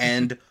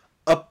and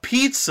a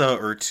pizza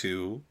or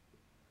two,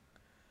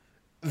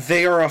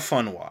 they are a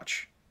fun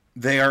watch.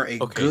 They are a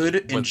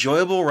good,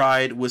 enjoyable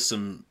ride with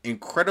some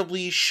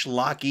incredibly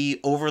schlocky,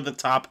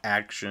 over-the-top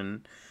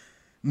action.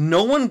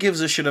 No one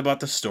gives a shit about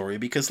the story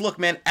because, look,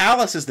 man,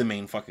 Alice is the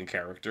main fucking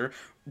character.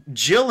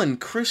 Jill and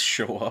Chris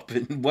show up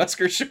and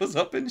Wesker shows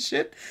up and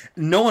shit.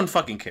 No one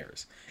fucking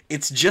cares.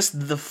 It's just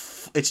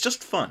it's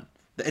just fun.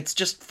 It's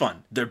just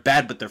fun. They're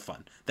bad, but they're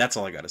fun. That's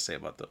all I gotta say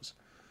about those.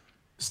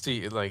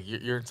 See, like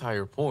your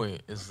entire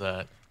point is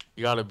that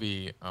you gotta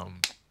be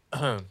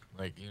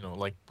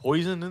like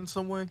poisoned in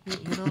some way.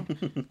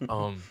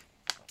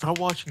 Try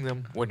watching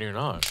them when you're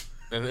not.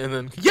 And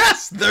then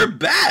yes, they're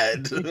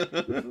bad,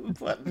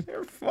 but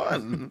they're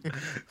fun.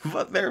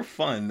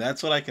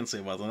 That's what I can say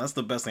about them. That's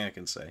the best thing I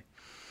can say.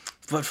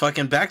 But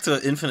fucking back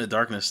to Infinite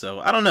Darkness, though.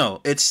 I don't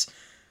know.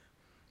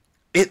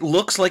 It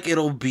looks like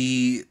it'll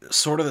be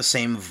sort of the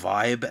same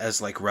vibe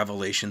as like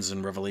Revelations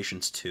and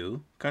Revelations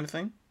 2 kind of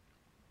thing.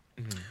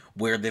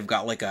 where they've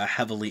got like a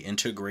heavily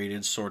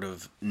integrated sort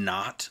of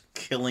not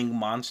killing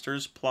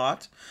monsters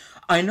plot.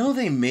 I know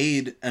they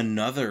made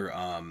another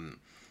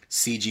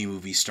CG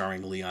movie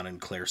starring Leon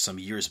and Claire some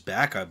years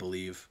back, I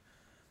believe.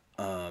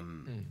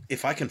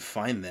 If I can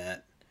find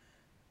that.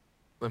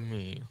 Let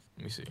me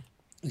see.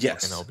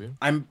 Yes. I can help you.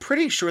 I'm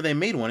pretty sure they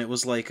made one. It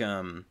was like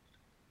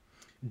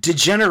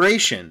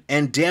Degeneration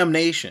and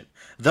Damnation.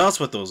 That's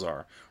what those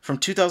are. From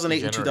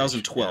 2008 and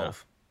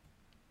 2012.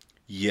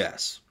 Yeah.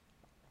 Yes.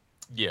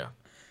 Yeah.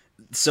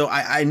 So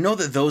I know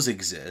that those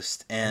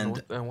exist,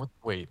 and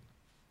wait,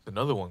 there's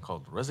another one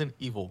called Resident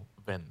Evil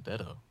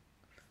Vendetta.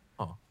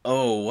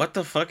 oh, what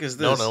the fuck is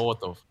this? Don't know what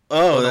the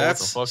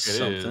that's what the fuck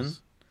something. it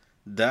is.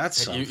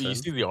 That's You something.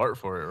 see the art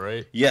for it,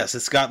 right? Yes,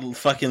 it's got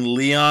fucking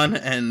Leon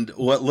and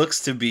what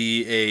looks to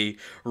be a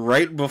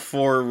right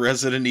before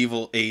Resident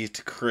Evil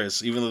 8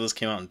 Chris, even though this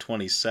came out in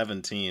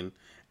 2017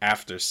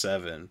 after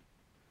 7.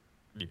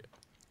 Yeah.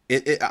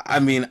 I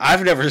mean,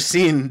 I've never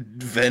seen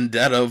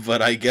Vendetta,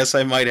 but I guess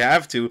I might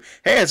have to.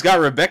 Hey, it's got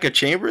Rebecca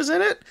Chambers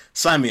in it?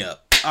 Sign me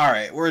up. All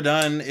right, we're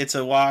done. It's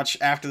a watch.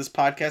 After this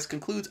podcast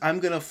concludes, I'm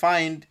going to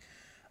find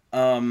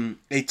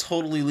a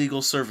totally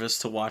legal service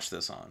to watch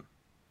this on.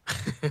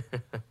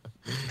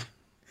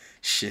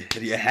 Shit,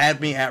 you had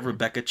me at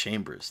Rebecca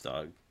Chambers,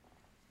 dog.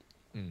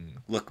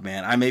 Look,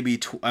 man, I may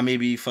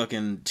be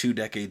fucking 2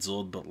 decades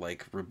old, but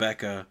like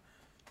Rebecca,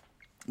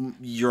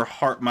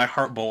 my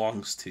heart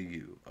belongs to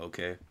you.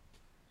 Okay.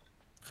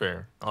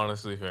 Fair,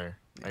 honestly, fair.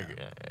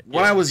 Yeah.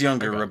 When I was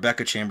younger,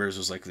 Rebecca Chambers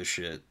was like the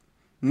shit.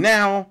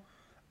 Now,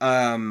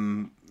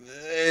 not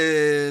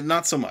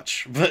so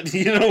much. But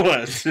you know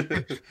what?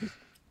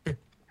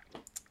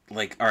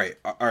 Like, all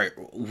right,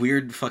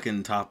 weird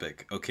fucking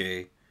topic,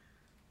 okay?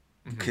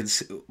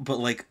 But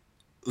like,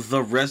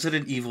 the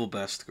Resident Evil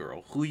best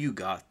girl, who you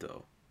got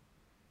though?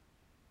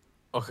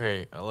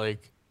 Okay,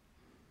 like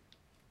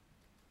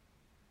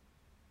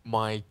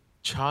my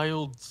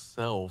child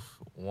self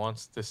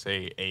wants to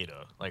say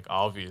Ada, like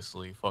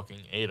obviously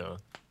fucking Ada.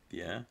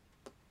 Yeah.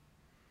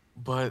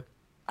 But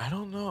I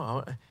don't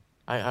know.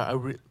 I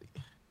really,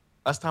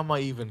 last time I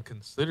even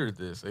considered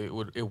this, it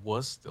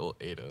was still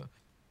Ada.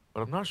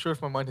 But I'm not sure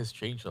if my mind has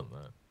changed on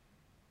that.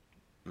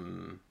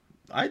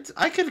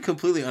 I can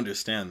completely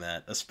understand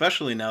that,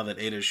 especially now that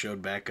Ada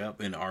showed back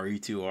up in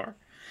RE2R.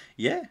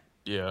 Yeah.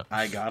 Yeah.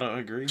 I gotta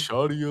agree.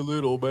 Shoddy, a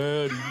little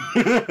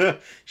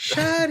baddie.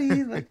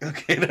 Shoddy, like,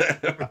 okay.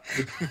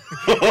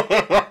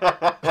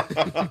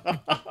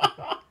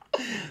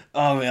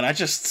 Oh man, I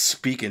just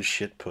speak in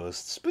shit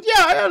posts. But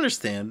yeah, I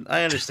understand.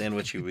 I understand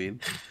what you mean.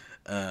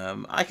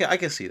 I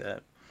can see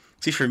that.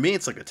 See, for me,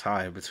 it's like a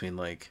tie between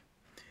like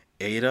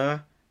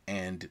Ada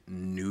and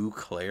New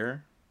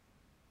Claire.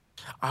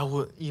 I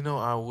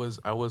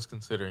was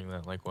considering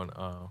that like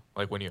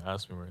when you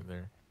asked me right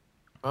there.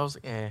 I was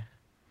like, eh.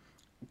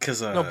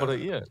 Cause no, but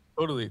yeah,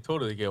 totally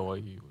get why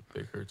you would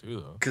pick her too,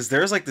 though. Cause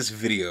there's like this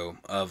video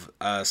of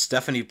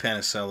Stephanie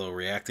Panicello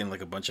reacting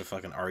like a bunch of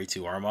fucking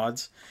RE2R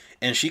mods,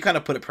 and she kind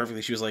of put it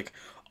perfectly. She was like,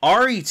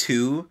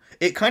 RE2,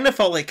 it kind of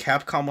felt like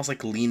Capcom was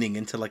like leaning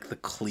into like the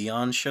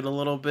Cleon shit a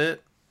little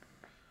bit.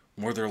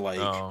 Where they're like,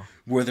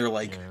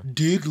 yeah.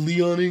 Did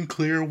Leon and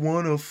Claire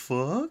wanna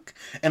fuck?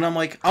 And I'm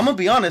like, I'm gonna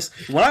be honest,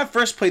 when I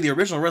first played the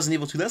original Resident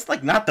Evil 2, that's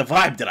like not the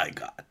vibe that I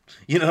got.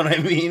 You know what I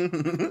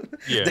mean?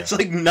 Yeah. That's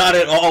like not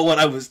at all what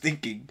I was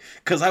thinking.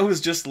 Cause I was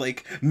just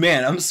like,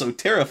 man, I'm so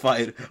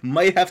terrified.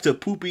 Might have to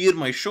poopy in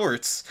my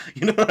shorts.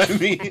 You know what I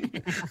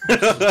mean?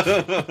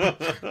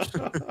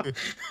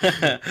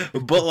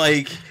 But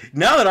like,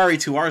 now that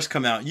RE2R's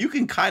come out, you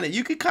can kind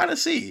of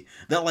see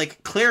that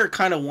like Claire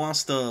kind of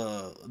wants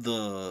the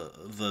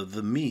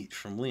meat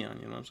from Leon,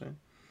 you know what I'm saying?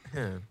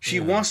 Yeah, She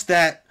wants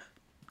that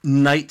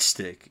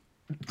nightstick.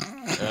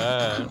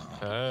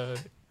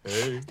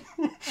 Hey.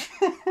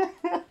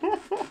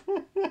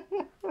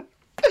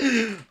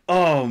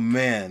 Oh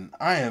man,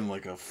 I am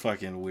like a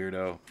fucking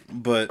weirdo.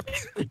 But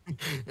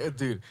Yeah,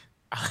 dude,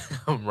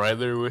 I'm right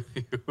there with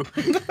you.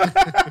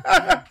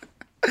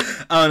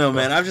 I don't know,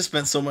 man. I've just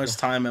spent so much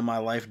time in my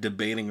life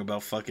debating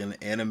about fucking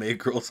anime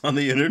girls on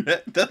the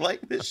internet that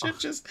like this shit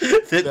just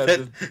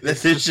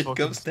this shit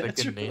comes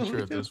second naturally nature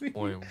at to this me.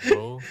 point,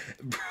 bro.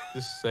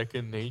 This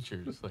second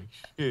nature. It's like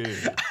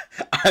shit.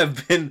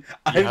 I've been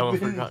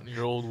Forgotten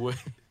your old way.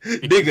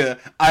 nigga,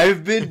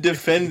 I've been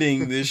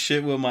defending this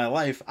shit with my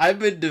life. I've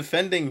been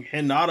defending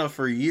Hinata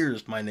for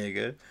years, my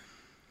nigga.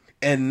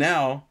 And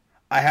now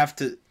I have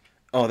to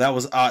that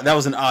was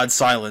an odd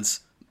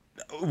silence.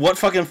 What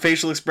fucking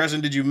facial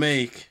expression did you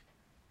make?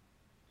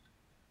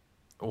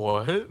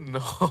 What? No.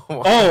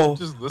 Oh,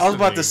 I was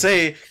about to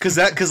say because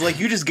like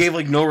you just gave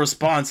like no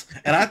response,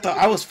 and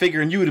I was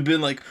figuring you would have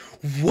been like,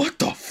 "What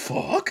the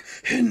fuck,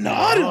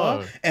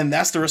 Hinata?" And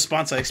that's the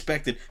response I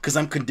expected because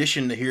I'm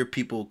conditioned to hear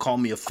people call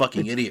me a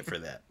fucking idiot for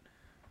that.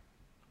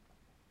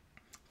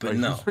 But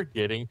no,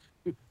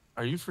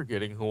 Are you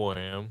forgetting who I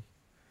am?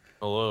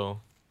 Hello.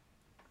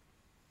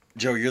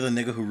 Joe, you're the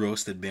nigga who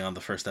roasted me on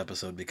the first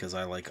episode because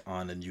I like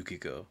An and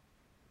Yukiko,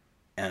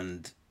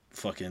 and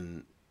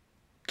fucking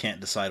can't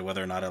decide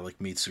whether or not I like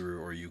Mitsuru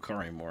or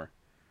Yukari more.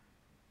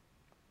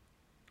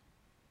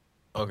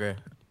 Okay.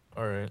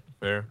 All right.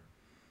 Fair.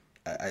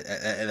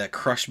 That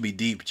crushed me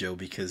deep, Joe,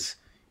 because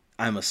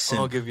I'm a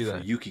simp I'll give you for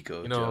that.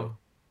 Yukiko, You Joe. know.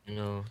 You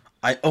know.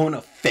 I own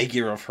a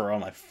figure of her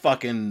on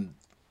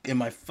in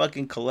my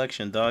fucking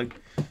collection, dog.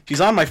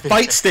 She's on my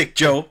fight stick,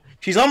 Joe.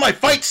 She's on my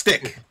fight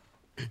stick.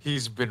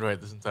 He's been right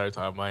this entire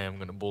time. I am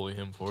gonna bully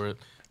him for it.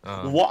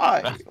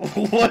 Why?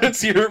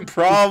 What's your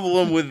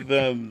problem with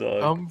them,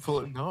 dog? I'm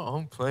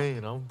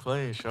playing,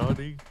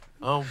 Shawty.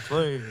 I'm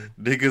playing.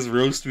 Niggas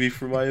roast me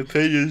for my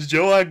opinions,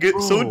 Joe. I get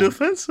so Bro,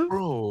 defensive.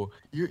 Bro,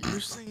 you're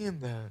saying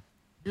that.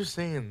 You're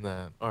saying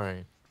that. All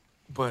right,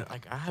 but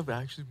like I have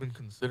actually been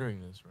considering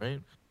this, right?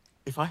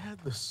 If I had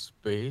the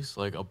space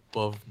like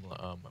above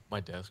my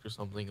desk or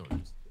something, or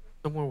just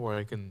somewhere where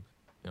I can,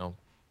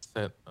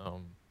 set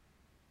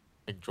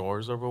like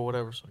drawers over or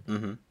whatever, so I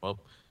can well,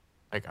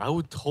 like I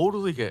would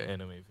totally get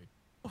anime.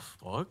 What the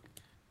fuck?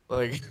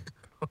 Like,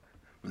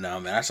 Nah,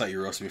 man, I saw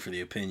you roast me for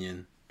the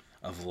opinion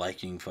of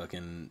liking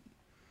fucking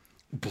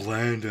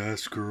bland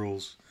ass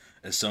girls,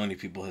 as so many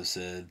people have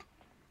said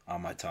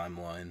on my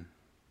timeline.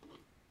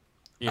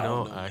 you I know,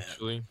 don't know, man.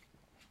 actually,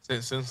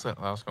 since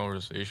that last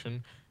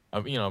conversation,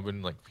 I've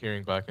been like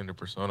peering back into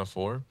Persona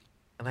 4,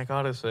 and I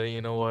gotta say,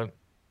 you know what?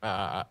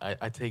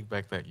 I take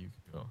back that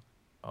Yukiko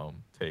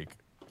take.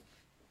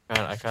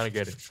 I kind of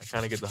get it. I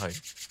kind of get the hype.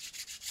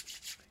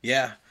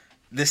 Yeah,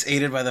 this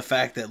aided by the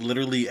fact that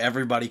literally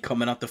everybody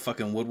coming out the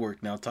fucking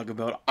woodwork now talk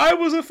about I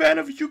was a fan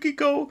of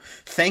Yukiko.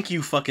 Thank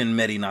you, fucking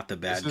Medi, not the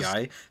bad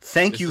guy.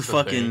 Thank you,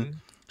 fucking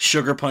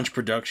Sugar Punch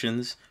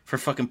Productions, for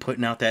fucking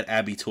putting out that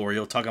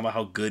Abitorial talking about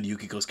how good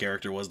Yukiko's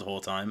character was the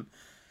whole time.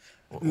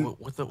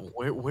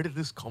 Where did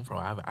this come from?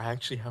 I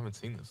actually haven't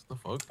seen this. What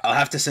the fuck? I'll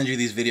have to send you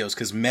these videos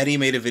because Medi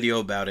made a video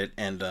about it,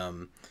 and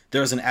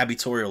there was an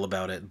Abitorial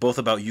about it, both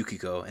about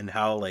Yukiko and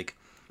how like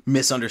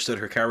misunderstood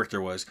her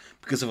character was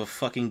because of a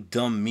fucking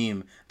dumb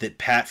meme that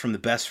Pat from the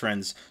Best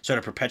Friends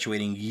started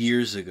perpetuating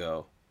years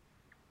ago.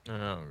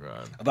 Oh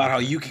god. About how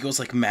Yukiko's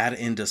like mad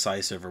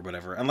indecisive or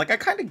whatever. And like I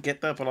kind of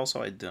get that, but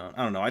also I don't.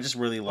 I don't know. I just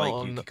really like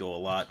Yukiko a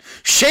lot.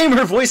 Shame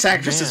her voice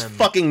actress is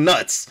fucking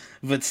nuts,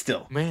 but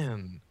still.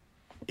 Man,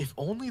 if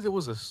only there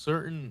was a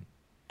certain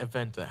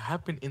event that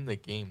happened in the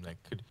game that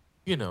could,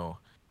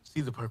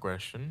 see the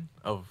progression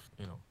of,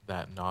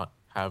 that not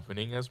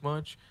happening as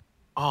much.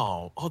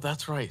 Oh,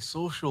 that's right.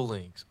 Social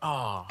links.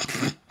 Oh,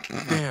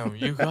 damn,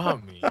 you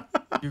got me.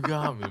 You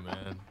got me,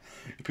 man.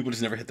 People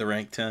just never hit the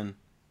rank 10.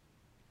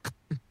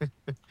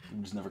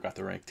 Just never got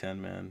the rank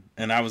 10, man.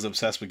 And I was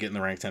obsessed with getting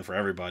the rank 10 for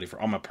everybody, for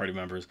all my party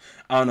members.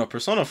 I don't know,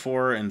 Persona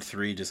 4 and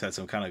 3 just had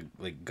some kind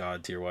of like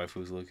god tier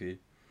waifus, low-key.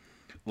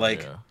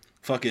 Like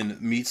fucking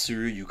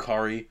Mitsuru,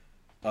 Yukari.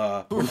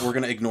 We're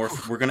gonna ignore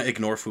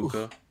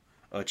Fuka.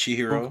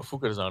 Chihiro.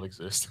 Fuka does not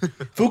exist.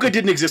 Fuka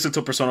didn't exist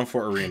until Persona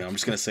 4 Arena. I'm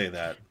just gonna say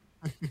that.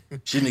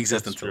 She didn't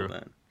exist That's until true.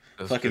 then.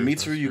 That's Fucking true, Mitsuru,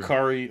 that's true.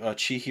 Yukari,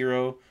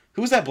 Chihiro.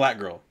 Who was that black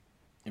girl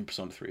in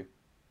Persona 3?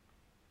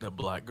 The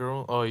black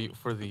girl? Oh,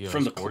 for the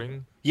From the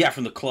sporting? Yeah,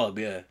 from the club,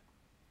 yeah.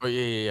 Oh,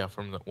 yeah.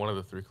 From one of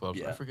the 3 clubs.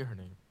 Yeah. I forget her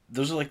name.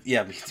 Those are like,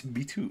 yeah,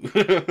 me too.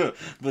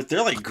 But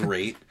they're like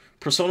great.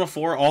 Persona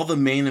 4, all the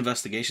main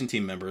investigation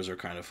team members are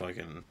kind of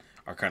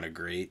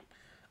great.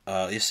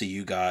 You see,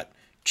 you got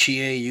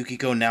Chie,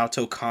 Yukiko,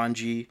 Naoto,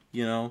 Kanji,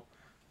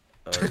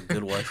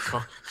 good wife.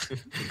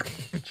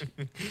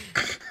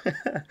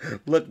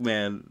 Look,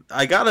 man,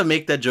 I gotta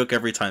make that joke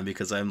every time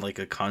because I'm like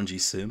a Kanji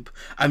simp.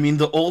 I mean,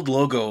 the old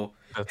logo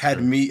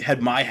had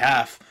my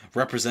half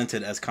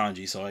represented as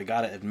Kanji, so I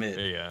gotta admit.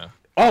 Yeah.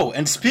 Oh,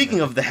 and speaking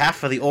of the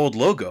half of the old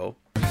logo,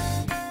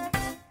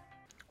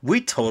 we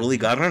totally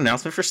got an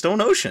announcement for Stone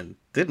Ocean,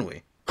 didn't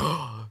we?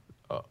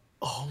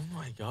 Oh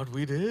my god,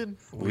 we did.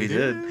 We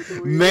did.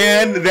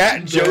 Man,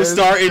 that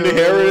Joestar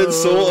Inherited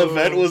Soul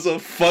event was a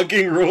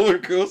fucking roller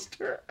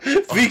coaster.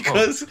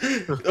 Because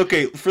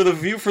okay, for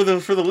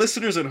the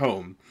listeners at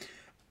home,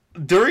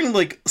 during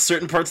like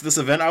certain parts of this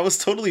event, I was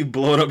totally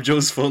blowing up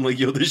Joe's phone like,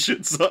 yo, this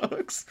shit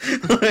sucks.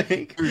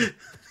 Like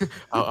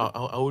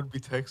I would be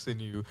texting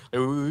you.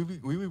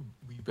 Like, we would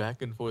be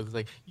back and forth. It's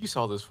like, you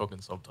saw this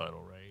fucking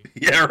subtitle, right?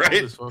 Yeah,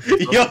 right.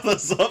 Yo, the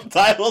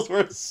subtitles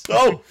were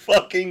so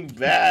fucking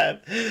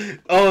bad.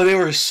 Oh, they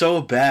were so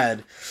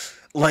bad.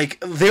 Like,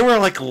 they were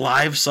like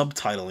live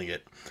subtitling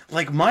it.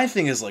 Like, my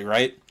thing is like,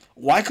 right?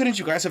 Why couldn't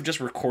you guys have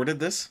just recorded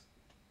this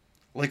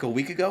like a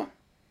week ago?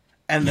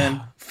 And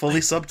then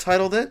fully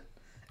subtitled it?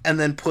 And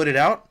then put it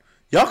out?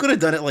 Y'all could have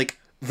done it like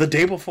the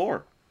day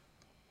before.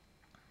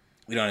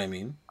 You know what I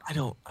mean? I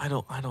don't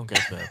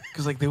get that.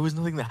 Because like there was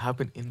nothing that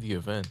happened in the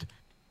event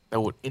that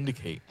would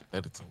indicate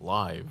that it's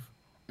live.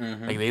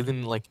 Mm-hmm. Like they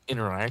didn't like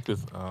interact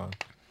with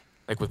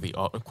like with the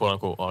quote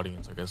unquote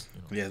audience, I guess.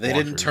 Yeah, they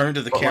didn't turn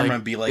to the But, camera like,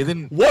 and be like, they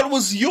didn't- "What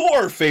was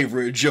your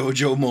favorite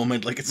JoJo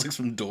moment?" Like it's like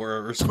some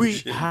Dora or some tweet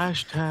shit.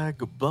 hashtag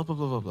blah blah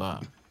blah blah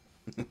blah.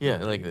 Yeah,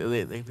 like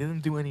they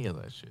didn't do any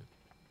of that shit.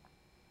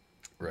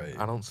 Right.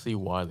 I don't see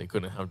why they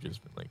couldn't have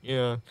just been like,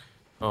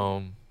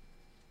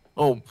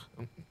 Oh,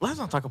 let's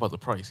not talk about the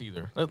price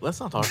either. Let's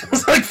not talk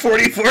It's about. like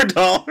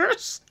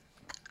 $44.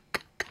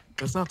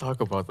 Let's not talk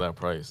about that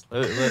price.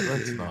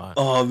 Let's not.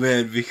 Oh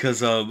man,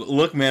 because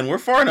look, man, we're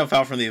far enough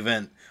out from the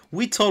event.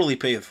 We totally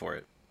paid for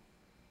it.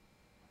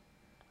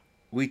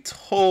 We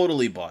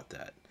totally bought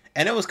that,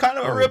 and it was kind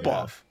of a Oh,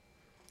 ripoff.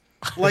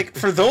 Like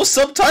for those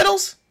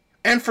subtitles,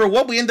 and for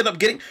what we ended up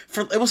getting,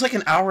 for it was like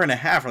an hour and a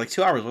half, or like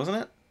 2 hours, wasn't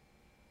it?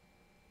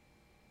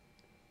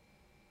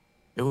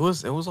 It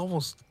was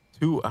almost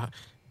 2.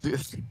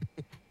 It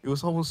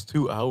was almost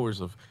 2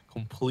 hours of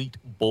complete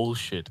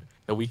bullshit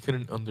that we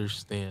couldn't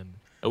understand.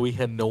 And we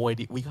had no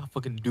idea. We got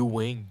fucking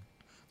Duwing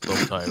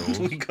subtitles.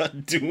 We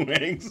got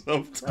doing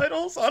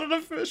subtitles on an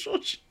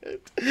official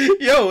shit.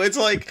 Yo, it's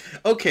like,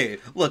 okay,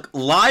 look,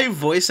 live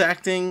voice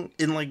acting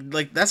in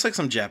like that's like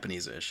some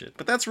Japanese ass shit,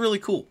 but that's really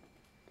cool.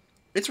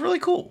 It's really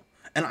cool,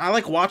 and I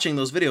like watching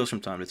those videos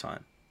from time to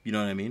time. You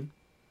know what I mean?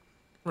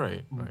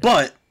 Right.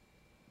 But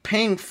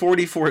paying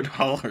 $44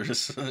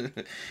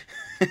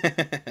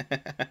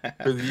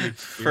 For the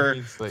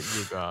experience that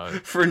you got.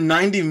 for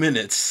 90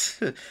 minutes.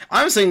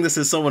 I'm saying this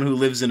as someone who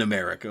lives in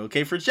America,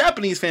 okay? For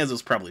Japanese fans, it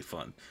was probably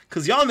fun.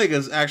 Because y'all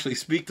niggas actually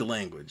speak the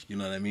language, you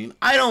know what I mean?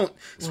 I don't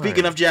speak Right.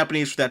 enough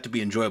Japanese for that to be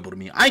enjoyable to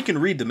me. I can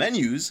read the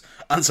menus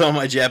on some of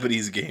my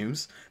Japanese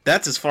games.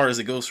 That's as far as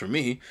it goes for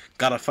me.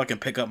 Gotta fucking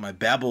pick up my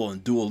Babbel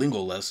and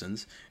Duolingo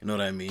lessons, you know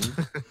what I mean?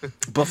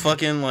 But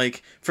fucking,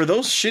 like, for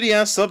those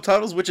shitty-ass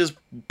subtitles, which is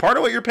part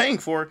of what you're paying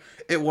for,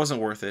 it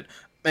wasn't worth it.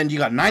 And you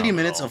got 90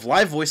 minutes of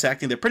live voice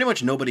acting that pretty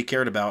much nobody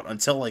cared about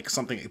until like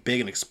something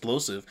big and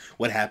explosive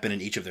would happen in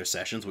each of their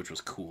sessions, which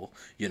was cool,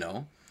 you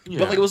know?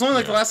 But like it was only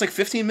like the last like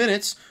 15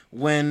 minutes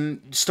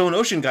when Stone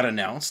Ocean got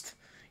announced,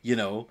 you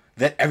know,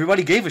 that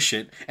everybody gave a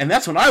shit. And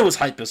that's when I was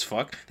hype as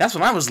fuck. That's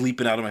when I was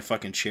leaping out of my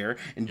fucking chair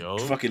and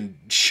fucking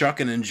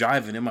shucking and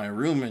jiving in my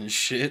room and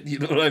shit, you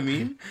know what I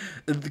mean?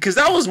 Because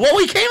that was what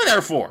we came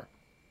there for.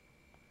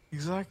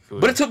 Exactly.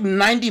 But it took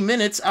 90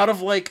 minutes out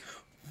of like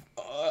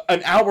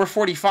an hour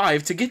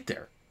 45 to get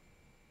there.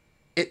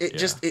 It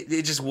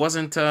just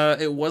wasn't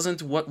it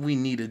wasn't what we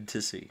needed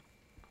to see.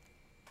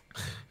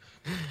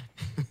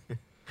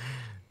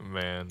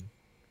 Man.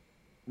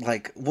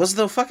 Like, was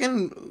the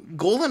fucking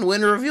Golden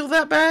Wind reveal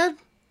that bad?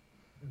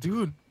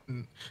 Dude,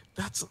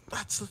 that's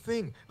the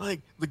thing.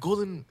 Like the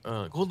Golden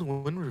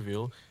Wind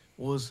reveal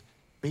was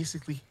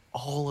basically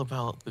all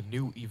about the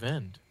new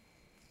event.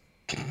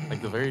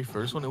 Like the very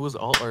first one, it was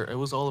all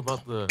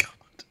about the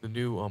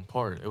new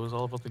part. It was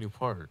all about the new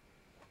part.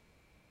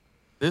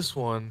 This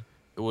one,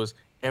 it was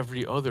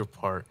every other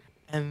part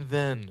and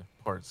then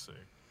part 6.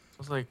 I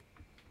was like,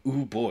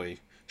 ooh boy,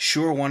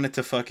 sure wanted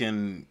to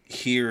fucking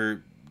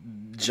hear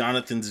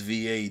Jonathan's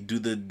VA do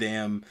the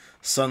damn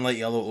Sunlight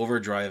Yellow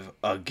Overdrive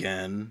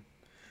again,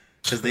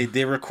 because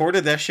they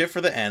recorded that shit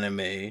for the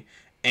anime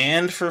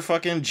and for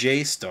fucking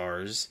J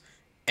Stars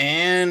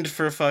and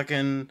for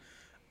fucking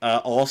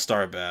All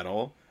Star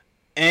Battle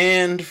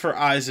and for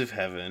Eyes of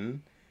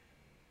Heaven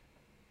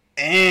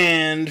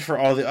and for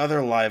all the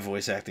other live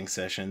voice acting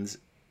sessions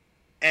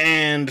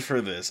and for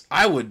this.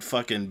 I would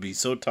fucking be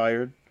so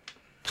tired.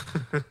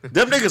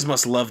 Them niggas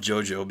must love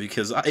JoJo,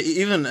 because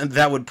even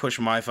that would push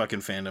my fucking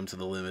fandom to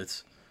the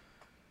limits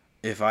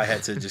if I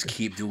had to just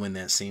keep doing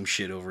that same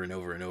shit over and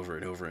over and over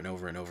and over and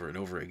over and over and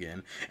over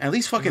again. And at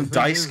least fucking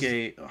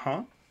Daisuke,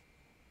 huh?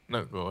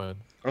 no, go ahead.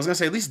 I was gonna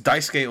say, at least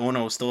Daisuke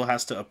Ono still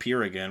has to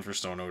appear again for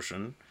Stone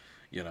Ocean,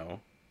 you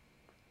know.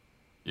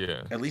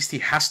 Yeah. At least he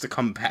has to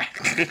come back.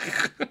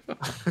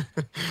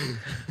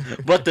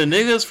 But the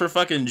niggas for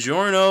fucking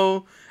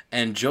Giorno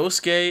and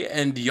Josuke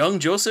and young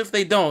Joseph,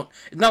 they don't.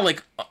 It's not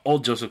like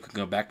old Joseph can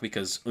come back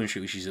because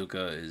Unshu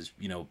Ishizuka is,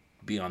 you know,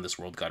 beyond this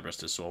world, God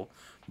rest his soul.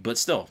 But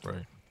still.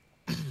 Right.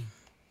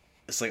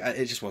 It's like,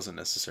 it just wasn't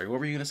necessary. What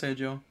were you going to say,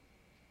 Joe?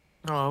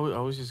 No, I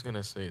was just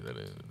gonna say that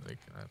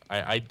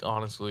I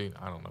honestly,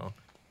 I don't know.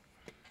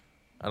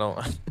 I don't.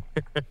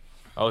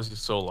 I was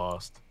just so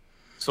lost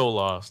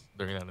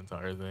during that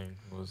entire thing.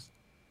 It was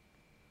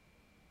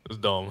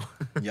dumb.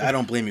 Yeah, I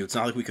don't blame you. It's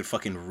not like we could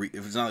fucking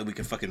it's not like we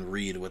could fucking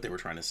read what they were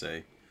trying to say.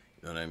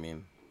 You know what I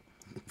mean?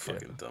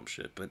 Fucking dumb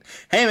shit. But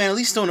hey, man, at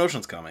least Stone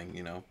Ocean's coming.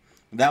 You know,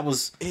 that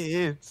was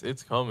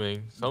It's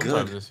coming sometime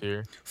good. this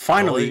year.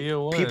 Finally, Already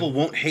won. people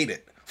won't hate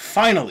it.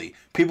 Finally,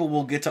 people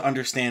will get to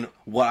understand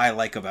what I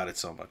like about it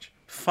so much.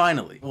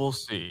 Finally. We'll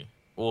see.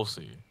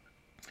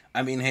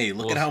 I mean, hey,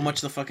 look We'll at how see. much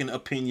the fucking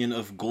opinion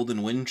of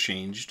Golden Wind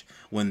changed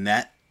when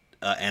that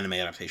anime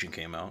adaptation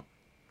came out.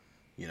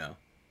 You know,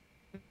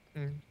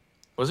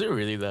 Was it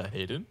really that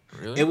hated?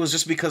 Really? it was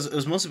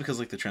mostly because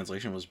like the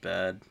translation was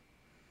bad.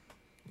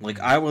 Like,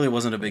 I really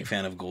wasn't a big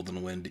fan of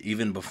Golden Wind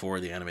even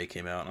before the anime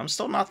came out. I'm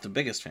still not the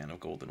biggest fan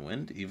of Golden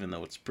Wind, even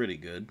though it's pretty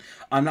good.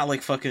 I'm not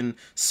like fucking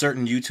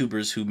certain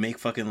YouTubers who make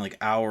fucking like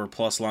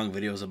hour-plus long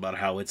videos about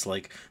how it's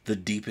like the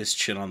deepest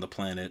shit on the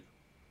planet.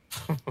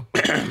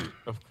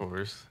 Of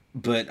course.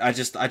 But I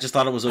just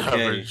thought it was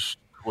okay.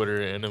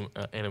 Twitter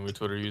anime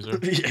Twitter user.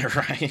 Yeah,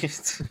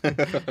 right.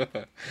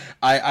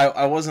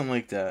 I wasn't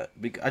like that.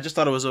 I just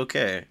thought it was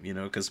okay, you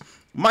know, because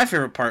my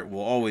favorite part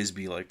will always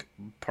be like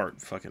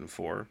part fucking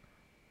 4,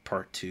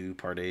 part 2,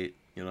 part 8.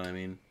 You know what I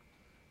mean?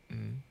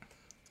 Mm.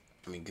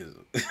 I mean, because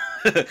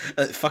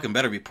it fucking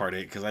better be part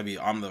 8, because I'd be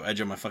on the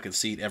edge of my fucking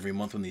seat every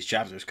month when these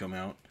chapters come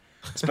out.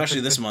 Especially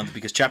this month,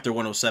 because chapter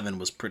 107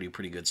 was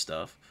pretty good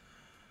stuff.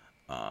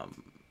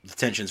 The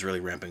tension's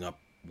really ramping up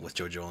with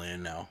JoJo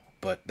Lane now,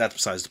 but that's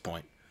besides the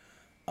point.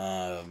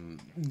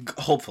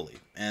 Hopefully.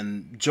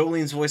 And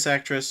Jolene's voice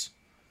actress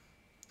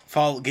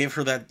gave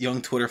her that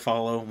young Twitter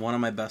follow, one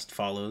of my best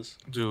follows.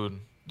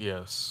 Dude,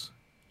 yes.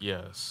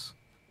 Yeah.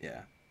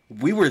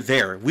 We were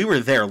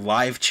there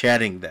live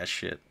chatting that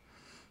shit.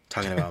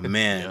 Talking about,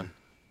 man,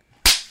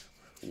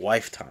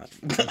 wife time.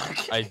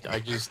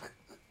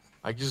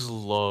 I just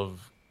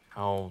love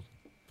how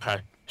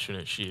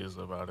passionate she is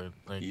about it.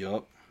 Like,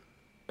 Yup.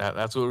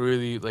 that's what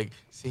really, like,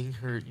 seeing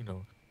her, you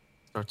know,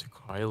 start to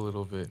cry a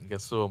little bit and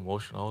get so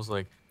emotional. I was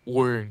like,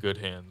 we're in good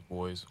hands,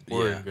 boys.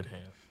 We're in good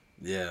hands.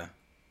 Yeah.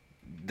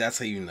 That's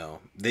how you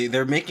know.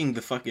 They're making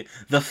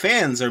the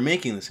fans are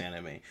making this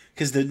anime.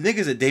 Because the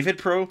niggas at David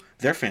Pro,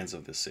 they're fans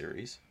of this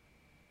series.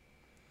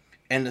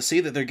 And to see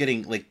that they're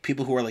getting, like,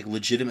 people who are, like,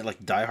 legitimate,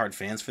 like, diehard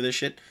fans for this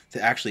shit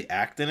to actually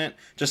act in it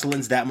just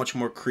lends that much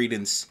more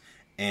credence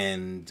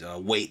and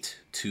weight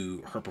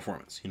to her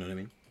performance. You know what I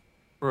mean?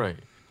 Right.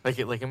 Like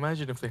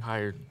imagine if they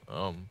hired,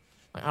 like,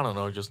 I don't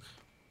know, just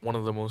one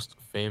of the most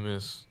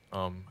famous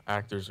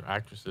actors or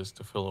actresses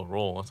to fill a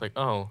role. It's like,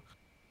 oh,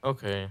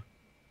 okay,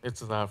 it's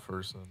that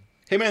person.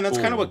 Hey, man, that's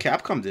kind of Cool. what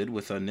Capcom did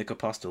with Nick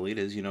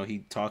Apostolides. You know, he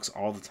talks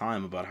all the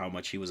time about how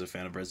much he was a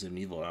fan of Resident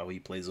Evil, how he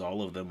plays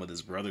all of them with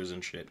his brothers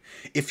and shit.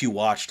 If you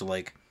watched,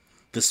 like,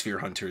 the Sphere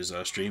Hunters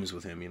streams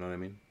with him, you know what I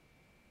mean?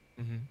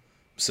 Mm-hmm.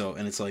 So,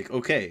 and it's like,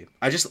 okay,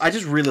 I just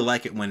really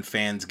like it when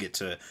fans get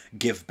to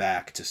give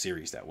back to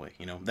series that way,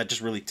 you know? That just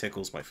really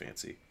tickles my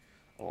fancy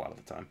a lot of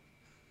the time.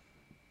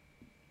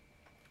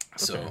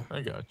 So, Okay,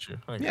 I got you.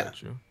 I yeah.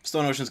 got you.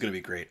 Stone Ocean's going to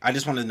be great. I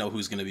just wanted to know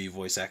who's going to be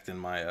voice acting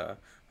my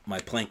my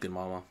Plankton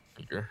mama.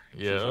 You're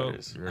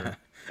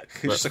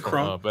Just a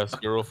crumb. best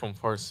girl from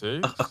part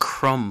 6. A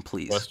crumb,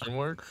 please. Question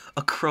mark.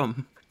 A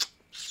crumb.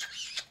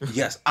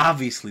 Yes,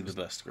 obviously the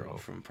best girl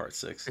from part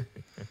 6.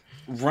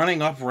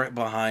 Running up right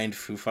behind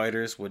Foo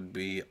Fighters would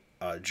be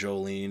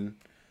Jolene.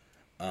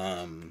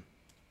 Under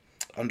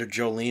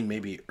Jolene,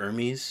 maybe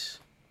Hermes.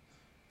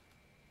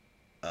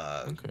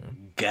 Okay.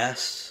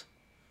 Guess.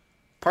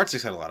 Part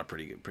 6 had a lot of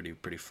pretty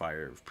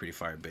fire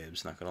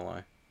babes. Not gonna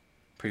lie,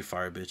 pretty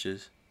fire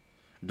bitches.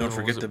 Don't No,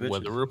 forget was the it bitches.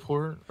 Weather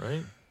Report,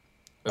 right?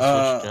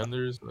 That switched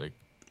genders, like.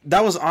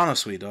 That was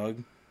Honestly,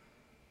 dog.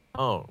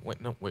 Oh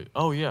wait, no, wait.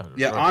 Oh yeah.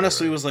 Yeah, right,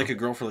 Honestly right. was like a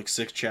girl for like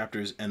 6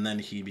 chapters, and then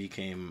he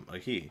became a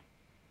he.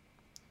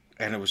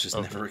 And it was just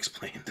Okay. never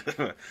explained.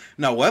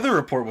 No, Weather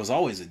Report was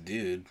always a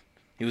dude.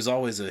 He was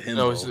always a himbo.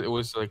 No, it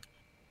was like.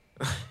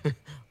 I'm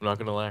not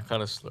gonna lie, I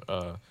kind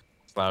of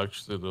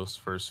slouched through those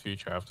first few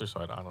chapters,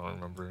 so I don't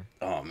remember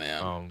Oh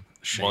man, much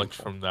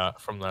Shameful.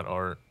 from that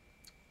art.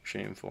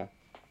 Shameful.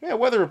 Yeah,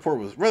 Weather Report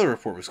was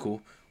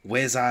cool.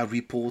 Weather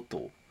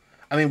Report.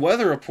 I mean,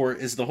 Weather Report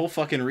is the whole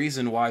fucking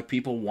reason why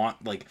people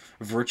want like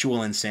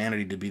Virtual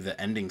Insanity to be the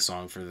ending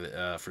song for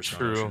the for Stone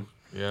True. Ocean.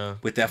 Yeah.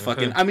 With that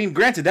fucking, I mean,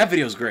 granted, that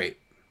video's great,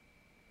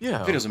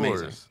 Yeah. video's of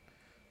amazing. course.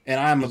 and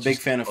I'm a It's big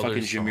just fan of other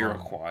fucking songs.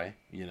 Jamiroquai.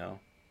 You know,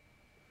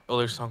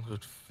 Other songs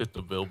would fit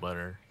the bill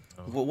better.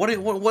 You know? what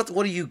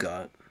do you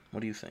got? What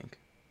do you think?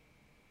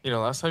 You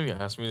know, last time you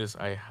asked me this,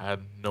 I had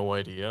no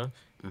idea.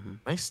 Mhm.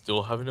 I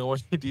still have no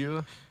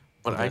idea,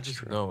 but I That's just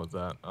true. know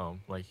that,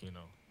 like, you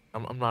know,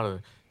 I'm not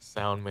a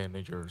sound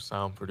manager or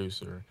sound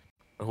producer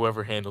or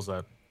whoever handles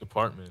that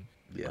department.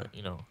 Yeah. But,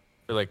 you know,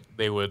 I feel like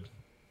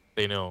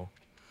they know.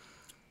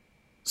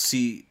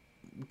 See,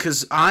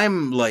 because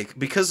I'm like,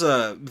 because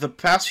the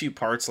past few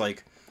parts,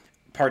 like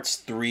parts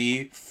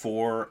 3,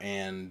 4,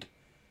 and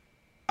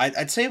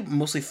I'd say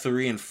mostly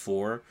 3 and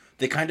 4,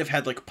 they kind of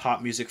had like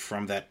pop music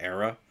from that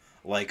era.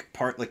 Like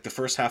the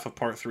first half of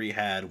part 3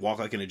 had "Walk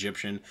Like an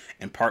Egyptian,"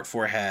 and part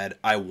 4 had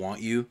 "I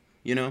Want You."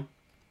 You know.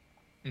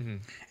 Mm-hmm.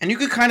 And you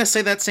could kind of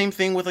say that same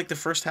thing with like the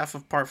first half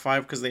of part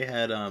 5 because they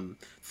had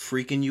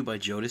 "Freaking You" by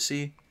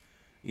Jodeci.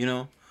 You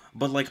know.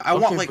 But like I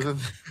want like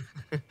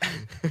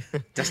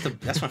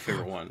that's my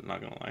favorite one.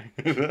 Not gonna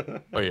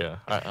lie. Oh yeah,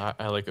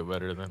 I like it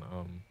better than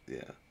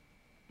Yeah.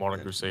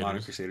 Modern Crusaders.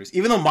 Modern Crusaders.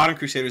 Even though Modern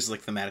Crusaders is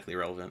like thematically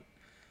relevant,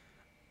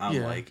 I'm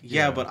Yeah, like,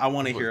 yeah, but I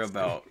want to but hear it's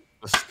about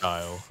the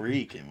style.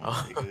 freaking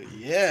nigga.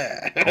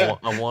 Yeah.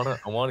 I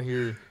want to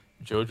hear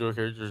JoJo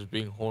characters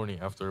being horny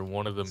after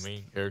one of the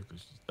main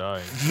characters just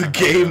died. The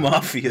gay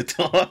mafia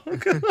dog.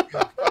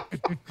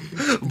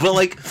 But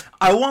like,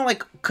 I want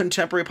like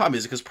contemporary pop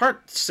music because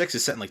part 6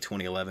 is set in like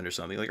 2011 or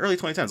something, like early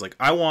 2010s. Like,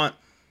 I want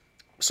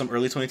some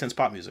early 2010s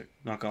pop music.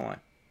 Not gonna lie.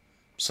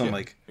 Some Yeah,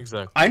 like,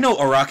 exactly. I know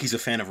Araki's a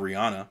fan of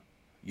Rihanna,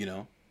 you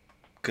know,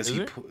 because Is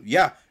he, he?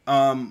 yeah,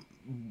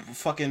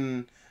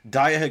 fucking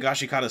Daya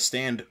Higashikata's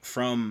stand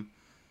from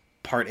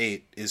part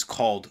 8 is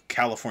called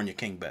California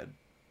King Bed.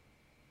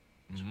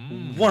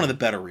 One of the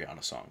better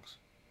Rihanna songs.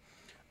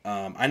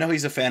 I know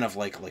he's a fan of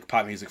like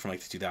pop music from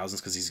like the 2000s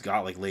because he's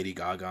got like Lady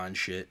Gaga and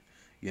shit,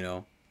 you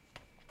know.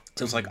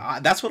 So it's like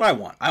that's what I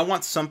want. I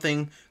want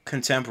something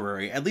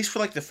contemporary, at least for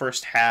like the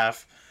first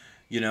half,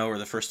 you know, or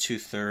the first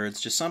 2/3,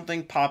 just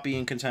something poppy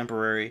and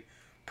contemporary,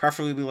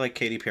 preferably like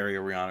Katy Perry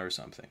or Rihanna or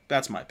something.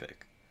 That's my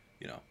pick,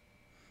 you know.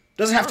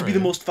 Doesn't have to be the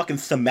most fucking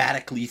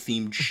thematically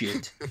themed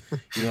shit.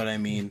 You know what I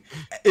mean?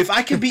 If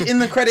I can be in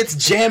the credits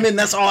jamming,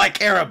 that's all I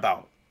care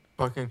about.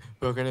 Fucking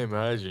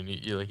imagine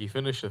you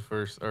finish the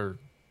first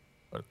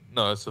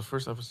no, it's the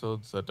first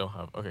episodes that don't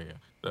have. Okay, yeah,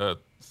 the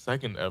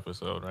second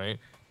episode, right?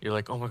 You're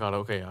like, oh my god,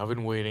 okay, I've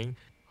been waiting.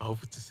 I hope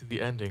to see the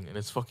ending, and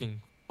it's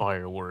fucking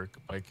Firework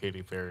by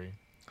Katy Perry.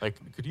 Like,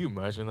 could you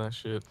imagine that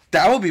shit?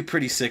 That would be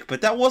pretty sick,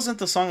 but that wasn't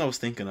the song I was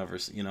thinking of. Or,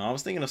 you know, I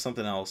was thinking of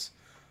something else.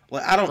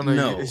 Like, I don't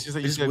know. It's just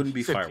like it just wouldn't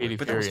be Firework, Katy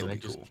but that would still Perry,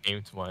 be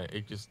and cool.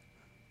 it just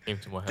came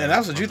to my head. And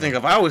that's what you think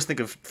of. I always think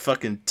of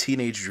fucking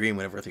Teenage Dream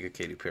whenever I think of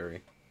Katy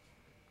Perry.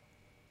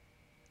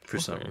 For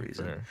some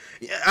reason. Fair.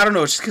 Yeah, I don't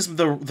know. It's just because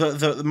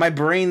the my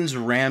brain's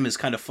RAM is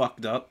kind of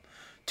fucked up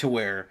to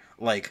where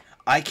like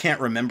I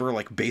can't remember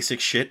like basic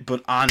shit,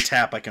 but on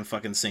tap I can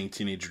fucking sing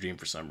Teenage Dream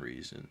for some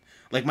reason.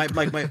 Like my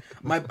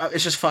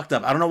it's just fucked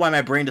up. I don't know why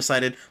my brain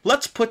decided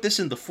let's put this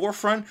in the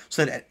forefront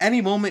so that at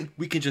any moment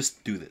we can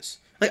just do this.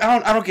 Like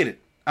I don't get it.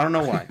 I don't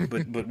know why,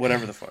 but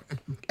whatever the fuck.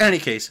 In any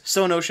case,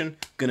 Stone Ocean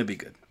gonna be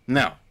good.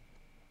 Now,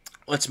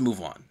 let's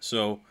move on.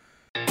 So.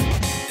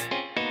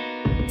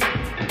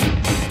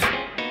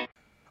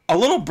 A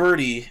little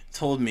birdie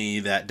told me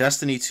that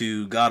Destiny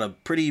 2 got a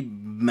pretty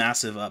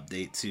massive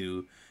update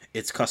to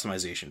its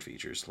customization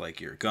features,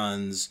 like your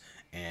guns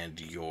and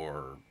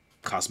your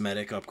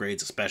cosmetic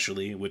upgrades,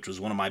 especially, which was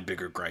one of my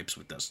bigger gripes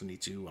with Destiny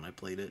 2 when I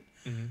played it.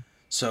 Mm-hmm.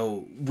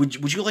 So,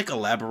 would you like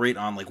elaborate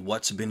on like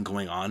what's been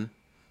going on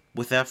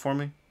with that for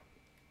me?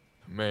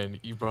 Man,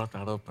 you brought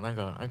that up, and I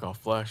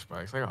got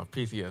flashbacks. I got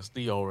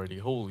PTSD already.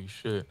 Holy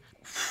shit.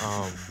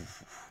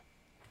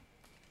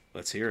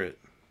 Let's hear it.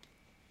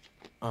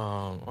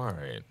 All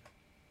right.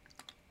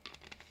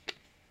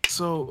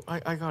 So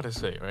I gotta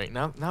say, right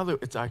now that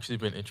it's actually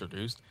been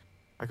introduced,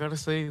 I gotta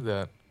say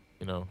that,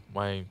 you know,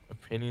 my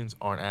opinions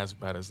aren't as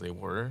bad as they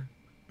were,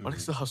 but I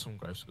still have some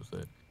gripes with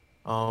it.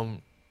 For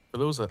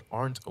those that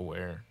aren't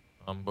aware,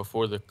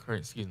 before the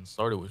current season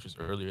started, which was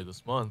earlier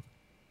this month,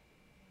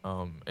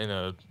 in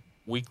a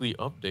weekly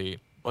update,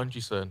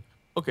 Bungie said,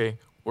 "Okay,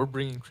 we're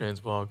bringing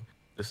Transmog.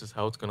 This is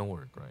how it's gonna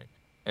work, right?"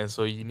 And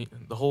so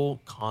the whole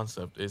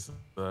concept is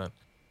that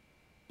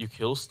you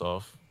kill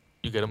stuff,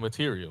 you get a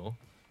material.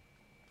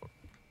 I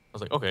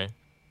was like, okay,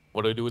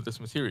 what do I do with this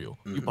material?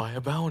 Mm-hmm. You buy a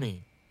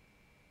bounty.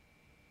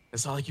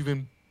 It's not like you've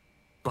been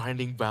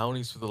grinding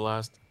bounties for the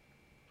last,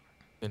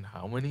 in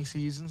how many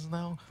seasons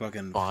now?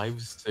 Fucking 5,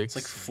 6. It's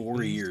like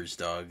 4 years,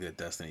 dog, that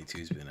Destiny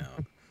 2's been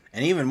out,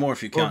 and even more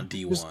if you count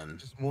D1.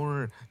 Just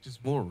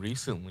more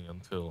recently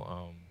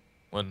until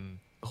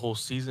when the whole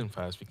season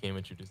pass became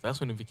introduced.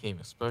 That's when it became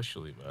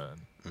especially bad.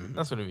 Mm-hmm.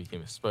 That's when it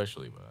became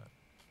especially bad.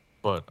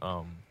 But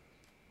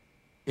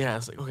yeah,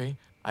 it's like, okay,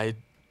 I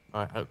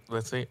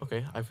let's say,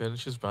 okay, I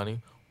finished this bounty.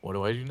 What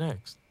do I do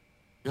next?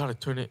 You gotta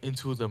turn it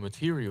into the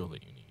material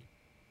that you need.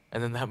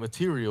 And then that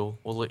material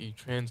will let you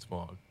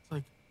transmog. It's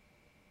like,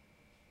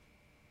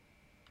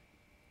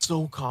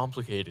 so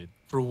complicated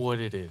for what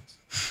it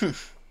is.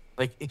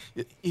 Like,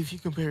 if you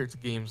compare it to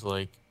games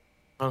like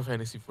Final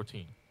Fantasy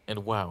 14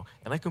 and WoW,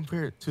 and I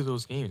compare it to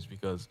those games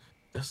because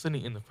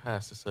Destiny in the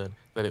past has said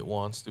that it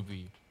wants to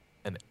be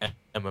an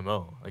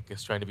MMO. Like,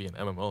 it's trying to be an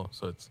MMO,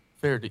 so it's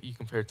fair that you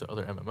compare it to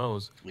other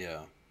MMOs. Yeah.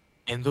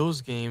 In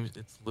those games,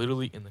 it's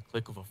literally in the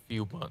click of a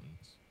few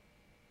buttons.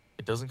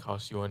 It doesn't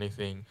cost you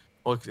anything.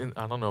 Well,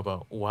 I don't know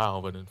about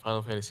WoW, but in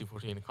Final Fantasy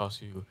 14, it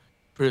costs you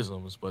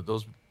prisms, but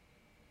those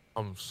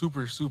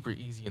super, super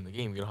easy in the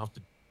game. You don't have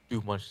to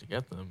do much to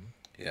get them.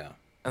 Yeah.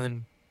 And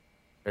then,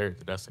 compared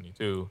to Destiny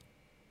 2,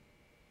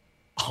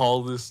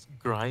 all this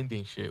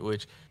grinding shit,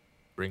 which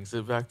brings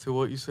it back to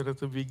what you said at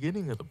the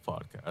beginning of the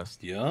podcast.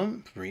 Yeah,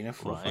 bring it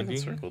full fucking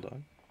circle,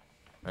 dog.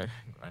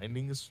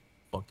 Grinding is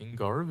fucking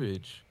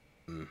garbage.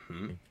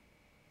 Mm-hmm. Like,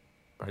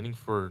 grinding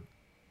for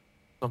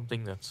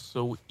something that's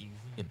so easy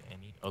in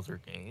any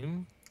other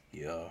game.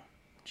 Yeah,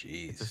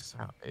 jeez.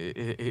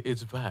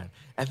 It's bad.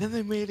 And then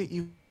they made it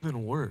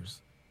even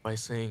worse by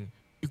saying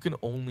you can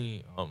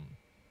only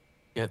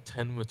get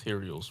 10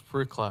 materials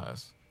per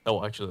class that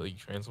will actually let you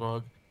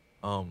transmog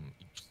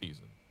each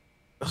season.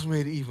 That's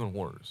made it even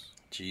worse.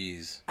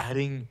 Jeez.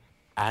 Adding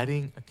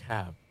a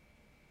cap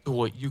to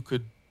what you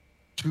could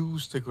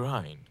choose to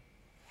grind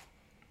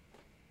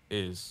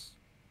is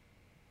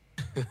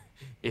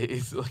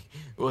it's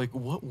like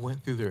what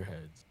went through their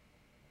heads,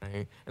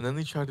 right? And then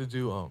they tried to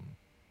do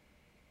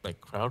like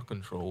crowd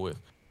control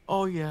with,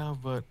 oh yeah,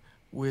 but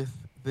with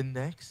the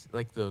next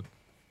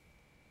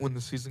when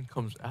the season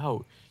comes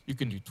out, you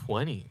can do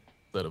 20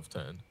 instead of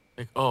 10.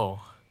 Like,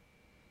 oh,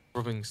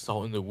 rubbing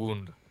salt in the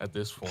wound at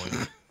this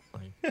point.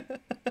 Like,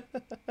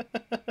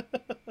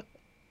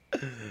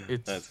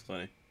 that's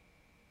funny.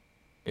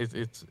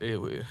 It's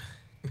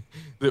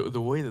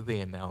the way that they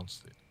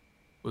announced it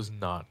was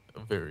not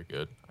very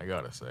good. I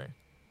gotta say,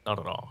 not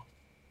at all.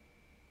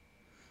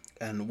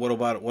 And what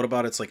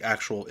about its like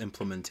actual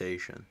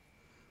implementation?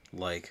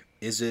 Like,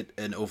 is it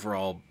an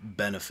overall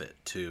benefit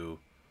to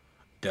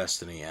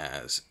Destiny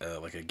as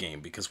like a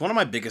game? Because one of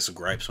my biggest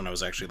gripes when I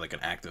was actually like an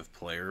active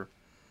player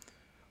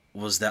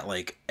was that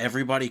like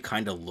everybody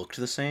kind of looked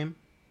the same,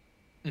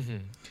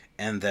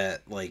 and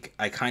that like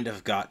I kind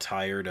of got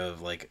tired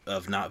of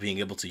not being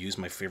able to use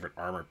my favorite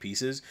armor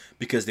pieces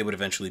because they would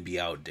eventually be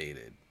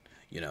outdated,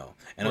 you know.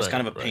 And it was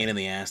kind of a pain in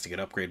the ass to get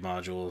upgrade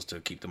modules to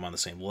keep them on the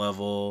same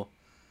level.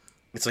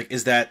 It's like,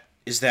 is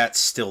that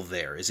still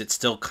there? Is it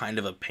still kind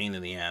of a pain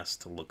in the ass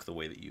to look the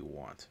way that you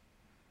want?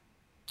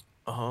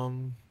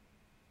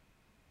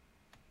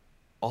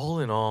 All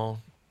in all,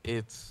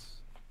 it's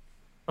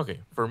okay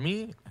for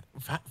me.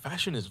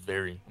 Fashion is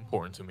very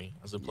important to me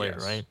as a player,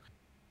 Yes. right?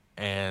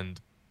 And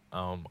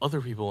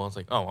other people, it's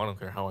like, oh, I don't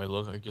care how I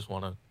look. I just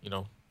want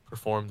to,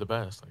 perform the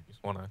best. I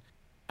just want to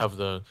have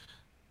the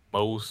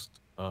most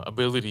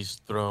abilities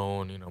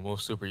thrown,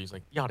 most super use,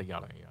 like yada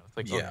yada yada. It's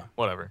like, okay, Yeah.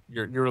 whatever.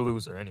 You're a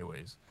loser,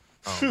 anyways.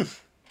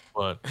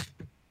 But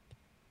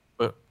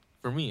but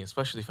for me,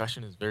 especially,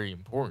 fashion is very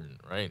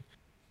important, right?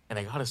 And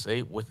I gotta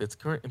say, with its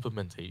current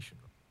implementation,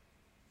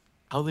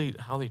 how they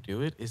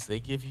do it is they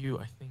give you,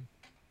 I think,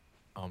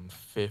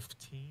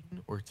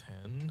 15 or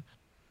 10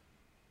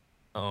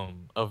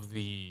 of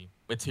the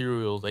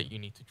material that you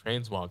need to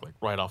transmog, like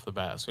right off the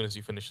bat as soon as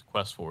you finish the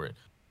quest for it.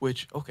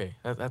 Which, okay,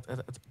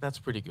 that's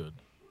pretty good.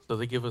 So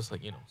they give us,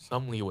 like,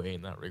 some leeway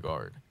in that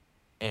regard.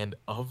 And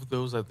of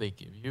those that they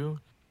give you,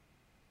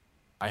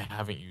 I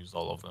haven't used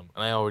all of them,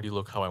 and I already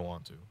look how I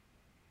want to.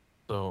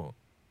 So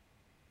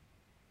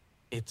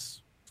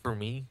it's for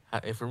me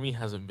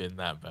hasn't been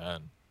that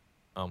bad.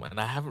 And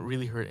I haven't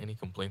really heard any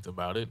complaints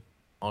about it,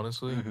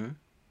 honestly.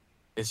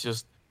 It's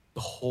just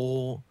the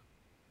whole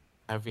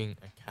having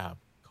a cap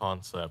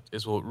concept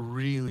is what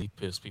really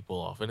pissed people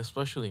off, and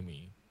especially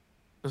me.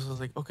 Because I was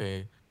like,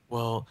 okay,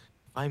 well,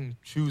 if I'm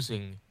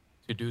choosing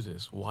to do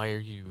this, why are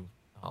you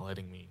not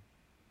letting me?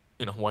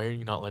 Why are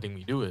you not letting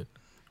me do it?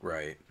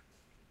 Right.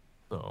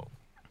 So,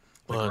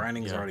 Like, but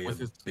grinding is yeah, already a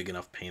with its big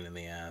enough pain in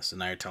the ass, and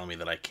now you're telling me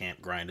that I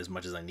can't grind as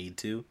much as I need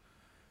to.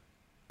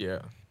 yeah,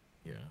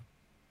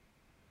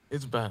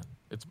 it's bad.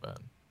 It's bad.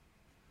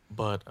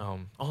 But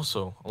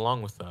also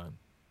along with that,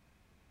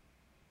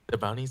 the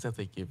bounties that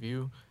they give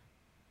you,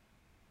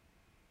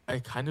 I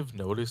kind of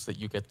noticed that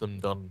you get them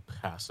done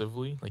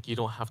passively. Like, you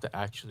don't have to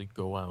actually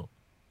go out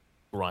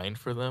grind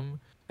for them.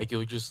 Like,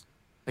 you'll just,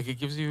 like, it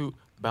gives you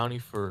bounty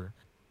for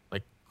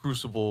like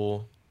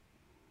Crucible,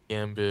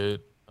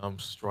 Gambit,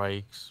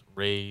 strikes,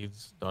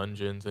 raids,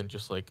 dungeons, and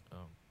just like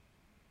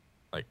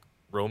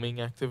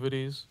roaming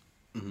activities,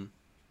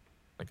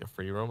 like a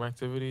free roam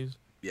activities.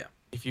 Yeah.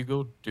 If you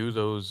go do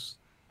those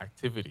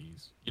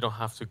activities, you don't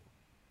have to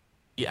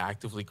be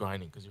actively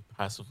grinding because you're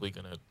passively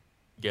gonna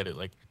get it.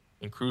 Like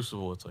in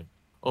Crucible, it's like,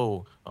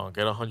 oh,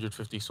 get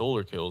 150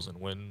 solar kills and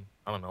win,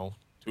 I don't know,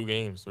 2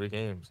 games, 3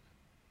 games.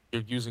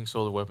 You're using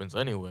solar weapons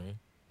anyway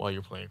while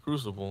you're playing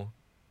Crucible,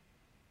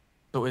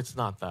 so it's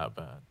not that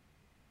bad.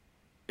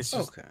 It's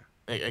just,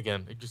 Okay.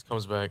 again, it just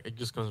comes back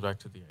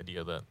to the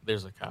idea that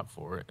there's a cap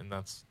for it, and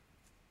that's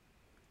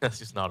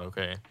just not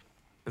okay.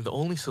 And the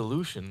only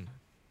solution,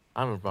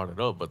 I haven't brought it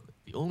up, but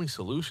the only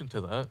solution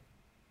to that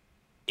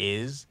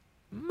is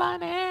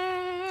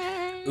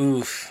money.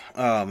 Oof.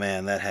 Oh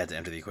man, that had to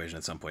enter the equation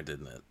at some point,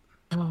 didn't it?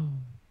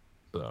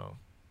 So,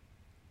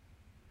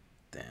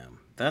 Damn.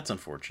 That's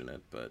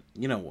unfortunate, but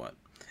you know what?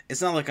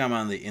 It's not like I'm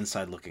on the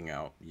inside looking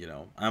out, you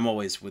know. I'm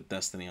always with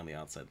Destiny on the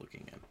outside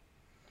looking in.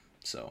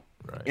 So,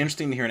 right.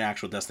 interesting to hear an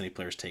actual Destiny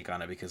player's take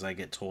on it, because I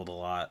get told a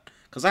lot.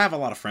 Because I have a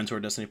lot of friends who are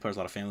Destiny players, a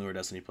lot of family who are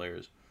Destiny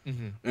players.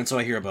 And so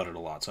I hear about it a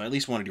lot. So I at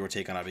least wanted your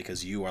take on it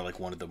because you are like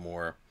one of the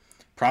more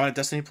prominent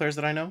Destiny players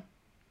that I know.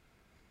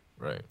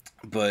 Right.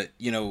 But,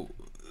 you know,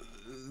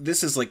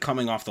 this is like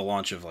coming off the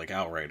launch of like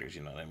Outriders,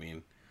 you know what I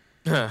mean?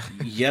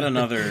 Yet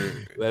another...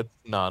 Let's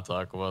not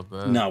talk about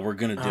that. No, we're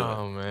going to do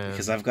Oh, it. man.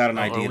 Because I've got an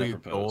idea Are to we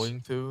propose.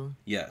 going to?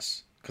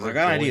 Yes. Because We're I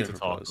got an going idea to to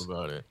talk propose.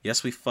 about it.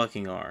 Yes, we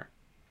fucking are.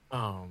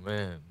 Oh,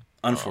 man.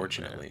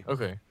 Unfortunately. Oh,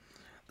 man. Okay.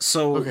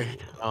 So... Okay.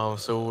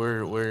 So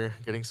we're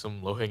getting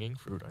some low hanging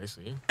fruit, I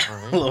see. All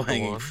right. low go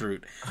hanging on.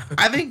 fruit.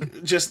 I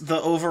think just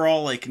the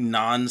overall like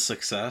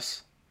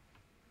non-success.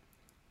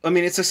 I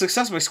mean, it's a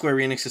success by Square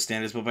Enix's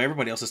standards, but by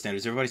everybody else's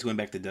standards, everybody's going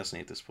back to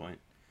Destiny at this point,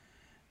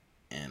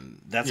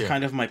 and that's Yeah.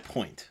 kind of my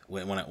point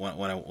with what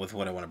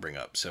I want to bring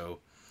up. So,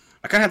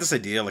 I kind of had this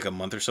idea like a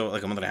month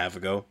and a half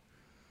ago,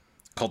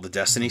 called the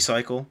Destiny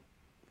Cycle,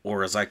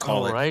 or as I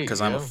call Oh, it, right, because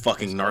I'm a yeah,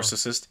 fucking I saw.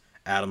 narcissist,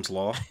 Adam's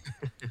Law.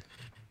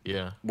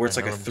 Yeah. Where it's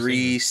I like a remember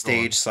seeing this. Go on.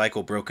 3-stage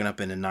cycle broken up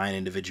into 9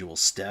 individual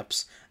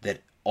steps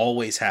that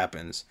always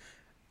happens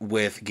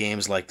with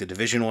games like The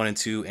Division 1 and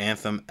 2,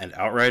 Anthem, and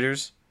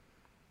Outriders.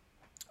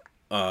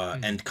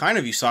 And kind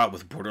of you saw it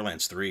with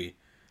Borderlands 3,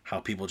 how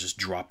people just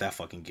drop that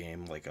fucking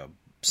game like a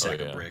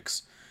sack of yeah.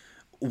 bricks.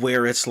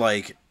 Where it's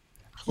like...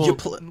 Well, you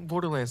play...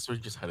 Borderlands 3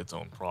 just had its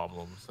own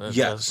problems.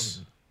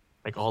 Yes.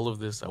 like all of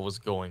this that was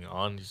going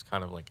on just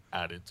kind of like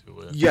added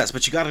to it. Yes,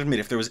 but you got to admit,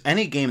 if there was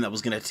any game that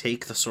was going to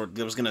take the sort,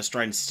 that was going to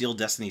try and steal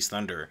Destiny's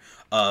thunder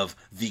of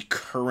the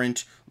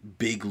current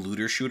big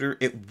looter shooter,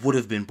 it would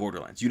have been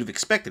Borderlands. You'd have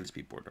expected it to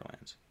be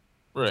Borderlands,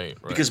 Right.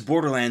 because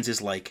Borderlands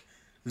is like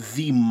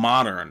the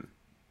modern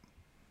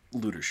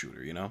looter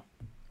shooter, you know.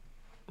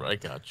 I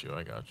got you.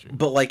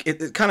 But like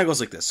it kind of goes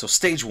like this. So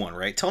stage 1,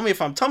 right? Tell me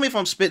if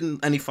I'm spitting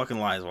any fucking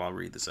lies while I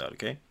read this out,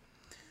 okay?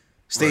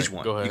 Stage Right,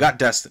 1. go ahead. You got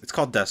Destiny. It's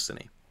called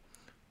Destiny.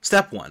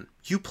 Step 1.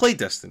 You play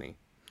Destiny.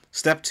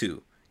 Step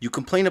 2. You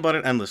complain about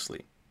it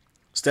endlessly.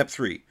 Step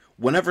 3.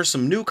 Whenever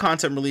some new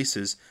content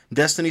releases,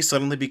 Destiny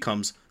suddenly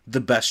becomes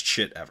the best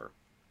shit ever.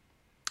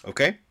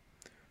 Okay?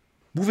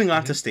 Moving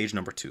on to stage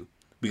number 2.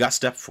 We got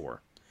step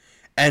 4.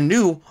 A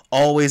new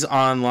always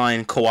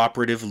online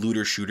cooperative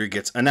looter shooter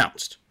gets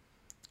announced.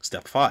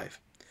 Step 5.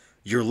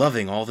 You're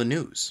loving all the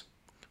news.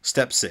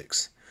 Step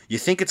 6. You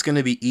think it's going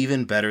to be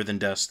even better than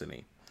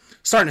Destiny.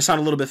 Starting to sound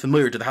a little bit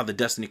familiar to how the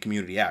Destiny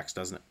community acts,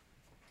 doesn't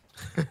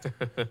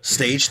it?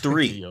 Stage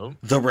 3. Yup.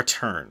 The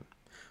return.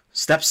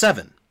 Step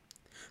 7.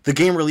 The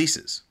game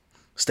releases.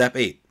 Step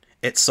 8.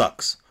 It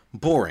sucks.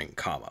 Boring,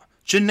 comma.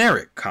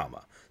 Generic,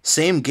 comma.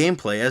 Same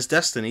gameplay as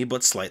Destiny,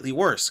 but slightly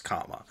worse,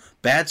 comma.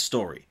 Bad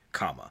story,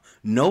 comma.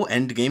 No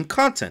endgame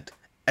content,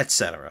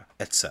 etc.,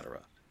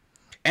 etc.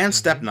 And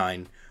step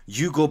 9.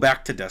 You go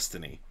back to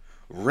Destiny.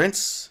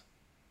 Rinse,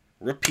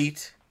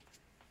 repeat,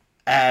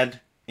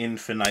 ad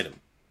infinitum.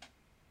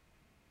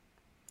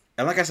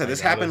 And like I said,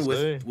 this happened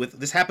with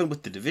this happened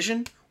with The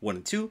Division 1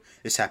 and 2.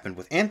 This happened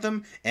with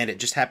Anthem, and it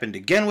just happened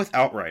again with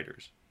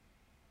Outriders.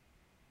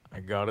 I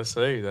gotta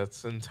say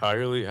that's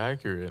entirely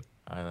accurate.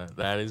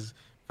 That is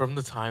from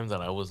the time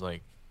that I was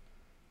like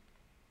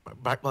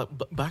back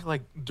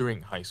like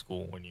during high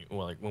school when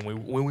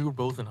we were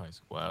both in high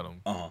school,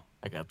 Adam.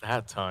 Like at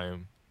that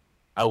time,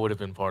 I would have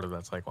been part of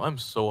that cycle. I'm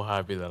so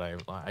happy that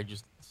I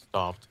just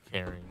stopped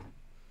caring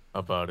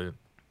about it.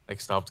 Like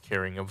stopped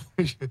caring about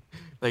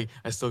like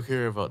I still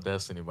care about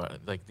Destiny, but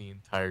like the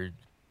entire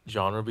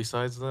genre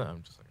besides that,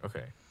 I'm just like,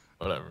 okay,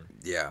 whatever.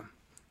 Yeah.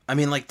 I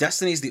mean, like,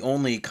 Destiny's the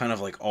only kind of,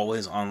 like,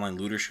 always online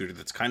looter shooter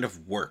that's kind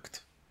of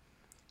worked.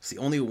 It's the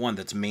only one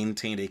that's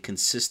maintained a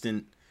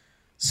consistent,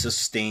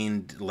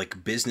 sustained,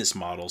 like, business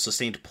model,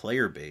 sustained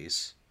player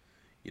base.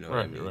 You know what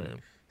I mean? Right.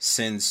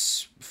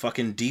 Since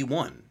fucking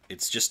D1.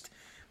 It's just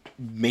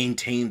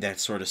maintained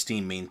that sort of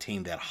steam,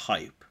 maintained that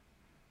hype.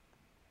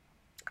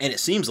 And it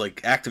seems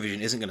like Activision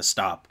isn't going to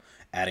stop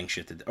adding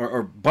shit to...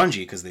 Or Bungie,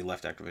 because they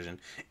left Activision,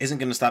 isn't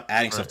going to stop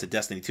adding stuff to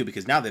Destiny 2,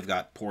 because now they've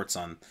got ports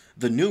on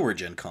the newer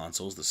gen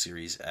consoles, the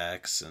Series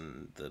X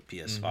and the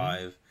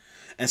PS5.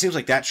 And it seems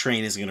like that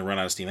train isn't going to run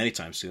out of steam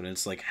anytime soon. And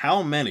it's like,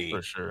 how many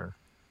For sure.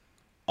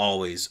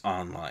 always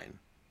online,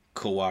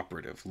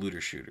 cooperative looter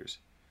shooters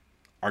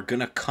are going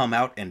to come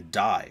out and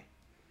die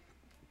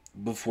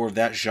before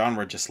that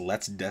genre just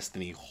lets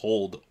Destiny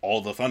hold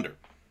all the thunder?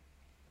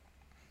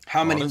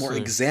 How many more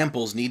Honestly.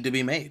 examples need to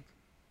be made?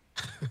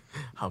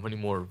 How many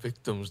more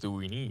victims do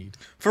we need?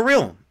 For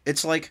real.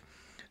 It's like,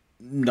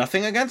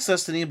 nothing against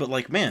Destiny, but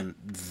like, man,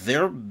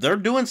 they're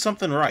doing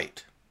something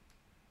right.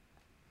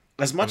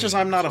 As much as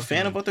I'm not a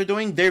fan of what they're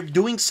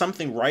doing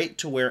something right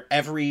to where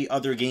every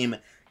other game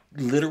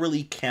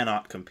literally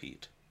cannot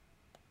compete.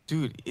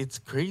 Dude, it's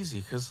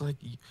crazy because like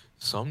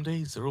some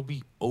days there will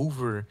be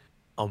over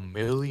 1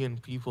 million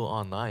people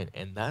online,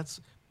 and that's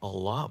a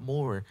lot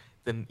more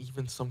than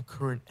even some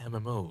current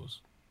MMOs,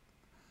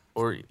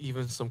 or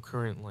even some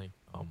current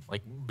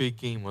like big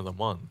game of the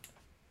month.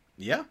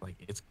 Yeah. Like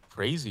it's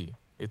crazy.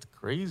 It's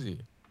crazy.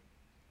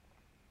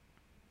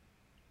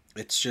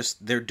 It's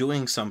just, they're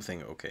doing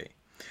something okay.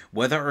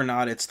 Whether or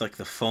not it's like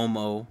the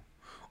FOMO,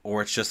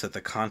 or it's just that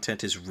the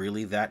content is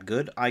really that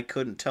good, I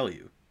couldn't tell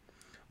you.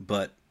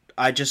 But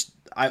I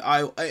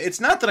it's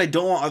not that I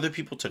don't want other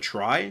people to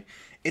try,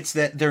 it's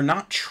that they're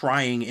not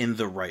trying in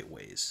the right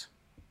ways.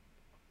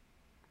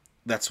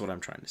 That's what I'm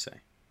trying to say.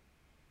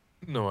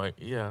 No, I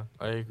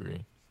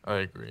agree. I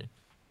agree.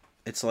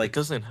 It's It like,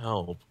 doesn't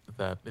help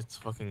that it's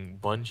fucking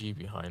Bungie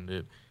behind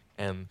it,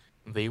 and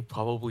they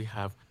probably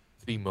have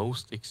the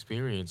most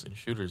experience in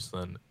shooters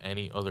than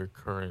any other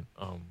current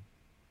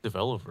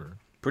developer.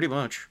 pretty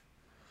much,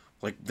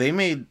 like, they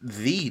made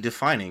the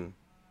defining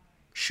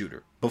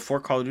shooter before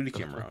Call of Duty The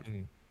came around.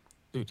 fucking-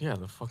 Dude, yeah,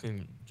 the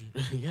fucking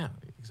yeah,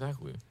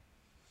 exactly.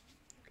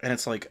 And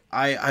it's like,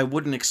 I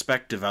wouldn't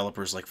expect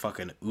developers like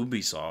fucking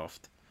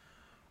Ubisoft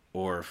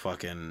or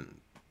fucking...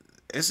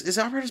 Is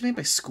Outriders made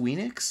by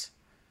Squeenix?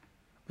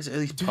 Was it at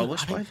least Dude,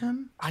 published by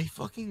them? I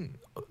fucking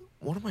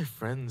one of my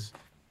friends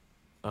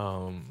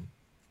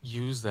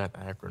used that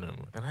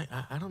acronym, and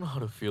I don't know how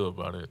to feel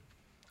about it.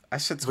 I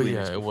said But Squeenix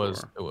yeah, before.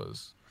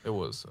 it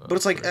was. But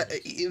it's like,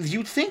 Outriders.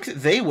 you'd think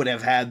that they would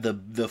have had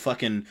the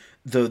fucking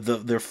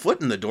their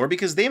foot in the door,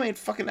 because they made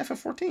fucking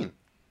FF14,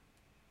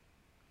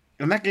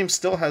 and that game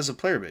still has a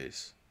player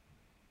base.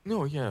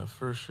 No, yeah,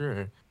 for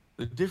sure.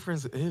 The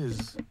difference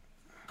is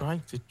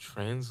trying to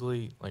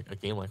translate like a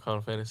game like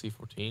Final Fantasy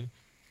 14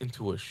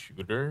 into a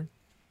shooter.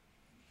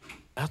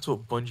 That's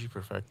what Bungie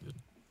perfected.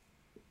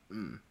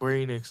 Square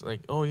Enix,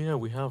 like, oh yeah,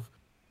 we have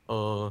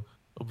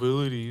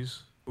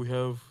abilities, we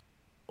have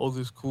all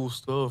this cool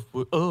stuff,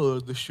 but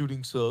the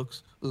shooting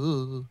sucks.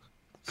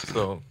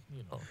 So,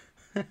 you know.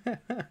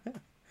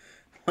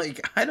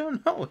 Like, I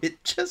don't know.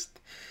 It just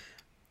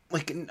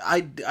like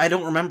I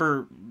don't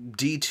remember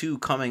D2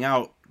 coming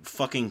out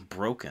fucking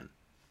broken.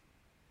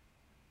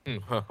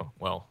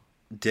 Well,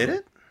 Did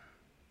it?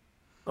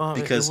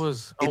 Because it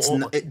was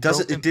it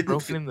doesn't broken, it didn't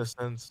broken in the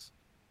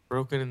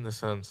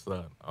sense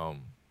that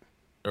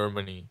there were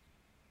many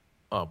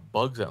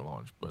bugs at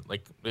launch, but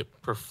like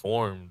it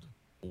performed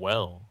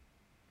well,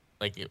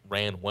 like it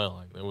ran well,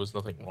 like there was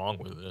nothing wrong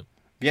with it.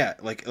 Yeah,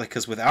 like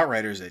because with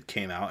Outriders it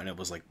came out and it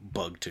was like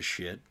bugged to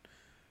shit.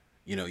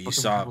 You know, you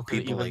Fucking saw couldn't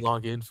people even like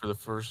log in for the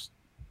first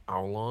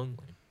how long,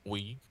 like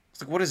week.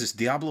 it's like, what is this,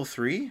 Diablo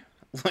 3?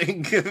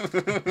 Like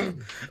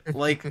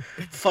like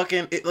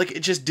fucking it, like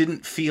it just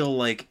didn't feel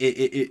like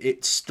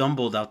it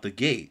stumbled out the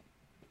gate.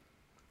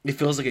 It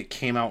feels like it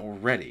came out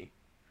already,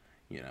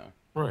 you know.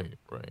 Right.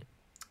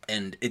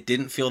 And it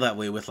didn't feel that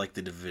way with like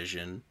the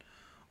Division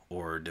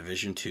or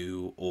Division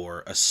 2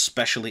 or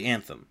especially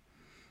Anthem.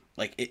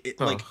 Like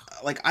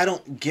like I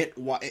don't get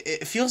why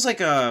it feels like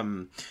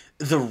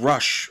the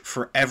rush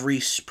for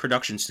every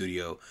production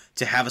studio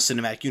to have a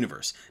cinematic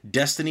universe.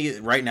 Destiny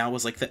right now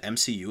is like the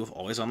MCU of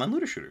always online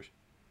looter shooters.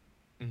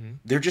 Mm-hmm.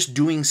 They're just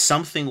doing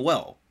something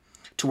well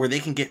to where they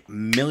can get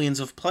millions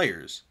of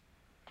players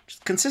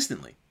just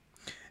consistently.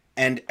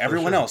 And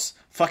everyone else,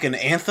 fucking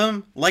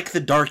Anthem, like the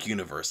Dark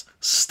Universe,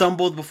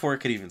 stumbled before it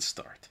could even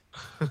start.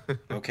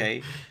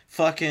 Okay?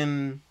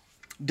 Fucking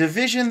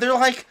Division, they're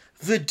like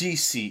the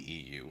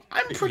DCEU.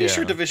 I'm pretty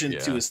sure Division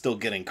 2 is still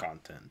getting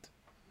content.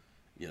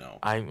 You know.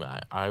 I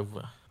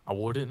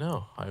wouldn't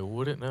know. I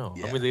wouldn't know.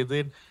 Yeah. I mean,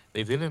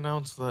 they did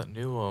announce that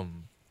new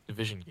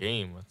Division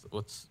game,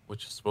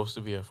 which is supposed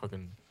to be a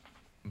fucking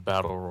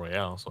battle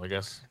royale. So I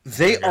guess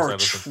They are that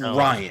doesn't count.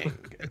 trying,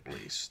 at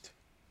least.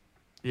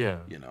 Yeah.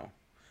 You know.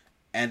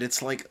 And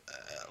it's like,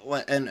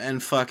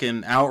 and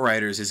fucking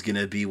Outriders is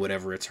gonna be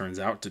whatever it turns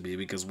out to be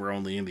because we're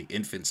only in the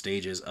infant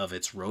stages of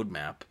its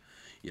roadmap.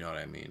 You know what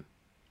I mean?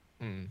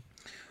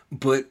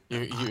 But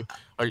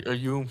Are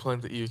you implying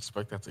that you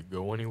expect that to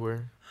go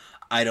anywhere?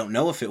 I don't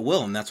know if it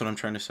will, and that's what I'm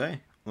trying to say.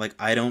 Like,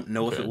 I don't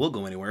know if Okay. it will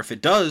go anywhere. If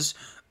it does,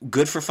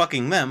 good for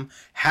fucking them.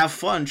 Have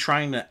fun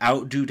trying to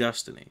outdo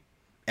Destiny.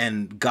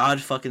 And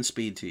God fucking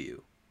speed to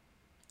you.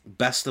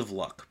 Best of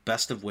luck.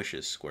 Best of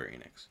wishes, Square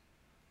Enix.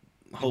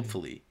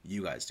 Hopefully,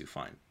 you guys do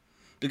fine.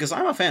 Because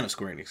I'm a fan of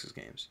Square Enix's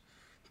games.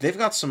 They've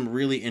got some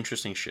really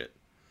interesting shit.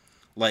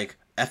 Like,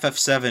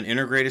 FF7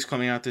 Intergrade is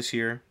coming out this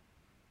year.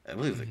 I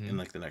believe like, in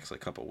like the next like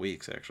couple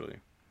weeks, actually.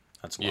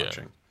 That's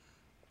launching.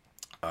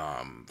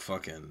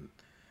 Fucking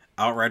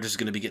Outriders is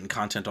going to be getting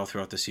content all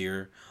throughout this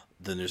year.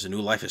 Then there's a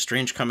new Life is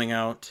Strange coming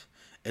out.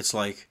 It's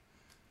like,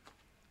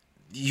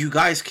 you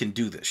guys can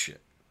do this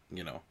shit,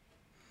 you know.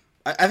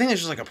 I think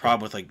there's just like a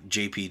problem with like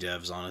JP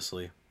devs,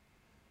 honestly.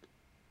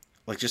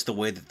 Like just the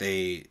way that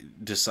they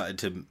decide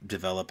to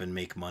develop and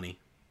make money.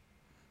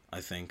 I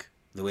think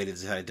the way they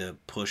decide to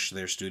push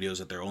their studios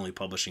that they're only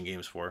publishing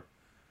games for.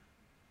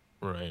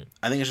 Right.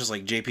 I think it's just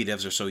like JP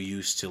devs are so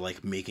used to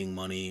like making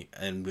money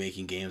and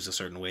making games a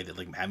certain way that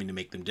like having to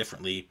make them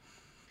differently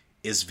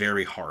is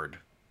very hard.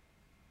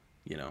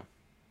 You know,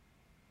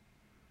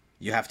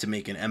 you have to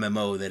make an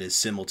MMO that is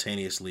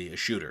simultaneously a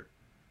shooter.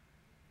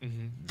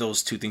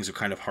 Those two things are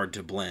kind of hard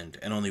to blend,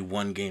 and only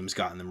one game's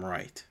gotten them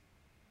right.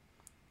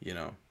 You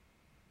know.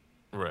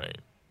 Right.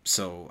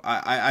 So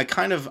I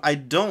kind of I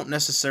don't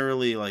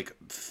necessarily like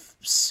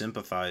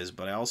sympathize,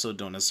 but I also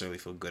don't necessarily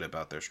feel good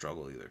about their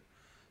struggle either.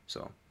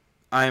 So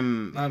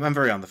I'm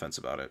very on the fence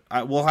about it.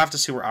 We'll have to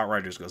see where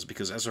Outriders goes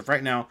because as of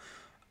right now,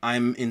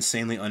 I'm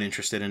insanely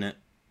uninterested in it,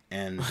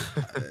 and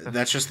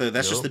that's just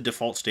the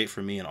default state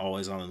for me and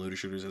always on the looter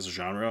shooters as a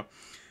genre.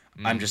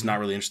 I'm just not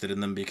really interested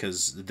in them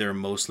because they're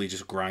mostly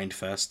just grind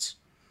fests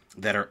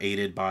that are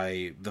aided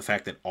by the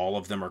fact that all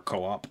of them are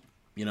co-op,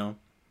 you know,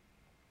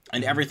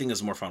 and everything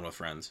is more fun with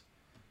friends.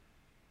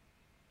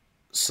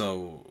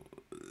 So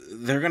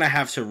they're gonna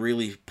have to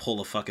really pull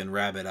a fucking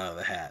rabbit out of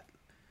the hat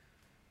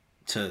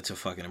to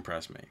fucking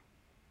impress me.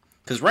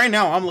 Because right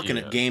now I'm looking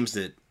at games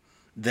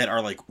that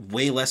are like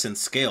way less in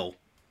scale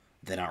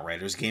than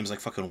Outriders. Games like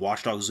fucking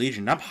Watch Dogs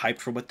Legion. I'm hyped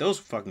for what those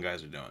fucking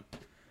guys are doing.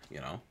 You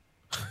know,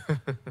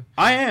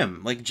 I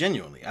am like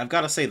genuinely. I've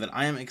got to say that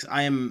I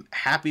am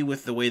happy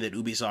with the way that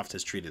Ubisoft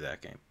has treated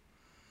that game,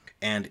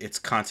 and its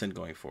content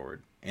going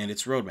forward, and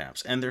its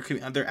roadmaps, and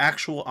their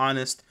actual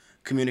honest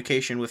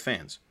communication with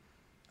fans.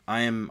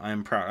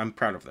 I'm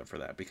proud of them for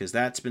that because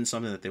that's been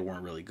something that they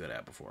weren't really good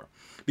at before.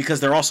 Because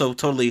they're also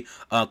totally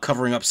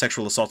covering up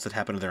sexual assaults that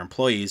happened to their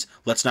employees.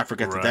 Let's not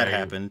forget that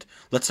happened.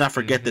 Let's not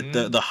forget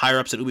that the higher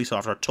ups at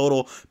Ubisoft are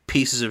total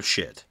pieces of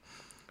shit.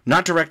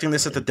 Not directing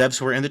this at the devs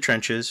who are in the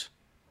trenches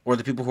or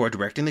the people who are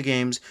directing the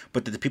games,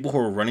 but that the people who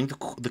are running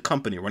the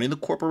company, running the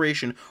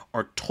corporation,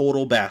 are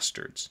total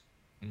bastards.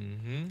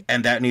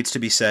 And that needs to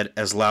be said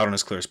as loud and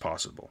as clear as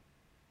possible.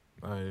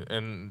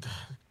 And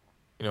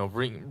you know,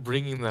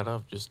 bringing that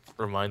up just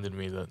reminded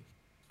me that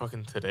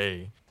fucking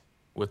today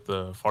with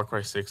the Far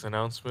Cry 6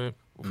 announcement.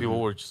 People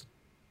were just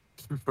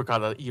forgot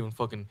that even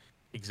fucking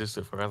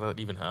existed. Forgot that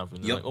even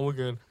happened. They're Yep. like, oh my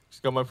god,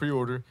 just got my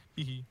pre-order.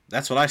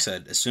 That's what I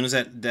said. As soon as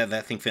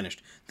that thing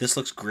finished, this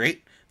looks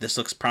great. This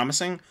looks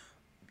promising.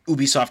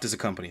 Ubisoft as a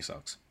company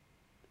sucks.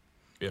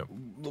 Yeah.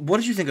 What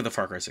did you think of the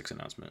Far Cry 6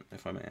 announcement,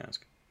 if I may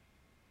ask?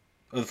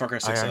 Oh, the Far Cry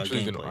 6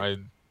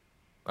 gameplay.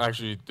 I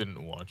actually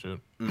didn't watch it.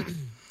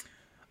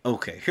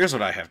 Okay, here's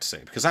what I have to say,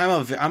 because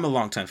I'm a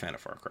longtime fan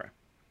of Far Cry.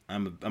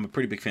 I'm a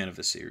pretty big fan of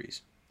this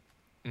series.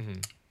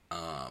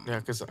 Yeah,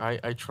 because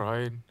I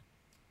tried,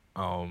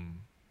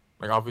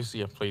 like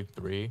obviously I played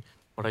 3,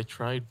 but I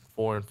tried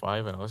 4 and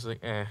 5, and I was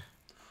like, eh.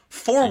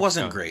 4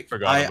 wasn't great.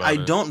 forgot about I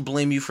it. don't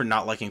blame you for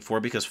not liking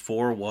 4, because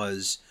 4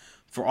 was,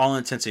 for all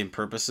intents and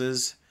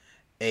purposes,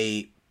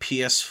 a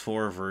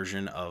PS4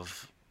 version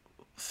of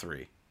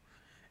 3.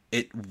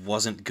 It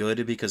wasn't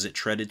good because it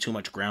treaded too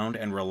much ground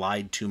and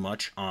relied too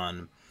much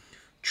on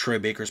Troy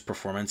Baker's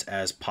performance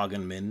as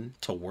Pagan Min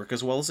to work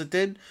as well as it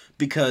did,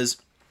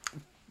 because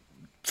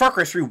Far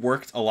Cry 3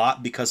 worked a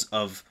lot because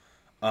of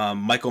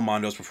Michael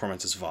Mondo's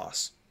performance as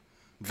Voss.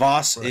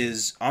 Voss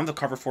is on the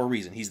cover for a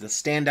reason. He's the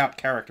standout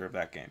character of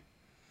that game.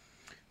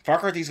 Far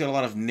Cry 3's got a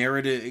lot of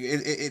narrative.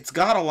 It's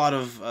got a lot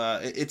of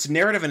its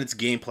narrative and its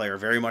gameplay are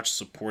very much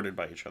supported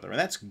by each other, and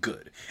that's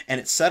good.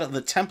 And it set up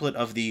the template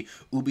of the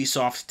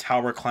Ubisoft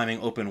tower climbing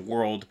open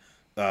world,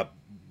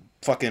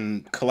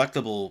 fucking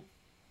collectible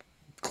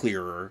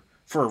clearer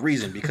for a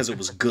reason, because it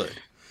was good,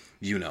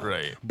 you know.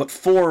 Right. But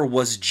 4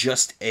 was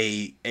just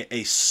a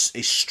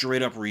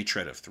straight up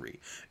retread of 3.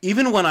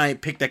 Even when I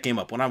picked that game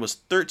up, when I was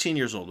 13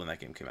 years old when that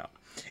game came out,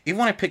 even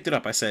when I picked it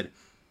up, I said,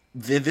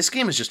 "This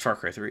game is just Far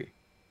Cry 3."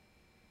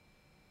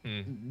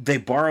 They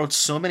borrowed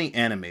so many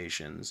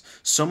animations,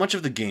 so much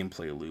of the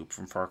gameplay loop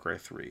from Far Cry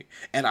 3.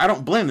 And I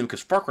don't blame them,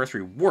 because Far Cry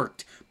 3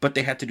 worked, but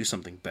they had to do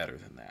something better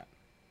than that.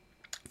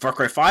 Far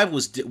Cry 5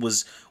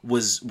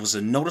 was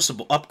a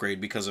noticeable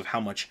upgrade because of how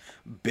much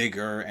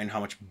bigger and how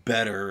much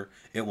better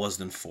it was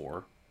than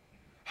 4.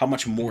 How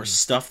much more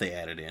stuff they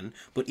added in.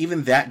 But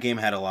even that game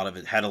had a lot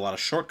of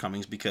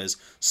shortcomings, because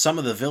some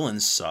of the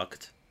villains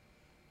sucked.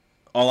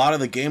 A lot of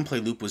the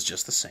gameplay loop was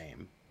just the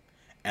same.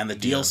 And the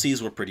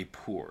DLCs were pretty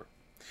poor.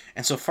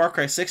 And so Far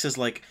Cry 6 is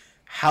like,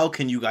 how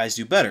can you guys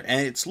do better?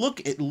 And it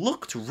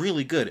looked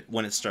really good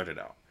when it started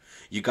out.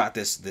 You got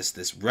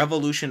this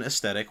revolution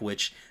aesthetic,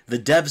 which the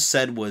devs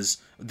said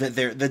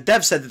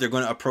that they're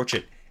going to approach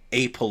it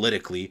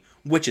apolitically,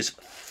 which is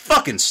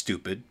fucking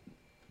stupid,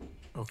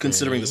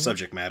 considering the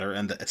subject matter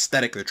and the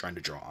aesthetic they're trying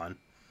to draw on.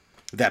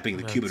 That being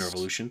the Cuban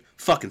Revolution,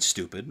 fucking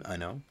stupid, I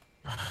know.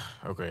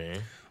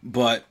 Okay.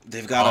 But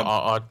they've got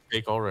odd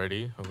take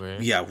already. Okay.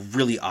 Yeah,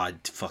 really odd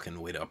fucking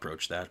way to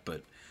approach that,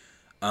 but.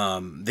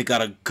 They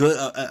got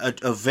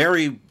a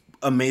very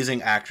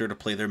amazing actor to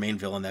play their main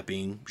villain, that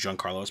being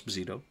Giancarlo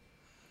Esposito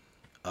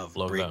of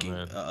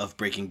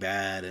Breaking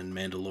Bad and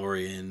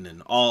Mandalorian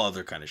and all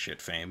other kind of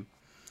shit fame.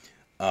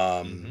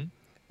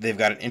 They've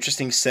got an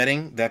interesting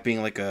setting, that being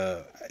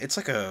it's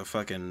like a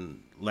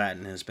fucking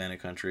Latin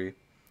Hispanic country.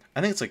 I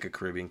think it's like a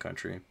Caribbean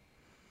country.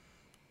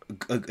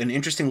 An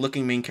interesting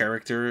looking main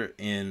character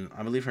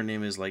I believe her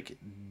name is like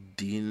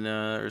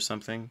Dina or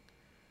something.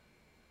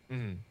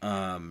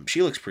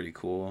 She looks pretty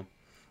cool,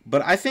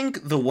 but I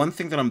think the one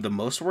thing that I'm the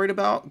most worried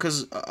about,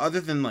 because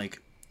other than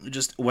like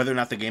just whether or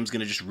not the game's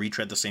gonna just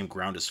retread the same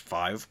ground as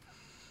 5,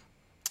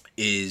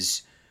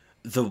 is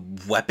the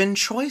weapon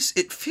choice.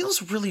 It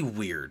feels really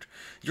weird.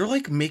 You're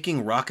like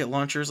making rocket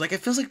launchers, like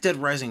it feels like Dead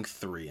Rising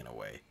 3 in a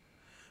way,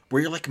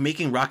 where you're like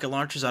making rocket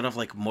launchers out of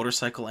like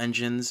motorcycle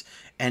engines,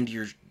 and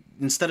you're,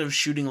 instead of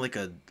shooting like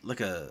a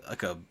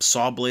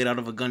saw blade out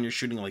of a gun, you're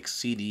shooting like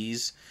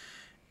CDs,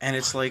 and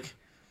it's like.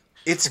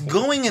 It's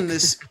going in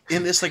this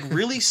like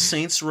really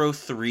Saints Row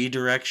 3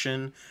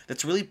 direction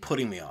that's really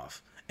putting me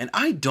off. And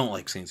I don't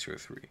like Saints Row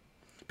 3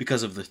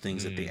 because of the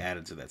things that they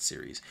added to that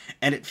series.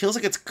 And it feels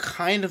like it's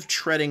kind of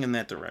treading in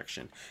that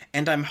direction.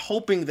 And I'm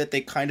hoping that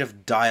they kind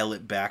of dial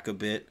it back a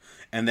bit,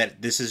 and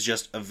that this is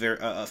just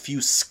a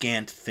few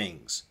scant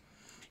things,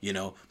 you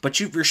know. But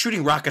you're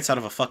shooting rockets out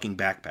of a fucking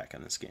backpack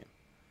in this game.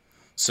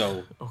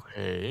 So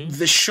okay.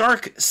 The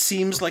shark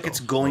seems like it's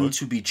going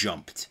to be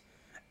jumped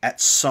at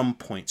some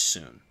point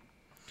soon.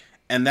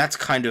 And that's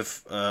kind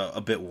of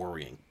a bit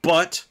worrying.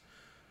 But,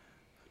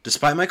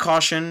 despite my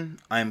caution,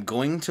 I'm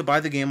going to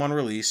buy the game on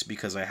release,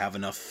 because I have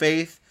enough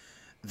faith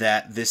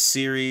that this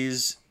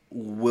series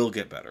will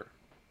get better.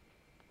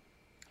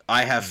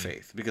 I have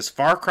faith, because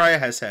Far Cry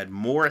has had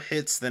more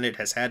hits than it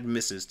has had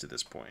misses to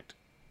this point.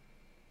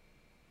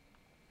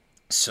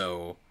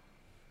 So,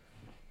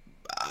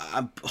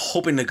 I'm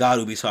hoping to God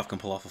Ubisoft can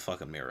pull off a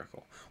fucking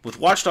miracle. With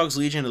Watch Dogs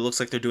Legion, it looks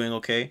like they're doing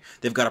okay.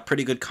 They've got a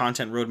pretty good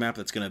content roadmap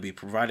that's going to be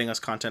providing us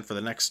content for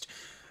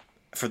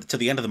to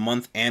the end of the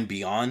month and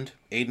beyond.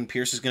 Aiden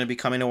Pierce is going to be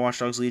coming to Watch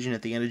Dogs Legion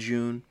at the end of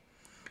June.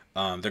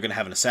 They're going to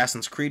have an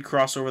Assassin's Creed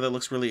crossover that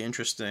looks really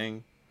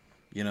interesting,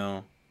 you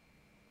know.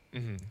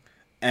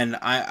 And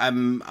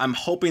I'm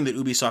hoping that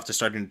Ubisoft is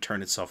starting to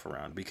turn itself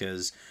around,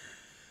 because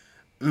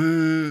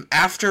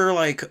after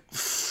like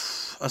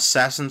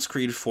Assassin's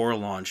Creed 4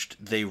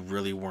 launched, they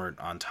really weren't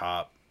on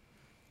top,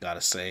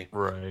 gotta say.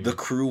 Right. The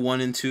Crew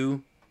 1 and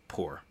 2,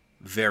 poor.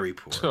 Very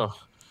poor. Oh,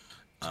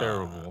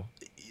 terrible.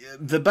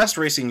 The best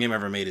racing game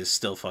ever made is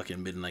still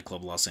fucking Midnight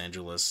Club Los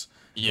Angeles.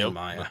 Yep. In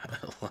my,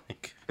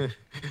 like,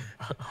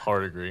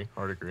 Hard agree.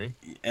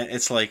 and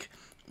it's like,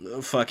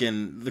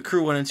 fucking, The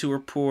Crew 1 and 2 are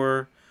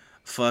poor.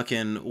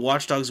 Fucking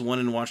Watch Dogs 1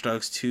 and Watch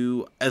Dogs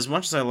 2, as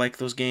much as I like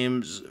those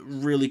games,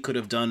 really could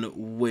have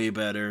done way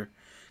better.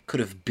 Could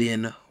have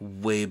been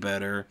way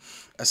better.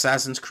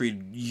 Assassin's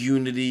Creed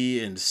Unity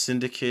and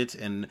Syndicate,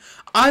 and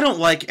I don't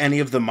like any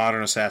of the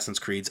modern Assassin's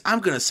Creeds. I'm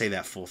gonna say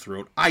that full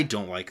throat. I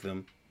don't like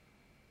them.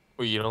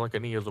 Wait, you don't like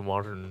any of the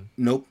modern?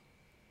 Nope.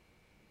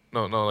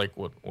 No, like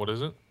what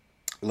is it?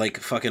 Like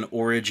fucking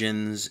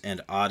Origins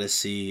and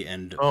Odyssey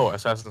and Oh,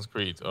 Assassin's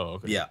Creed. Oh,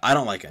 okay. yeah, I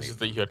don't like any This of is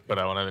them. that you had cut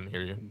out and I didn't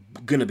hear you.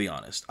 Gonna be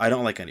honest, I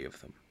don't like any of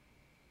them.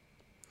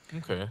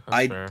 Okay,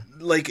 that's fair.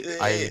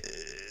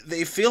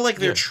 They feel like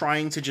they're Yeah.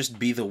 trying to just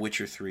be The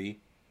Witcher 3.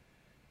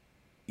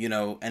 You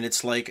know, and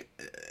it's like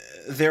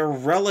they're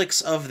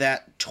relics of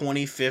that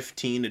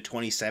 2015 to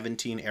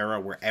 2017 era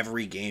where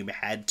every game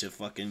had to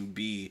fucking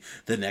be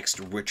the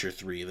next Witcher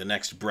 3, the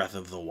next Breath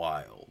of the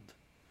Wild.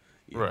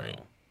 You Right.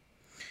 know?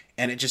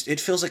 And it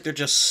feels like they're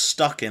just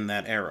stuck in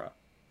that era.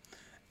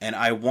 And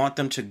I want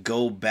them to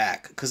go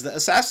back because the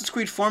Assassin's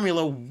Creed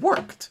formula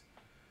worked.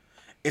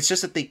 It's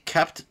just that they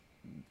kept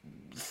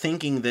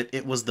thinking that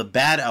it was the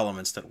bad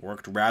elements that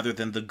worked rather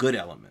than the good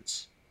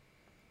elements.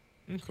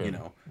 Okay. You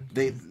know,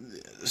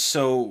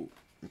 so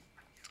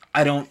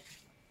I don't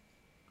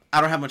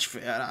have much.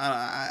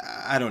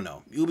 I don't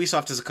know.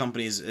 Ubisoft as a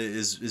company is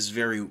a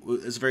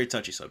very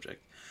touchy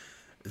subject.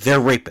 They're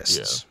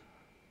rapists.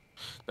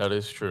 That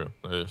is true.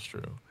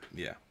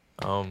 Yeah.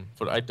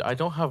 But I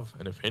don't have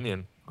an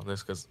opinion on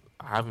this because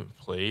I haven't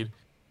played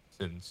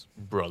since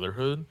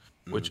Brotherhood,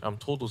 which I'm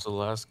told was the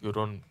last good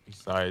one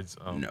besides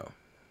No.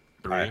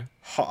 3.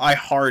 I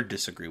hard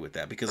disagree with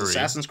that because 3.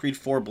 Assassin's Creed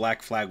 4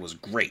 Black Flag was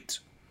great.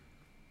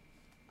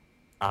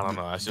 I don't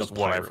know. That's The just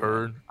what I've pirate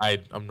heard.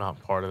 I'm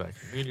not part of that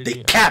community.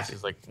 They cap This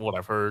is like what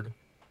I've heard.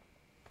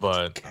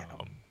 But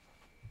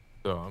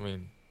so I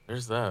mean,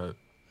 there's that.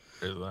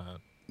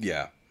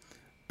 Yeah.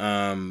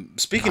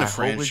 Speaking of I hope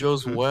franchise, it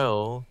goes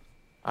well.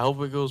 I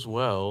hope it goes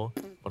well,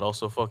 but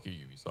also fuck you,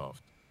 Ubisoft.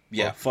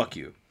 yeah, fuck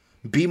you.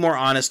 Be more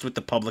honest with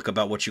the public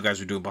about what you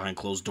guys are doing behind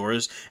closed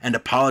doors and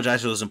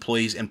apologize to those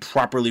employees and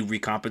properly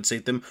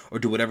recompensate them or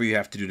do whatever you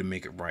have to do to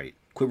make it right.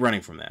 Quit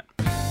running from that.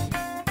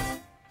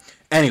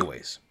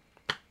 Anyways,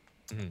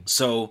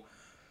 so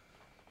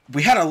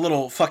we had a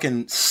little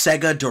fucking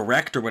Sega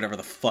Direct or whatever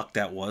the fuck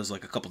that was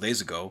like a couple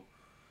days ago.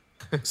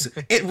 So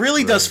it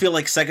really does feel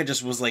like Sega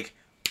just was like,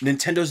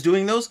 Nintendo's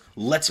doing those,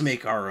 let's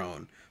make our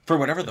own. For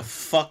whatever the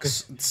fuck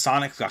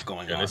Sonic's got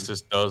going on.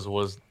 Genesis does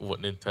what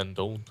Nintendo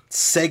don't.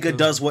 Sega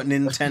does what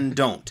Nintendo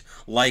don't,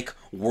 like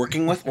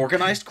working with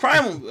organized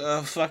crime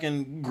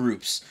fucking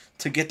groups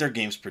to get their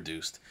games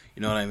produced.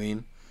 You know what I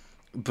mean?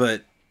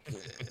 But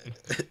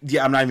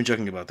yeah, I'm not even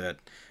joking about that.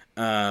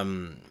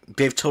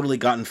 They've totally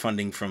gotten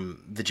funding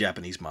from the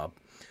Japanese mob.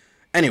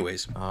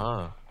 Anyways,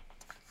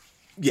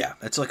 yeah,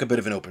 it's like a bit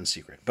of an open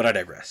secret, but I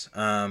digress.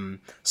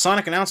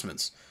 Sonic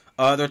announcements.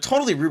 They're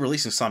totally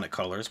re-releasing Sonic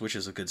Colors, which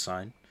is a good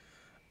sign.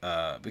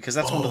 Because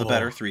that's one of the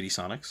better 3D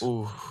Sonics.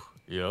 Ooh,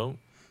 yep.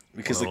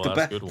 Because One like of the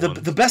last good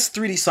ones. the best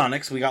 3D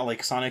Sonics, we got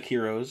like Sonic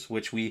Heroes,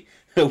 which we've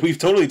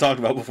totally talked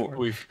about before.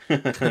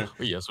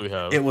 Yes, we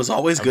have. It was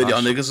always good. I'm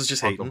Y'all not niggas was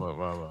just talk hating.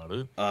 about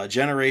it.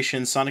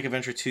 Generation, Sonic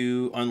Adventure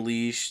 2,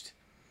 Unleashed,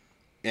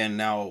 and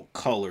now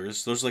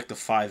Colors. Those are like the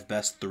 5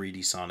 best 3D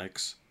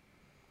Sonics.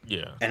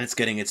 Yeah. And it's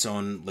getting its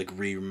own like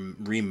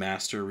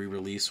remaster,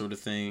 re-release sort of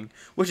thing,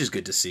 which is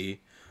good to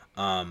see.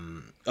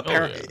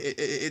 Apparently,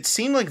 it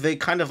seemed like they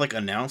kind of like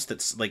announced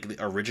that like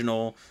the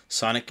original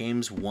Sonic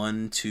games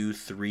 1, 2,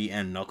 3,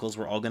 and Knuckles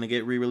were all going to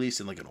get re-released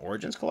in like an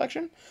Origins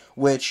collection,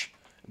 which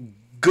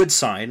good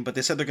sign. But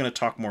they said they're going to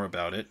talk more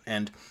about it,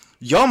 and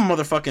y'all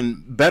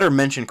motherfucking better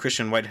mention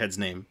Christian Whitehead's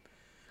name,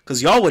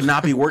 because y'all would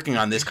not be working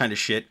on this kind of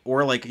shit,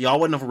 or like y'all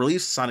wouldn't have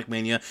released Sonic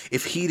Mania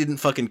if he didn't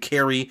fucking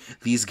carry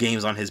these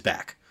games on his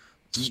back.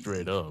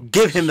 Straight up.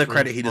 Give him the Straight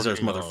credit he deserves,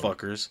 fucking up.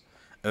 motherfuckers.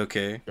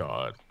 Okay.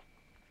 God.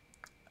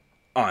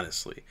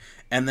 Honestly.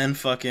 And then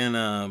fucking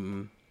a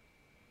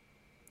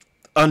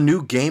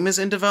new game is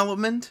in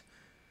development.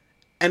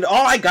 And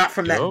all I got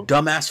from that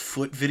dumbass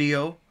foot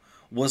video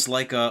was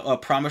like a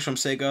promise from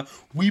Sega.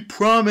 We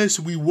promise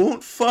we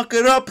won't fuck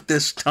it up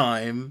this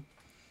time.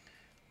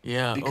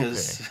 Yeah,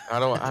 Because- okay. I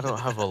don't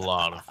have a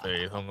lot of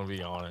faith. I'm gonna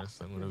be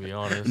honest.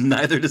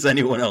 Neither does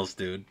anyone else,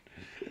 dude.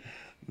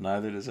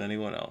 Neither does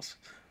anyone else.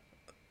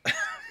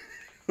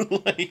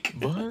 Like,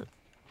 But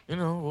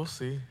we'll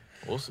see.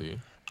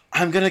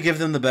 I'm gonna give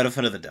them the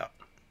benefit of the doubt.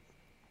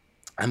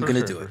 I'm For gonna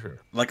sure, do for it. sure.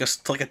 Like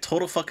a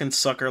total fucking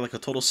sucker, like a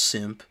total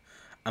simp.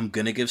 I'm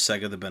gonna give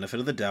Sega the benefit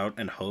of the doubt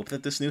and hope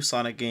that this new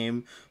Sonic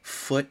game,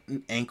 foot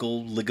and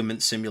ankle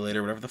ligament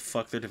simulator, whatever the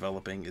fuck they're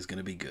developing, is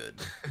gonna be good.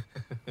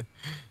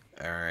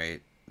 All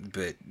right,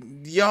 but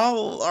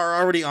y'all are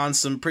already on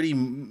some pretty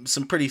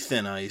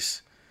thin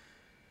ice.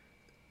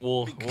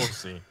 We'll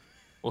see.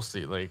 We'll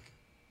see. Like,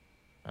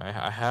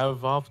 I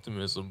have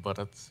optimism, but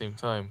at the same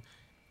time,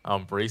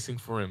 I'm bracing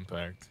for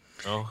impact.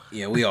 Oh,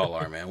 Yeah, we all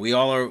are, man. We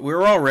all are.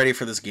 We're all ready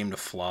for this game to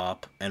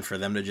flop and for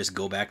them to just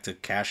go back to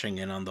cashing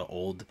in on the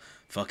old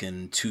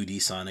fucking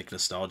 2D Sonic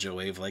nostalgia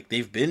wave like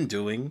they've been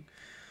doing.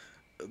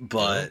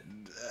 But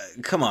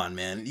come on,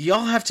 man.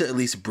 Y'all have to at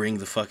least bring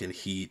the fucking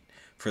heat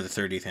for the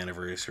 30th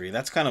anniversary.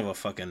 That's kind of a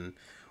fucking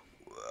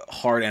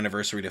hard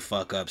anniversary to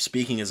fuck up.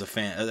 Speaking as a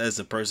fan, as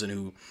a person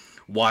who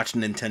watched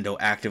Nintendo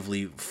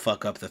actively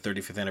fuck up the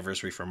 35th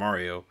anniversary for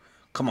Mario,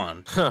 come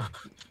on.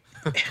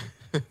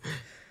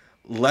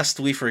 Lest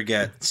we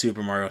forget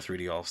Super Mario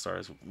 3D All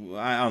Stars.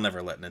 I'll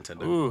never let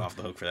Nintendo Ooh. off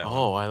the hook for that one.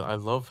 oh, I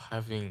love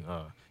having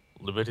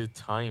limited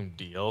time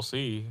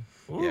DLC.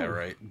 Yeah, Ooh.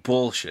 right.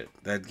 Bullshit.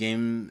 That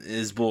game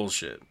is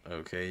bullshit.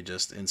 Okay,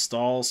 just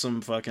install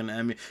some fucking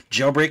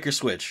jailbreak your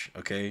Switch.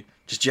 Okay,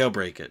 just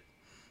jailbreak it.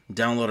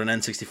 Download an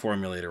N64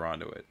 emulator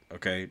onto it.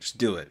 Okay, just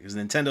do it because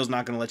Nintendo's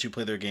not going to let you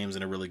play their games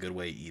in a really good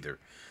way either.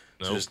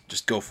 So Nope.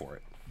 just go for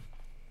it.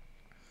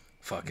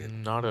 Fuck it.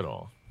 Not at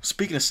all.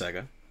 Speaking of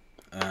Sega,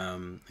 I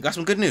got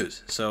some good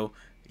news. So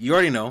you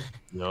already know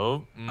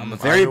Yup. I'm a I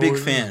very know big where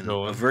this is fan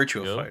going. of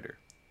Virtua Yup. Fighter.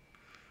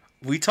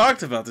 We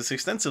talked about this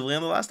extensively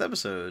on the last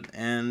episode,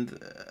 and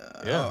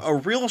Yeah. a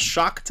real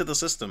shock to the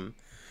system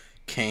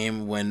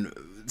came when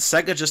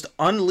Sega just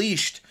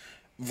unleashed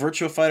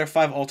Virtua Fighter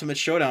 5 Ultimate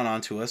Showdown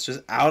onto us,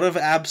 just out of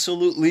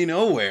absolutely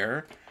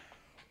nowhere.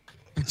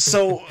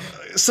 So,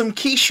 some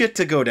key shit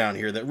to go down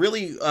here that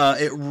really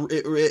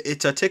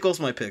it tickles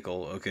my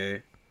pickle.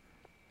 Okay.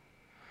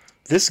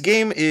 This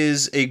game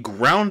is a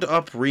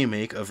ground-up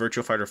remake of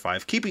Virtua Fighter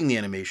 5, keeping the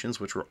animations,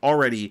 which were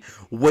already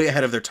way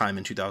ahead of their time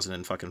in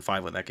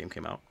 2005 when that game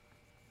came out.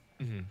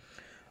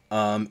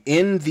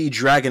 In the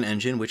Dragon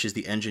Engine, which is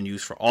the engine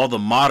used for all the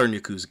modern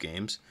Yakuza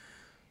games,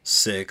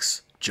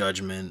 6,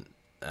 Judgment,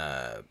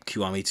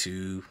 Kiwami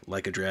 2,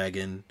 Like a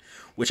Dragon,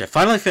 which I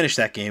finally finished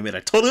that game, and I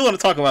totally want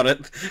to talk about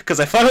it, because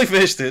I finally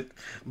finished it,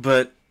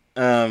 but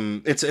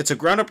it's a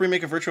ground-up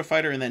remake of Virtua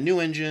Fighter in that new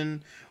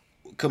engine,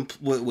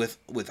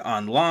 with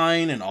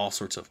online and all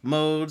sorts of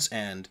modes,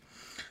 and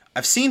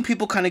I've seen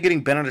people kind of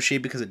getting bent out of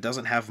shape because it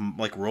doesn't have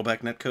like rollback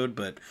netcode,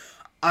 but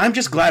I'm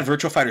just glad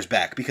Virtua Fighter's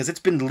back because it's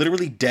been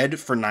literally dead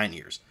for 9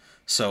 years.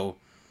 So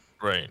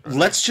Right.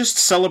 let's just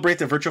celebrate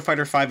that Virtua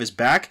Fighter 5 is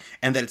back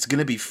and that it's going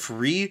to be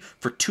free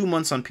for 2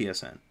 months on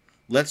PSN.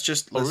 Let's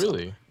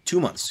really? 2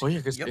 months. Oh yeah,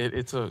 because Yep.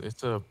 it's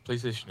a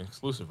PlayStation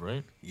exclusive,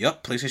 right?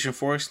 Yep, PlayStation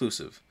 4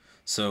 exclusive.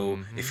 So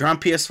if you're on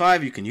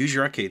PS5, you can use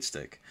your arcade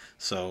stick.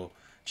 So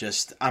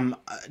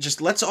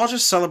let's all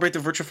just celebrate the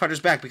Virtua Fighter's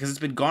back because it's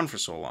been gone for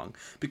so long.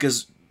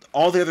 Because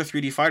all the other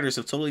 3D fighters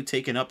have totally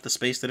taken up the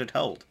space that it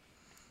held.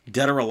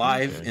 Dead or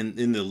Alive, Okay.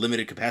 in the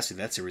limited capacity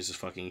that series is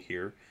fucking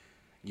here.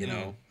 You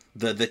know,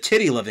 the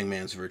titty loving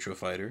man's Virtua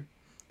Fighter.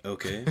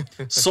 Okay,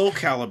 Soul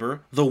Calibur,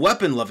 the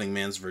weapon loving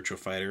man's Virtua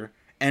Fighter,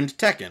 and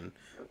Tekken,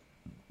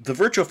 the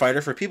Virtua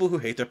Fighter for people who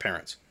hate their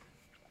parents.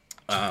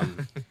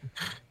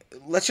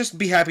 Let's just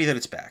be happy that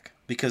it's back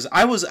because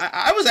I was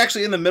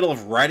actually in the middle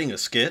of writing a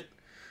skit,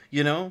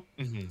 you know,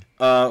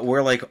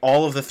 where like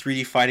all of the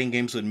 3D fighting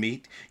games would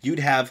meet. You'd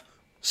have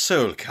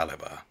Soul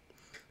Calibur,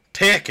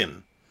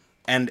 Tekken,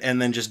 and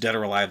then just Dead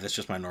or Alive. That's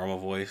just my normal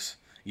voice,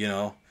 you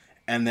know.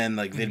 And then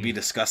like they'd be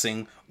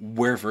discussing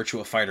where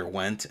Virtua Fighter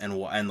went and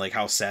like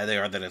how sad they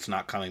are that it's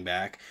not coming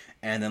back.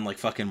 And then like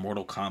fucking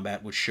Mortal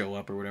Kombat would show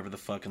up or whatever the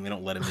fuck, and they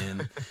don't let him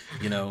in,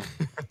 you know,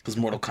 because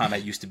Mortal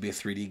Kombat used to be a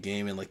 3D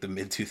game in like the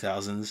mid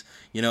 2000s.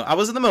 You know, I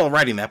was in the middle of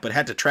writing that, but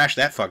had to trash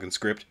that fucking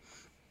script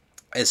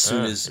as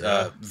soon as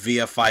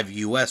VF5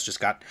 US just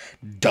got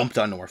dumped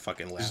onto our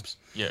fucking laps.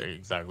 Yeah,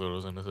 exactly what I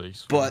was gonna say.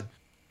 But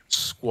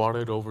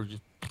Squatted over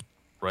just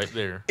right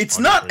there. it's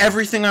on your not face.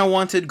 everything I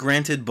wanted,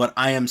 granted, but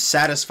I am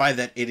satisfied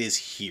that it is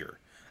here.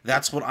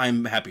 That's what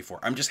I'm happy for.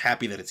 I'm just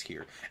happy that it's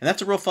here. And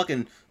that's a real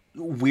fucking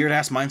weird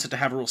ass mindset to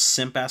have, a real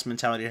simp ass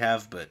mentality to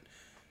have, but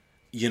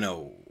you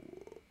know,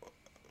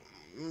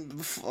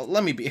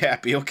 let me be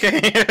happy,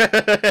 okay?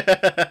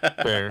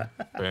 Fair.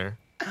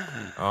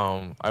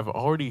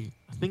 I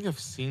think I've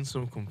seen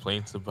some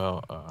complaints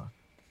about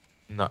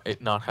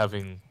not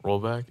having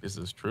rollback. Is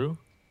this true?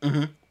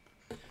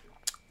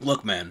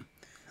 Look, man,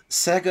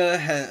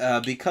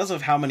 Sega because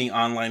of how many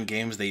online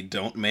games they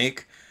don't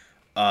make,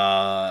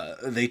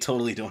 they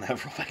totally don't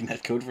have rollback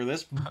netcode for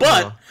this.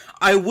 But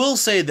I will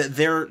say that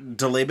their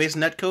delay-based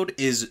netcode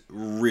is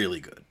really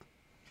good.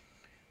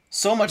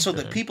 So much so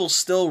that people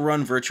still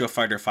run Virtua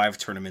Fighter 5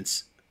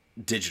 tournaments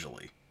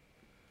digitally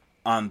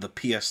on the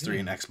PS3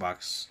 and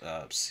Xbox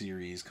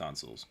Series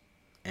consoles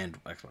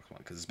and Xbox One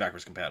because it's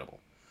backwards compatible.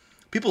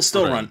 People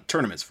still run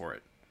tournaments for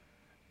it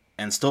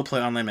and still play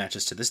online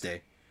matches to this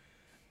day,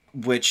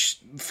 which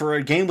for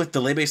a game with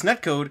delay-based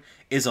netcode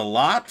is a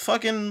lot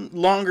fucking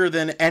longer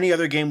than any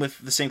other game with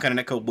the same kind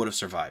of netcode would have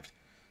survived.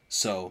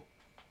 So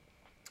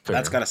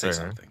that's got to say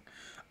something.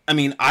 I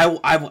mean, I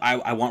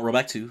want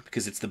Rollback 2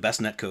 because it's the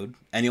best netcode.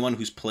 Anyone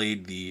who's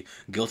played the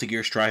Guilty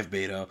Gear Strive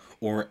beta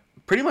or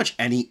pretty much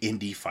any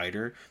indie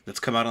fighter that's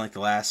come out in like the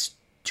last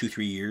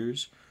 2-3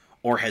 years,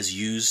 or has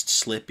used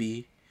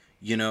Slippy,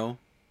 you know,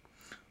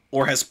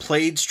 or has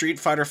played Street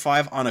Fighter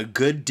V on a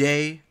good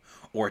day,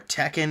 or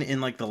Tekken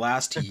in like the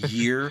last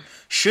year,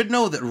 should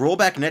know that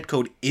rollback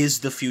netcode is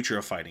the future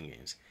of fighting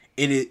games.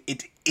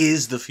 It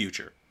is the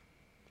future.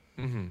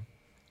 Mm-hmm.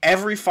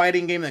 Every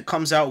fighting game that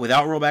comes out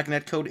without rollback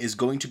netcode is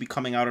going to be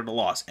coming out at a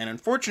loss. And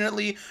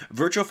unfortunately,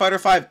 Virtua Fighter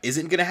 5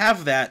 isn't going to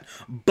have that,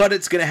 but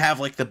it's going to have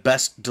like the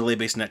best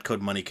delay-based netcode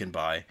money can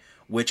buy,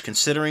 which,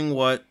 considering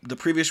what the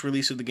previous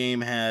release of the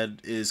game had,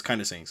 is kind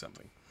of saying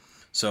something.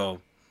 So,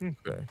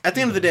 at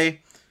the end of the day,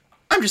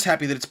 I'm just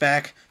happy that it's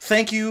back.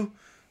 Thank you,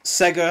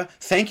 Sega.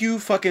 Thank you,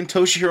 fucking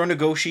Toshihiro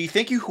Nagoshi.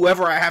 Thank you,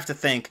 whoever I have to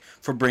thank,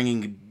 for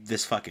bringing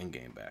this fucking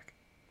game back.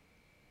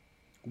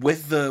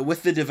 With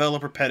the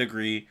developer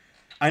pedigree,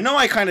 I know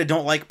I kind of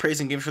don't like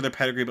praising games for their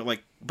pedigree,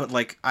 but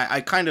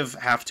I kind of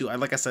have to.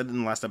 Like I said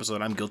in the last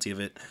episode, I'm guilty of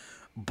it,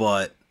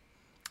 but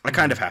I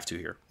kind of have to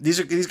here.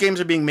 These games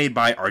are being made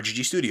by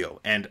RGG Studio,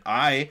 and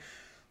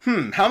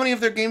how many of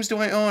their games do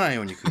I own? I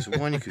own Yakuza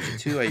 1, Yakuza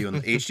 2. I own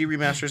the HD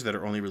remasters that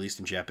are only released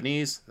in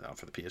Japanese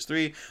for the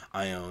PS3.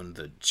 I own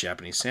the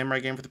Japanese Samurai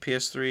game for the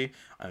PS3.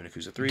 I own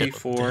Yakuza 3,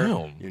 4,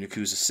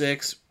 Yakuza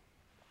 6.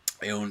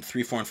 I own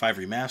 3, 4, and 5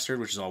 remastered,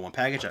 which is all one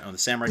package. I own the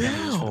Samurai game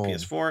for the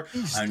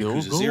PS4. I own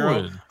Yakuza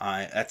 0.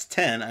 That's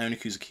 10. I own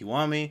Yakuza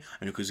Kiwami.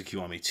 I own Yakuza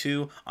Kiwami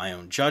 2. I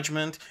own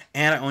Judgment.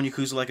 And I own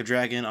Yakuza Like a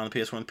Dragon on the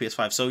PS4 and the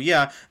PS5. So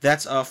yeah,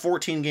 that's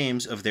 14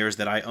 games of theirs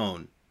that I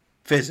own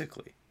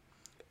physically.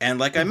 And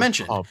like I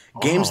mentioned,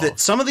 games that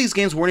some of these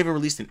games weren't even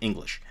released in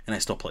English, and I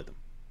still played them.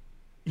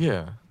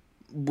 Yeah.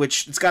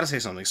 Which, it's got to say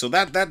something. So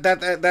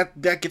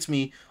that gets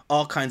me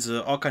all kinds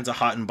of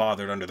hot and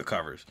bothered under the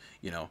covers,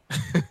 you know.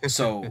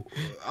 So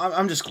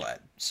I'm just glad.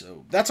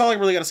 So that's all I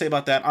really got to say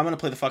about that. I'm gonna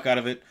play the fuck out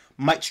of it.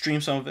 Might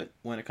stream some of it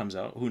when it comes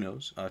out. Who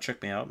knows?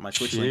 Check me out. My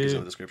Twitch link is in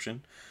the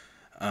description.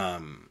 I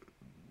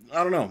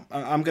don't know.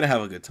 I'm gonna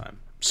have a good time.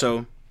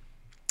 So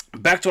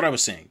back to what I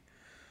was saying.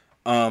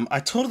 I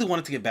totally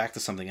wanted to get back to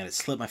something, and it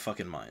slipped my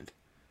fucking mind.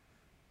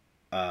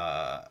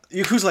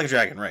 Yakuza Like a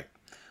Dragon, right?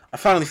 I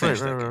finally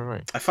finished that game.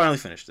 Right. I finally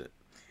finished it.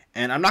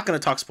 And I'm not going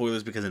to talk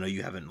spoilers because I know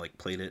you haven't like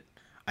played it.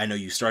 I know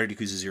you started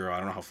Yakuza 0. I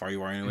don't know how far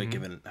you are anyway,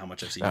 given how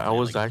much I've seen. I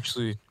was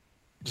actually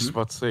just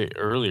about to say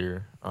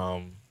earlier,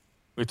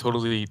 we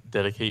totally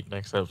dedicate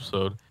next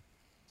episode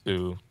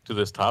to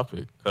this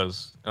topic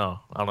because I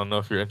don't know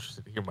if you're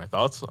interested to hear my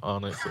thoughts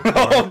on it.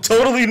 Oh,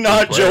 totally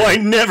not, Joe. I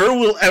never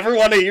will ever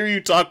want to hear you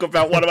talk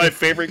about one of my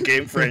favorite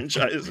game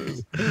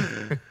franchises.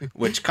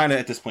 Which kind of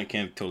at this point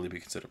can totally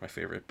be considered my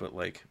favorite, but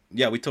like,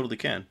 yeah, we totally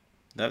can.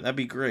 That'd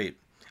be great.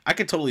 I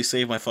could totally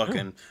save my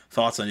fucking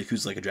thoughts on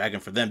Yakuza Like a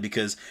Dragon for them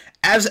because,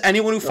 as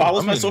anyone who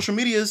follows my social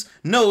medias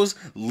knows,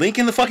 link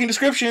in the fucking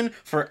description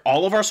for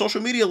all of our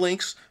social media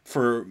links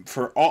for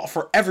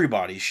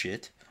everybody's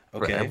shit.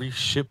 Okay. For every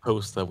shit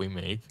post that we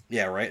make.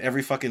 Yeah, right.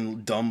 Every fucking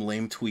dumb,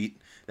 lame tweet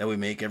that we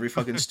make, every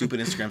fucking stupid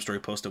Instagram story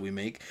post that we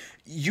make.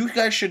 You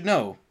guys should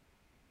know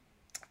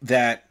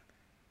that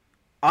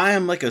I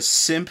am like a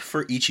simp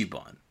for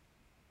Ichiban.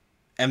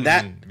 And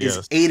that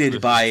is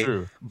aided by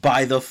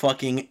the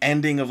fucking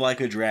ending of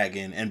Like a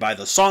Dragon and by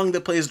the song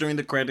that plays during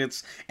the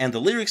credits and the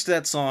lyrics to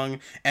that song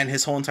and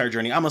his whole entire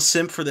journey. I'm a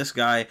simp for this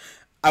guy.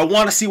 I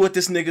want to see what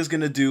this nigga's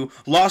gonna do.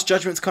 Lost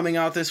Judgment's coming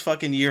out this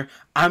fucking year.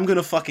 I'm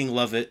gonna fucking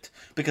love it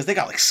because they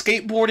got like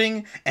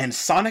skateboarding and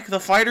Sonic the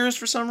Fighters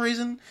for some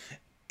reason.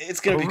 It's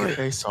gonna be good.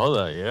 I saw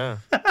that, yeah.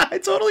 I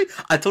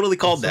totally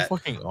called that.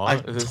 Fucking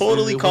I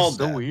totally called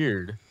that. So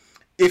weird.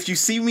 If you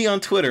see me on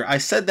Twitter, I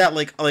said that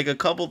like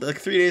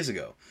 3 days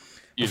ago.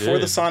 Before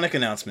the Sonic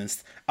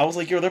announcements, I was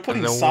like, yo, they're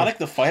putting Sonic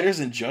the Fighters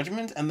in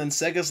Judgment, and then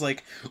Sega's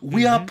like,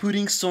 we are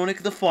putting Sonic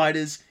the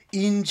Fighters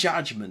in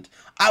Judgment.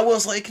 I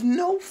was like,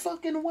 no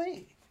fucking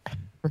way.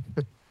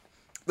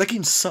 That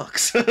game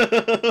sucks.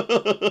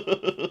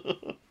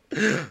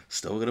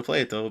 Still gonna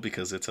play it though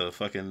because it's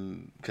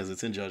in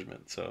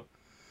Judgment. So,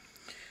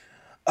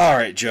 all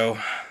right, Joe.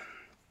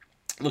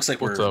 Looks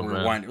like we're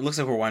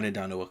winding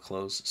down to a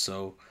close.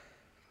 So,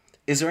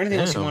 is there anything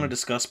else you want to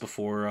discuss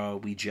before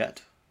we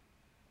jet?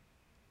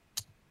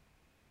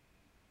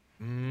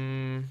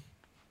 Not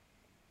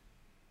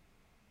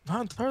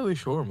entirely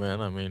sure,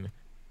 man. I mean,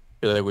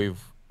 I feel like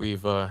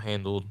we've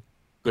handled a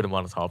good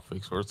amount of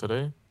topics for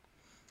today.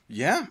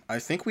 Yeah, I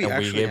think we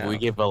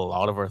gave a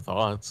lot of our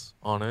thoughts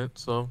on it.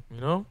 So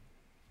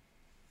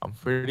I'm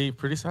pretty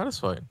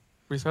satisfied.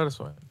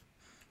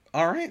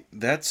 All right,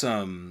 that's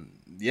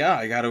yeah,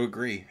 I got to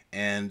agree.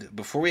 And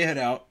before we head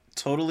out,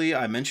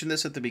 I mentioned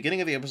this at the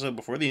beginning of the episode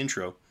before the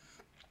intro.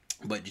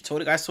 But you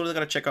guys totally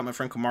got to check out my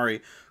friend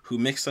Kamari, who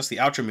mixed us the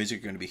outro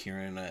music you're going to be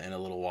hearing in a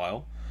little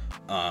while.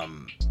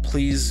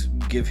 Please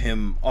give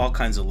him all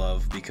kinds of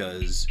love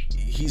because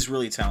he's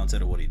really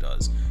talented at what he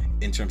does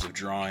in terms of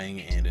drawing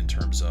and in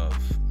terms of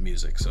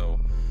music. So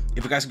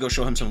if you guys can go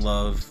show him some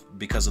love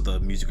because of the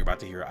music you're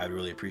about to hear, I'd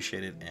really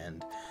appreciate it.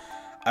 And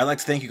I'd like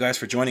to thank you guys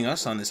for joining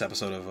us on this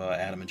episode of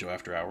Adam and Joe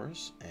After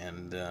Hours,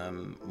 and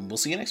we'll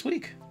see you next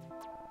week.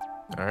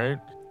 All right,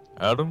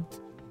 Adam.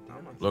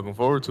 Looking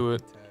forward to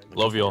it.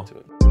 Love y'all. To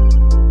it.